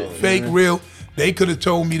fake shit. fake, real. They could have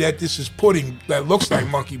told me that this is pudding that looks like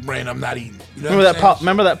monkey brain. I'm not eating. You know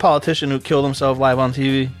Remember that politician who killed himself live on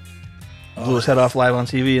TV? Blew his head off live on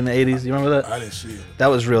TV in the 80s. You remember that? I didn't see it. That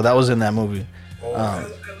was real. That was in that movie. I was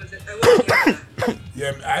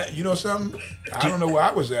Yeah, you know something? I don't know where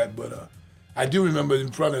I was at, but I do remember in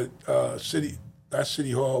front of City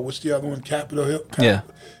Hall. What's the other one? Capitol Hill. Yeah.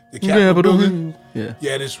 The Capitol Building. Yeah.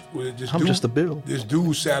 Yeah, this I'm dude, just a bill. This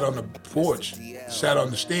dude sat on the porch, sat on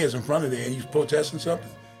the stairs in front of there, and he was protesting something,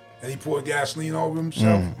 and he poured gasoline over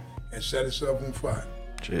himself and set himself on fire.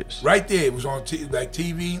 Jeez. Right there, it was on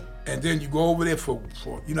TV, and then you go over there for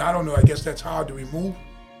I don't know. I guess that's hard to remove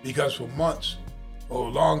because for months or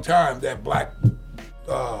a long time that black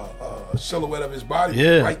silhouette of his body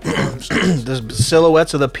was right there on the stairs. There's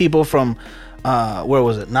silhouettes of the people from where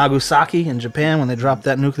was it? Nagasaki in Japan when they dropped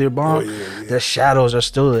that nuclear bomb. Yeah. Their shadows are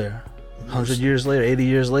still there. 100 years later, 80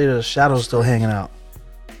 years later, the shadows still hanging out.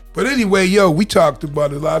 But anyway, we talked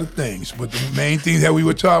about a lot of things, but the main thing that we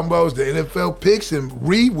were talking about was the NFL picks. And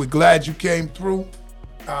Reed, we're glad you came through.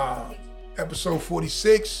 Episode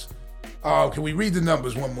 46. Can we read the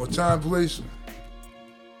numbers one more time, please?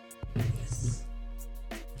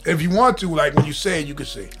 If you want to, like when you say it, you can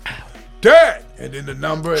say, Dad! And then the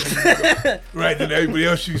number, and then right, then everybody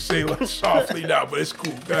else you say like, softly now, but it's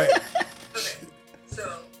cool. Go ahead. Okay,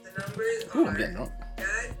 so the numbers are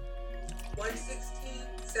Dad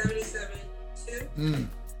 116.77.2,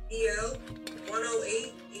 EL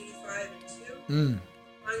 108.85.2,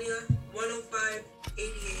 Anya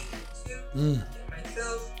 105.88.2, and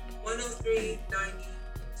myself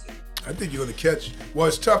 103.90.2. I think you're gonna catch. Well,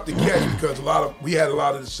 it's tough to catch because we had a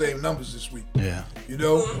lot of the same numbers this week. Yeah. You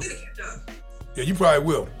know. Well, I'm gonna catch up. Yeah, you probably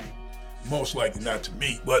will. Most likely not to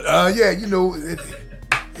me, but it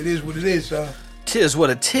is what it is. Tis what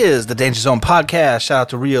it is. The Danger Zone podcast. Shout out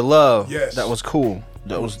to Real Love. Yes. That was cool.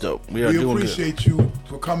 That was dope. We are We doing appreciate you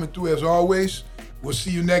for coming through as always. We'll see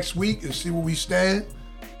you next week and see where we stand.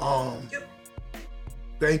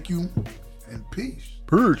 Thank you and peace.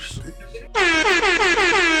 good. Peace.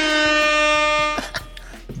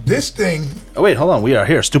 This thing, Oh wait, hold on. We are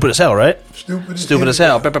here. Stupid as hell, right? stupid Stupid as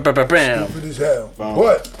hell. Stupid Bam. as hell.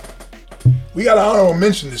 But we got an honorable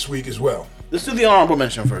mention this week as well. Let's do the honorable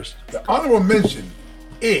mention first. The honorable mention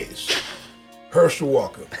is Herschel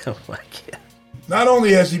Walker. Oh my god. Not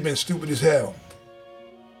only has he been stupid as hell,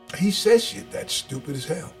 he says shit that's stupid as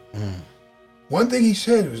hell. One thing he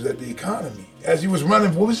said was that the economy, as he was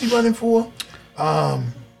running, what was he running for?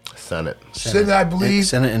 Senate. Senate, I believe.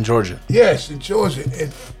 Senate in Georgia. Yes, in Georgia.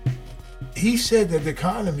 And he said that the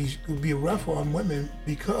economy would be rough on women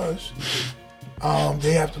because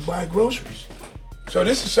they have to buy groceries. So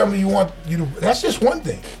this is something you want you to, that's just one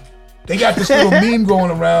thing. They got this little meme going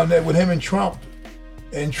around that with him and Trump.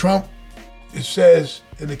 And Trump, it says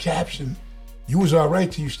in the caption, you was all right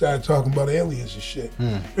till you started talking about aliens and shit.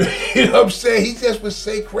 You know what I'm saying? He just would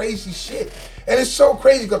say crazy shit. And it's so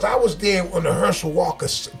crazy because I was there on the Herschel Walker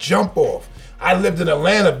jump off. I lived in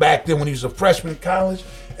Atlanta back then when he was a freshman in college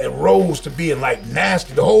and rose to being like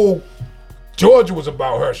nasty. The whole Georgia was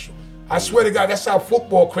about Herschel. I swear to God, that's how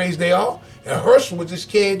football crazy they are. And Herschel was this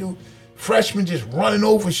kid who, freshman just running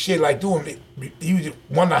over shit, like doing, he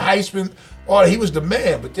won the Heisman. Oh, he was the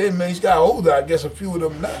man. But then, man, he's got older, I guess a few of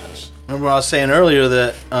them nods. Remember I was saying earlier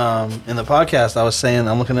that in the podcast I was saying,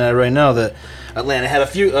 I'm looking at it right now, that Atlanta had a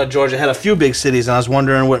few. Georgia had a few big cities, and I was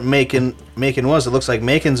wondering what Macon was. It looks like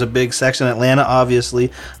Macon's a big section. Atlanta,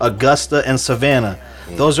 obviously, Augusta and Savannah.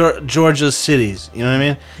 Those are Georgia's cities. You know what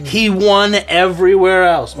I mean? He won everywhere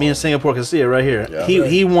else. Me and Singapore can see it right here. Yeah.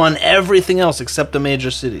 He won everything else except the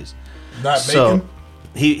major cities. Not Macon.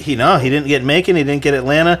 He didn't get Macon. He didn't get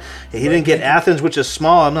Atlanta. He didn't get Athens, which is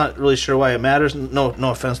small. I'm not really sure why it matters. No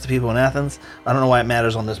offense to people in Athens. I don't know why it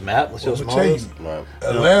matters on this map. Let's see how small it is. Right.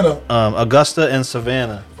 Atlanta. Augusta and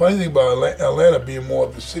Savannah. Funny thing about Atlanta being more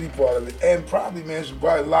of the city part of it, and probably, man, there's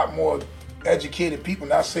probably a lot more educated people.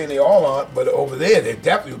 Not saying they all aren't, but over there, they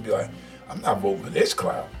definitely would be like, I'm not voting for this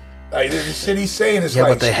clown. Like the city saying it's Yeah,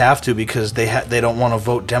 like, but they have to because they don't want to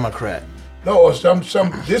vote Democrat. no, or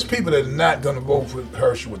there's people that are not gonna vote for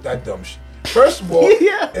Herschel with that dumb shit. First of all,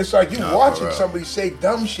 Yeah. it's like you watching real. somebody say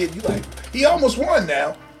dumb shit. You like, he almost won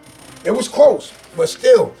now. It was close, but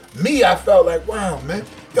still, I felt like, wow, man.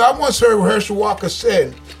 Yo, I once heard Herschel Walker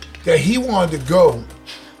said that he wanted to go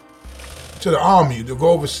to the army, to go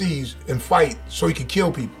overseas and fight so he could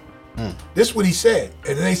kill people. This is what he said.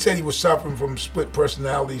 And then they said he was suffering from split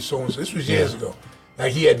personality, so and so. This was years ago.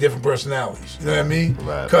 Like he had different personalities. You know what I mean?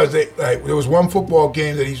 Right. Because there was one football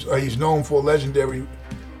game that he's known for legendary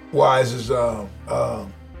wise is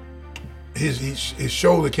his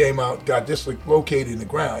shoulder came out, got dislocated in the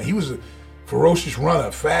ground. He was a ferocious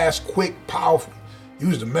runner, fast, quick, powerful. He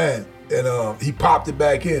was the man. And he popped it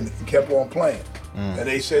back in and kept on playing. And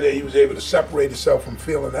they said that he was able to separate himself from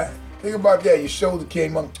feeling that. Think about that. Your shoulder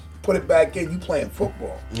came up, put it back in, you playing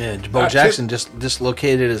football. Yeah, Bo Jackson just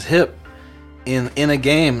dislocated his hip in a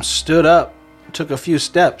game, stood up, took a few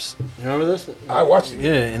steps. You remember this? I watched it.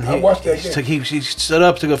 Yeah, and I watched that game. he stood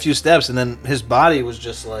up, took a few steps, and then his body was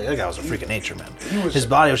just like, that guy was a freaking nature man. His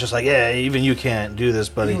body was just like, yeah, even you can't do this,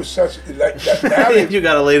 buddy. He was such like that. Now You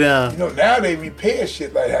gotta lay down. now they repair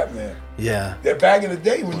shit like that, man. Yeah. That back in the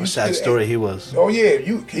day when you Sad story he was. Oh yeah,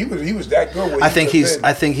 he was that good. I think he's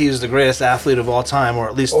the greatest athlete of all time, or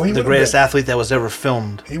at least the greatest athlete that was ever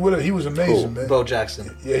filmed. He was amazing, man. Bo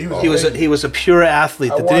Jackson. Yeah, He was a pure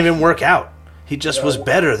athlete that didn't even work out. He just was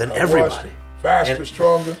better than I everybody. watched it. Faster,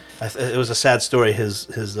 stronger. It was a sad story. His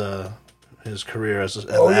career as an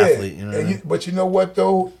Oh athlete. yeah. You know what I mean? But you know what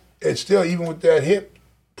though? It's still, even with that hip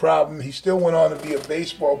problem, he still went on to be a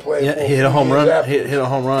baseball player. Yeah, for he hit a home years run. afterwards. Hit a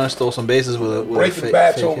home run. Stole some bases with a Breaking fake,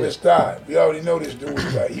 bats fake over hit. his thigh. We already know this dude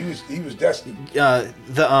was like he was destined.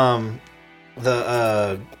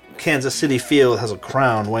 The Kansas City field has a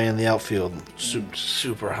crown way in the outfield,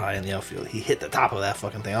 super high in the outfield. He hit the top of that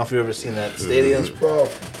fucking thing. I don't know if you've ever seen that stadium, It's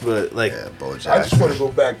powerful. but like, Yeah, Bo I Jackson. just want to go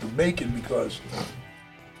back to Macon because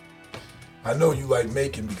I know you like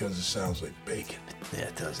Macon because it sounds like bacon. yeah,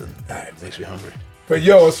 it doesn't. Alright. Makes me hungry. But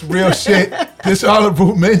yo, it's real shit. This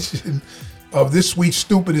honorable mention of this sweet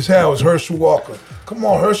stupid as hell is Herschel Walker. Come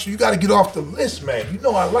on, Herschel, you got to get off the list, man. You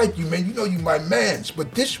know I like you, man. You know you my mans.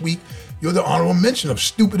 But this week, you're the honorable mention of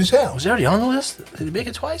stupid as hell. Was he already on the list? Did he make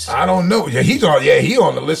it twice? I don't know. Yeah, he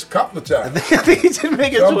on the list a couple of times. I think he did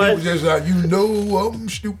make it Some people twice. just like, you know I'm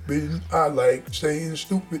stupid. I like saying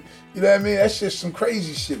stupid. You know what I mean? That's just some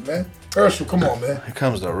crazy shit, man. Herschel, come on, man. Here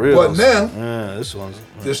comes the real. But now, yeah, this one's.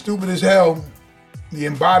 the stupid as hell, the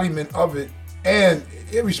embodiment of it, and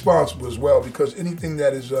irresponsible as well, because anything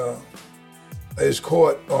that is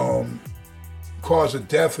caught cause of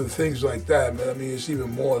death or things like that, man. I mean, it's even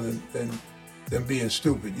more than being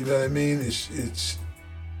stupid. You know what I mean?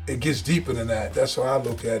 It gets deeper than that. That's how I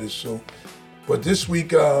look at it. So, but this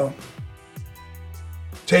week,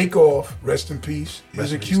 Takeoff, rest in peace.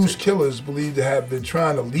 His accused killer is believed to have been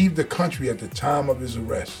trying to leave the country at the time of his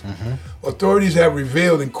arrest. Authorities have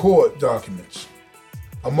revealed in court documents.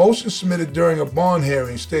 A motion submitted during a bond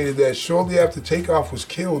hearing stated that shortly after Takeoff was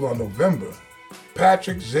killed on November,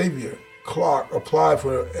 Patrick Xavier Clark applied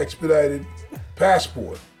for an expedited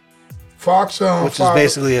passport. Fox Which is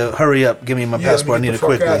basically a hurry up, give me my passport, I need it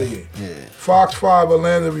quickly. Yeah. Fox 5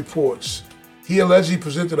 Atlanta reports he allegedly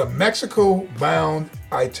presented a Mexico-bound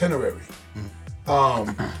itinerary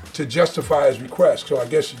to justify his request. So I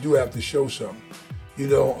guess you do have to show something. You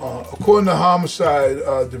know, according to Homicide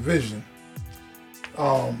Division,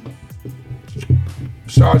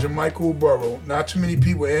 Sergeant Michael Burrow, not too many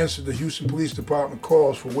people answered the Houston Police Department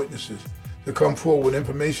calls for witnesses to come forward with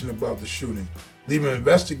information about the shooting, leaving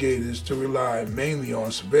investigators to rely mainly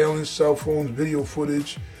on surveillance, cell phones, video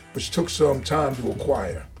footage, which took some time to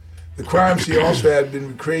acquire. The crime scene also had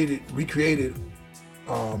been recreated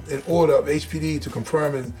in order of HPD to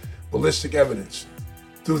confirm ballistic evidence.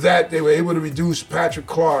 Through that, they were able to reduce Patrick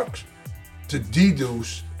Clark to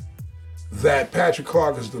deduce that Patrick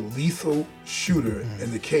Clark is the lethal shooter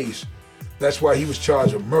in the case. That's why he was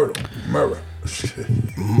charged of murder.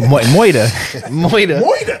 Moida.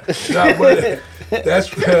 Nah, but that's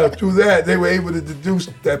through that they were able to deduce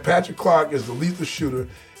that Patrick Clark is the lethal shooter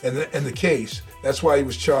in the case. That's why he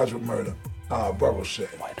was charged with murder. Burroughs said.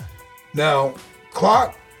 Now,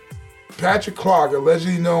 Patrick Clark,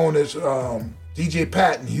 allegedly known as DJ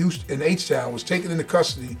Pat in H-Town, was taken into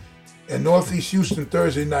custody in Northeast Houston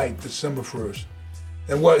Thursday night, December 1st.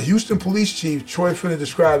 And what Houston Police Chief Troy Finner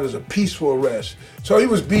described as a peaceful arrest. So he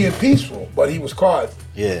was being peaceful, but he was caught.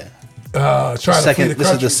 Yeah. Trying to flee the country.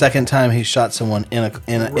 This is the second time he shot someone in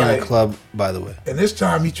a club, by the way. And this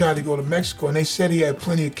time he tried to go to Mexico, and they said he had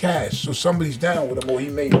plenty of cash. So somebody's down with him, or he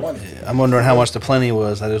made money. Yeah, I'm wondering how much the plenty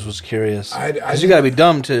was. I just was curious. Because you got to be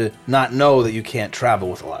dumb to not know that you can't travel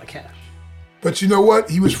with a lot of cash. But you know what?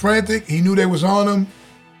 He was frantic. He knew they was on him.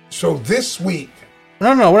 So this week. No,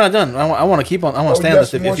 we're not done. I want to keep on. I want to stay on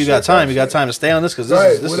this. If you got time, you got time to stay on this because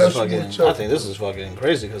this is fucking. I think this is fucking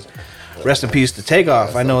crazy. Because rest in peace to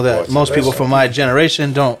Takeoff. I know that most people from my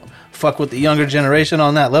generation don't fuck with the younger generation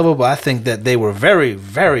on that level, but I think that they were very,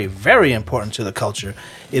 very, very important to the culture.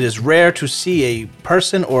 It is rare to see a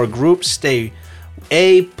person or a group stay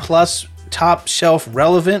A+ top shelf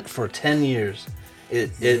relevant for 10 years.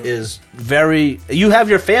 It is very. You have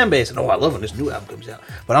your fan base, and I love when this new album comes out.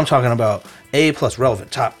 But I'm talking about A+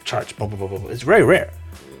 relevant, top charts. Blah, blah, blah, blah. It's very rare.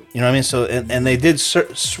 You know what I mean? So and they did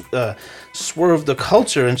swerve the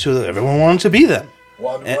culture into everyone wanted to be them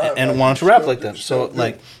and wanted to rap like them. So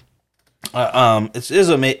like, it is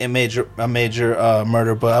a major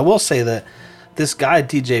murder. But I will say that this guy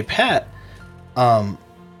DJ Pat,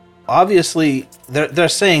 obviously they're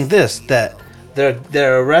saying this that.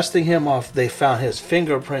 They're arresting him off. They found his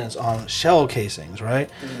fingerprints on shell casings, right?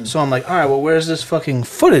 So I'm like, all right, well, where's this fucking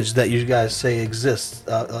footage that you guys say exists?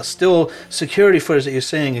 Still security footage that you're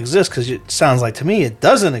saying exists, because it sounds like to me it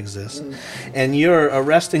doesn't exist. And you're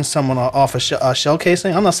arresting someone off a shell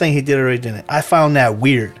casing. I'm not saying he did it or he didn't. I found that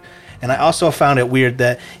weird. And I also found it weird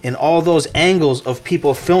that in all those angles of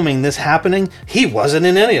people filming this happening, he wasn't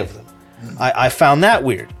in any of them. I found that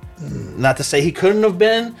weird. Not to say he couldn't have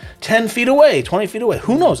been 10 feet away, 20 feet away.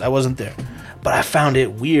 Who knows? I wasn't there. But I found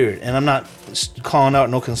it weird. And I'm not calling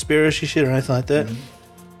out no conspiracy shit or anything like that.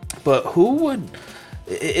 But who would...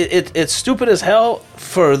 It's stupid as hell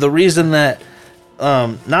for the reason that...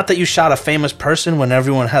 not that you shot a famous person when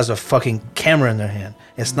everyone has a fucking camera in their hand.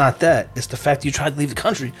 It's not that. It's the fact that you tried to leave the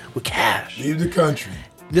country with cash. Leave the country.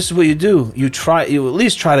 This is what you do. You at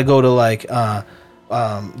least try to go to like...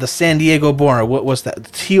 the San Diego border, what's that?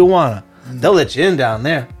 Tijuana. They'll let you in down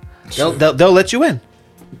there. They'll let you in.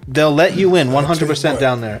 They'll let you in 100%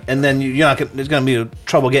 down there, and then you're not. There's gonna be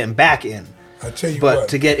trouble getting back in. I tell you but what.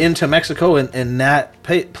 To get into Mexico in that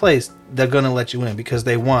place, they're gonna let you in because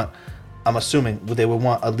they want. I'm assuming they would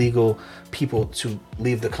want illegal people to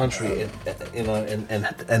leave the country,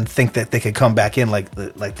 and think that they could come back in like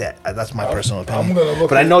that. That's my personal opinion.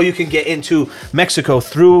 But I know you can get into Mexico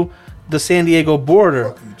through the San Diego border.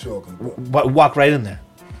 What are you talking about? Walk right in there.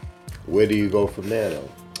 Where do you go from there, though?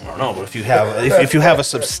 I don't know, but if you have if you have a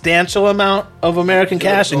substantial amount of American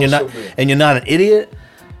cash and you're not an idiot,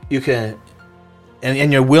 you can,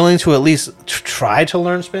 and you're willing to at least try to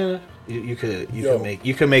learn Spanish. You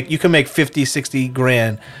can make 50, 60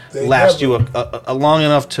 grand last you a long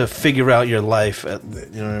enough to figure out your life. You know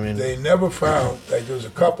what I mean? They never found, like there was a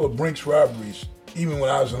couple of Brinks robberies. Even when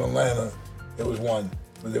I was in Atlanta, there was one.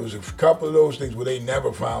 But there was a couple of those things where they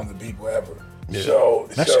never found the people ever. Yeah. So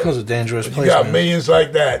Mexico's a dangerous place. You got millions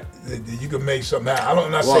like that you can make something happen.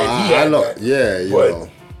 I'm not saying he had that. Yeah, you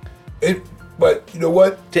know. But you know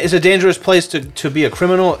what? It's a dangerous place to be a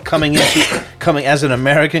criminal coming as an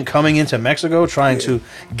American coming into Mexico trying to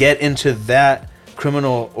get into that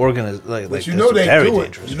criminal organization. But you know they do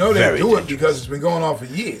it. You know they do it because it's been going on for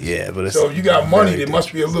years. Yeah, but so if you got money, there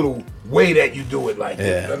must be a little way that you do it like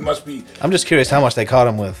that. That must be. I'm just curious how much they caught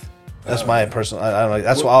him with. That's my personal. I don't know.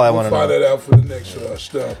 That's all I want to know. We'll find that out for the next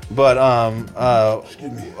stuff. But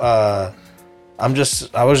excuse me.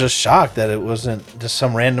 I was just shocked that it wasn't just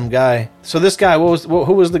some random guy. So this guy,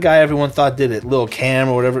 who was the guy everyone thought did it? Lil Cam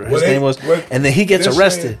or whatever his name was. And then he gets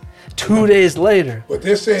arrested. 2 days later, but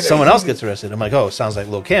they're saying someone else gets arrested. I'm like, oh, it sounds like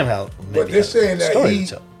Lil Cam. But they're saying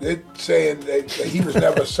that he was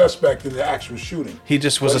never a suspect in the actual shooting. He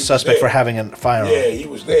just was a suspect for having a firearm. Yeah, he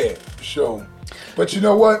was there. So, but you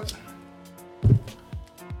know what?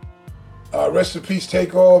 Rest in peace,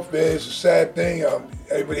 Takeoff. Man, it's a sad thing.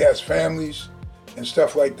 Everybody has families and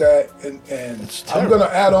stuff like that. And I'm going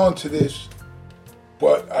to add on to this,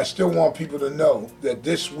 but I still want people to know that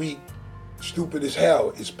this week, stupid as hell,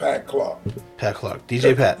 is Pat Clark. Pat Clark.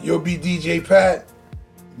 DJ Pat. You'll be DJ Pat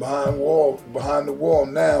behind the wall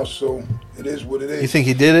now, so It is what it is. You think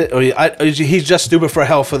he did it, or he's just stupid for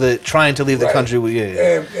hell for the trying to leave the country?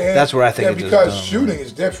 Yeah. And that's where I think yeah, it because just shooting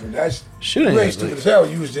is different. That's shooting. You ain't stupid as hell.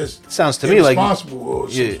 You was just sounds to me like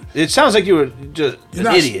it sounds like you were just an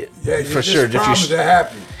idiot. Yeah, for sure. Problems that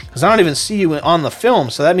happen. Because I don't even see you on the film,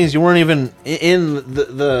 so that means you weren't even in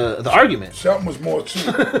the argument. Something was more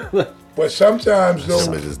to it. But sometimes though,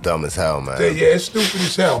 Some is just dumb as hell, man. It's stupid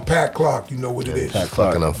as hell. Pat Clark, you know what it is. Pat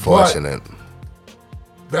Clark. Fucking unfortunate. But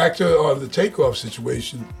back to the takeoff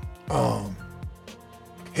situation.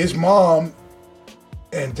 His mom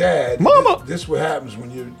and dad. Mama. This what happens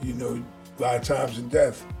when you know a lot of times in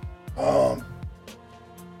death.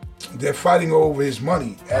 They're fighting over his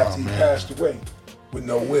money after he passed away with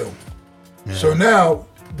no will. Yeah. So now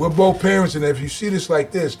we're both parents, and if you see this like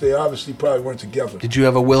this, they obviously probably weren't together. Did you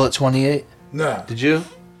have a will at 28? Nah. Did you?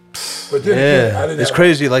 But then I didn't it's have,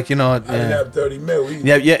 crazy. Like I didn't have 30 mil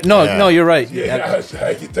either. No, you're right. I was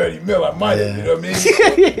like 30 mil. I might have. You know what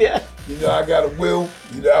I mean? Yeah. You know, I got a will.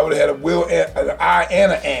 You know, I would have had a will, an I,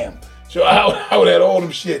 and an am. So I would have had all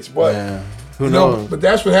them shits. But who knows? But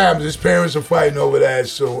that's what happens. His parents are fighting over that.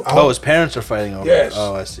 So his parents are fighting over. Yes.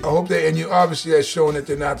 Oh, I see. I hope and you obviously that's showing that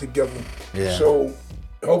they're not together. Yeah. So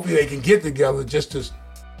hopefully they can get together just to,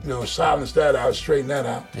 silence that out, straighten that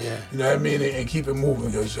out. Yeah. You know what I mean, and keep it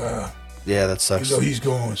moving because. That sucks. He's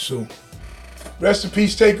going. So rest in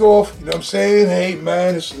peace, Takeoff. You know what I'm saying? Hey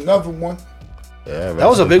man, it's another one. Yeah, that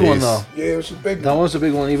was a big one though. Yeah, it was a big one. That was a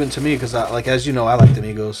big one even to me because as you know, I like the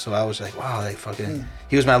Migos, so I was like, wow, they fucking.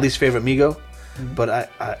 He was my least favorite Migo,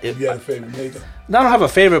 but you had a favorite Migo? No, I don't have a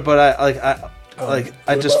favorite, but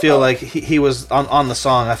I just feel like he was on the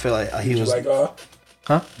song. I feel like he was. Did you like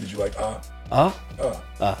Huh? Did you like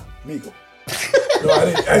Migo? No, I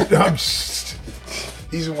didn't. I'm just.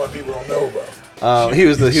 He's the one people don't know about. He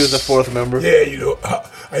was the fourth member. Yeah,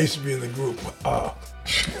 I used to be in the group.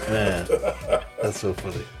 Man, that's so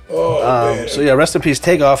funny. Oh man. So yeah, rest in peace,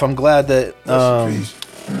 Takeoff. I'm glad that. Rest in peace.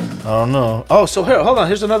 I don't know. Oh, so here, hold on.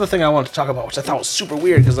 Here's another thing I wanted to talk about, which I thought was super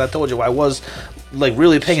weird because I told you I was like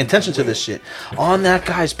really paying attention to this shit. On that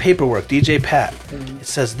guy's paperwork, DJ Pat, it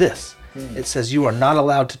says this. It says you are not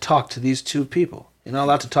allowed to talk to these two people. You're not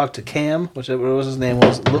allowed to talk to Cam, whichever his name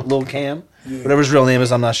was, Lil Cam, whatever his real name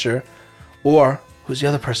is, I'm not sure. Or who's the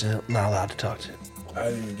other person you're not allowed to talk to? I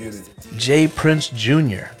didn't even get it. Jay Prince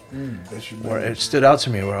Jr. Where it stood out to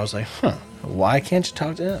me, where I was like, why can't you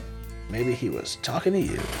talk to him? Maybe he was talking to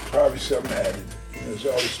you. Probably something added. There's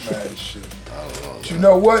always some added shit. But you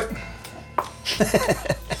know what?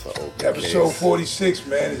 Episode 46,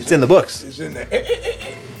 man. It's in the books. It's in there.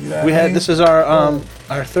 You know we had. This is our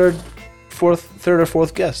third or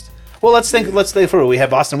fourth guest. Well, let's think through. We had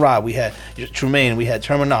Boston Rob, we had Tremaine, we had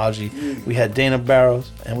Terminology, we had Dana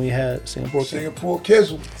Barrows, and we had Singapore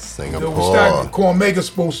Kizzle. Singapore. Corn Maker's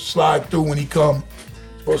supposed to slide through when he come.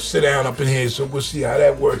 Supposed to sit down up in here, so we'll see how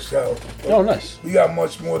that works out. Oh, nice. We got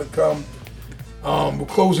much more to come. We're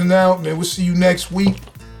closing out, man. We'll see you next week.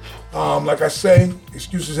 Like I say,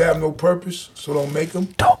 excuses have no purpose, so don't make them.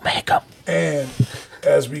 Don't make them. And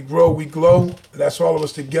as we grow, we glow. And that's all of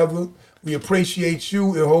us together. We appreciate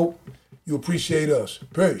you and hope you appreciate us.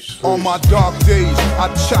 Peace. On my dark days,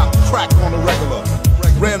 I chopped crack on a regular.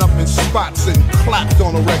 Ran up in spots and clapped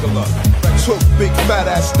on a regular. Took big fat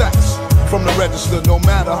ass stacks from the register. No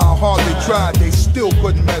matter how hard they tried, they still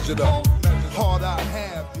couldn't measure the hard I had.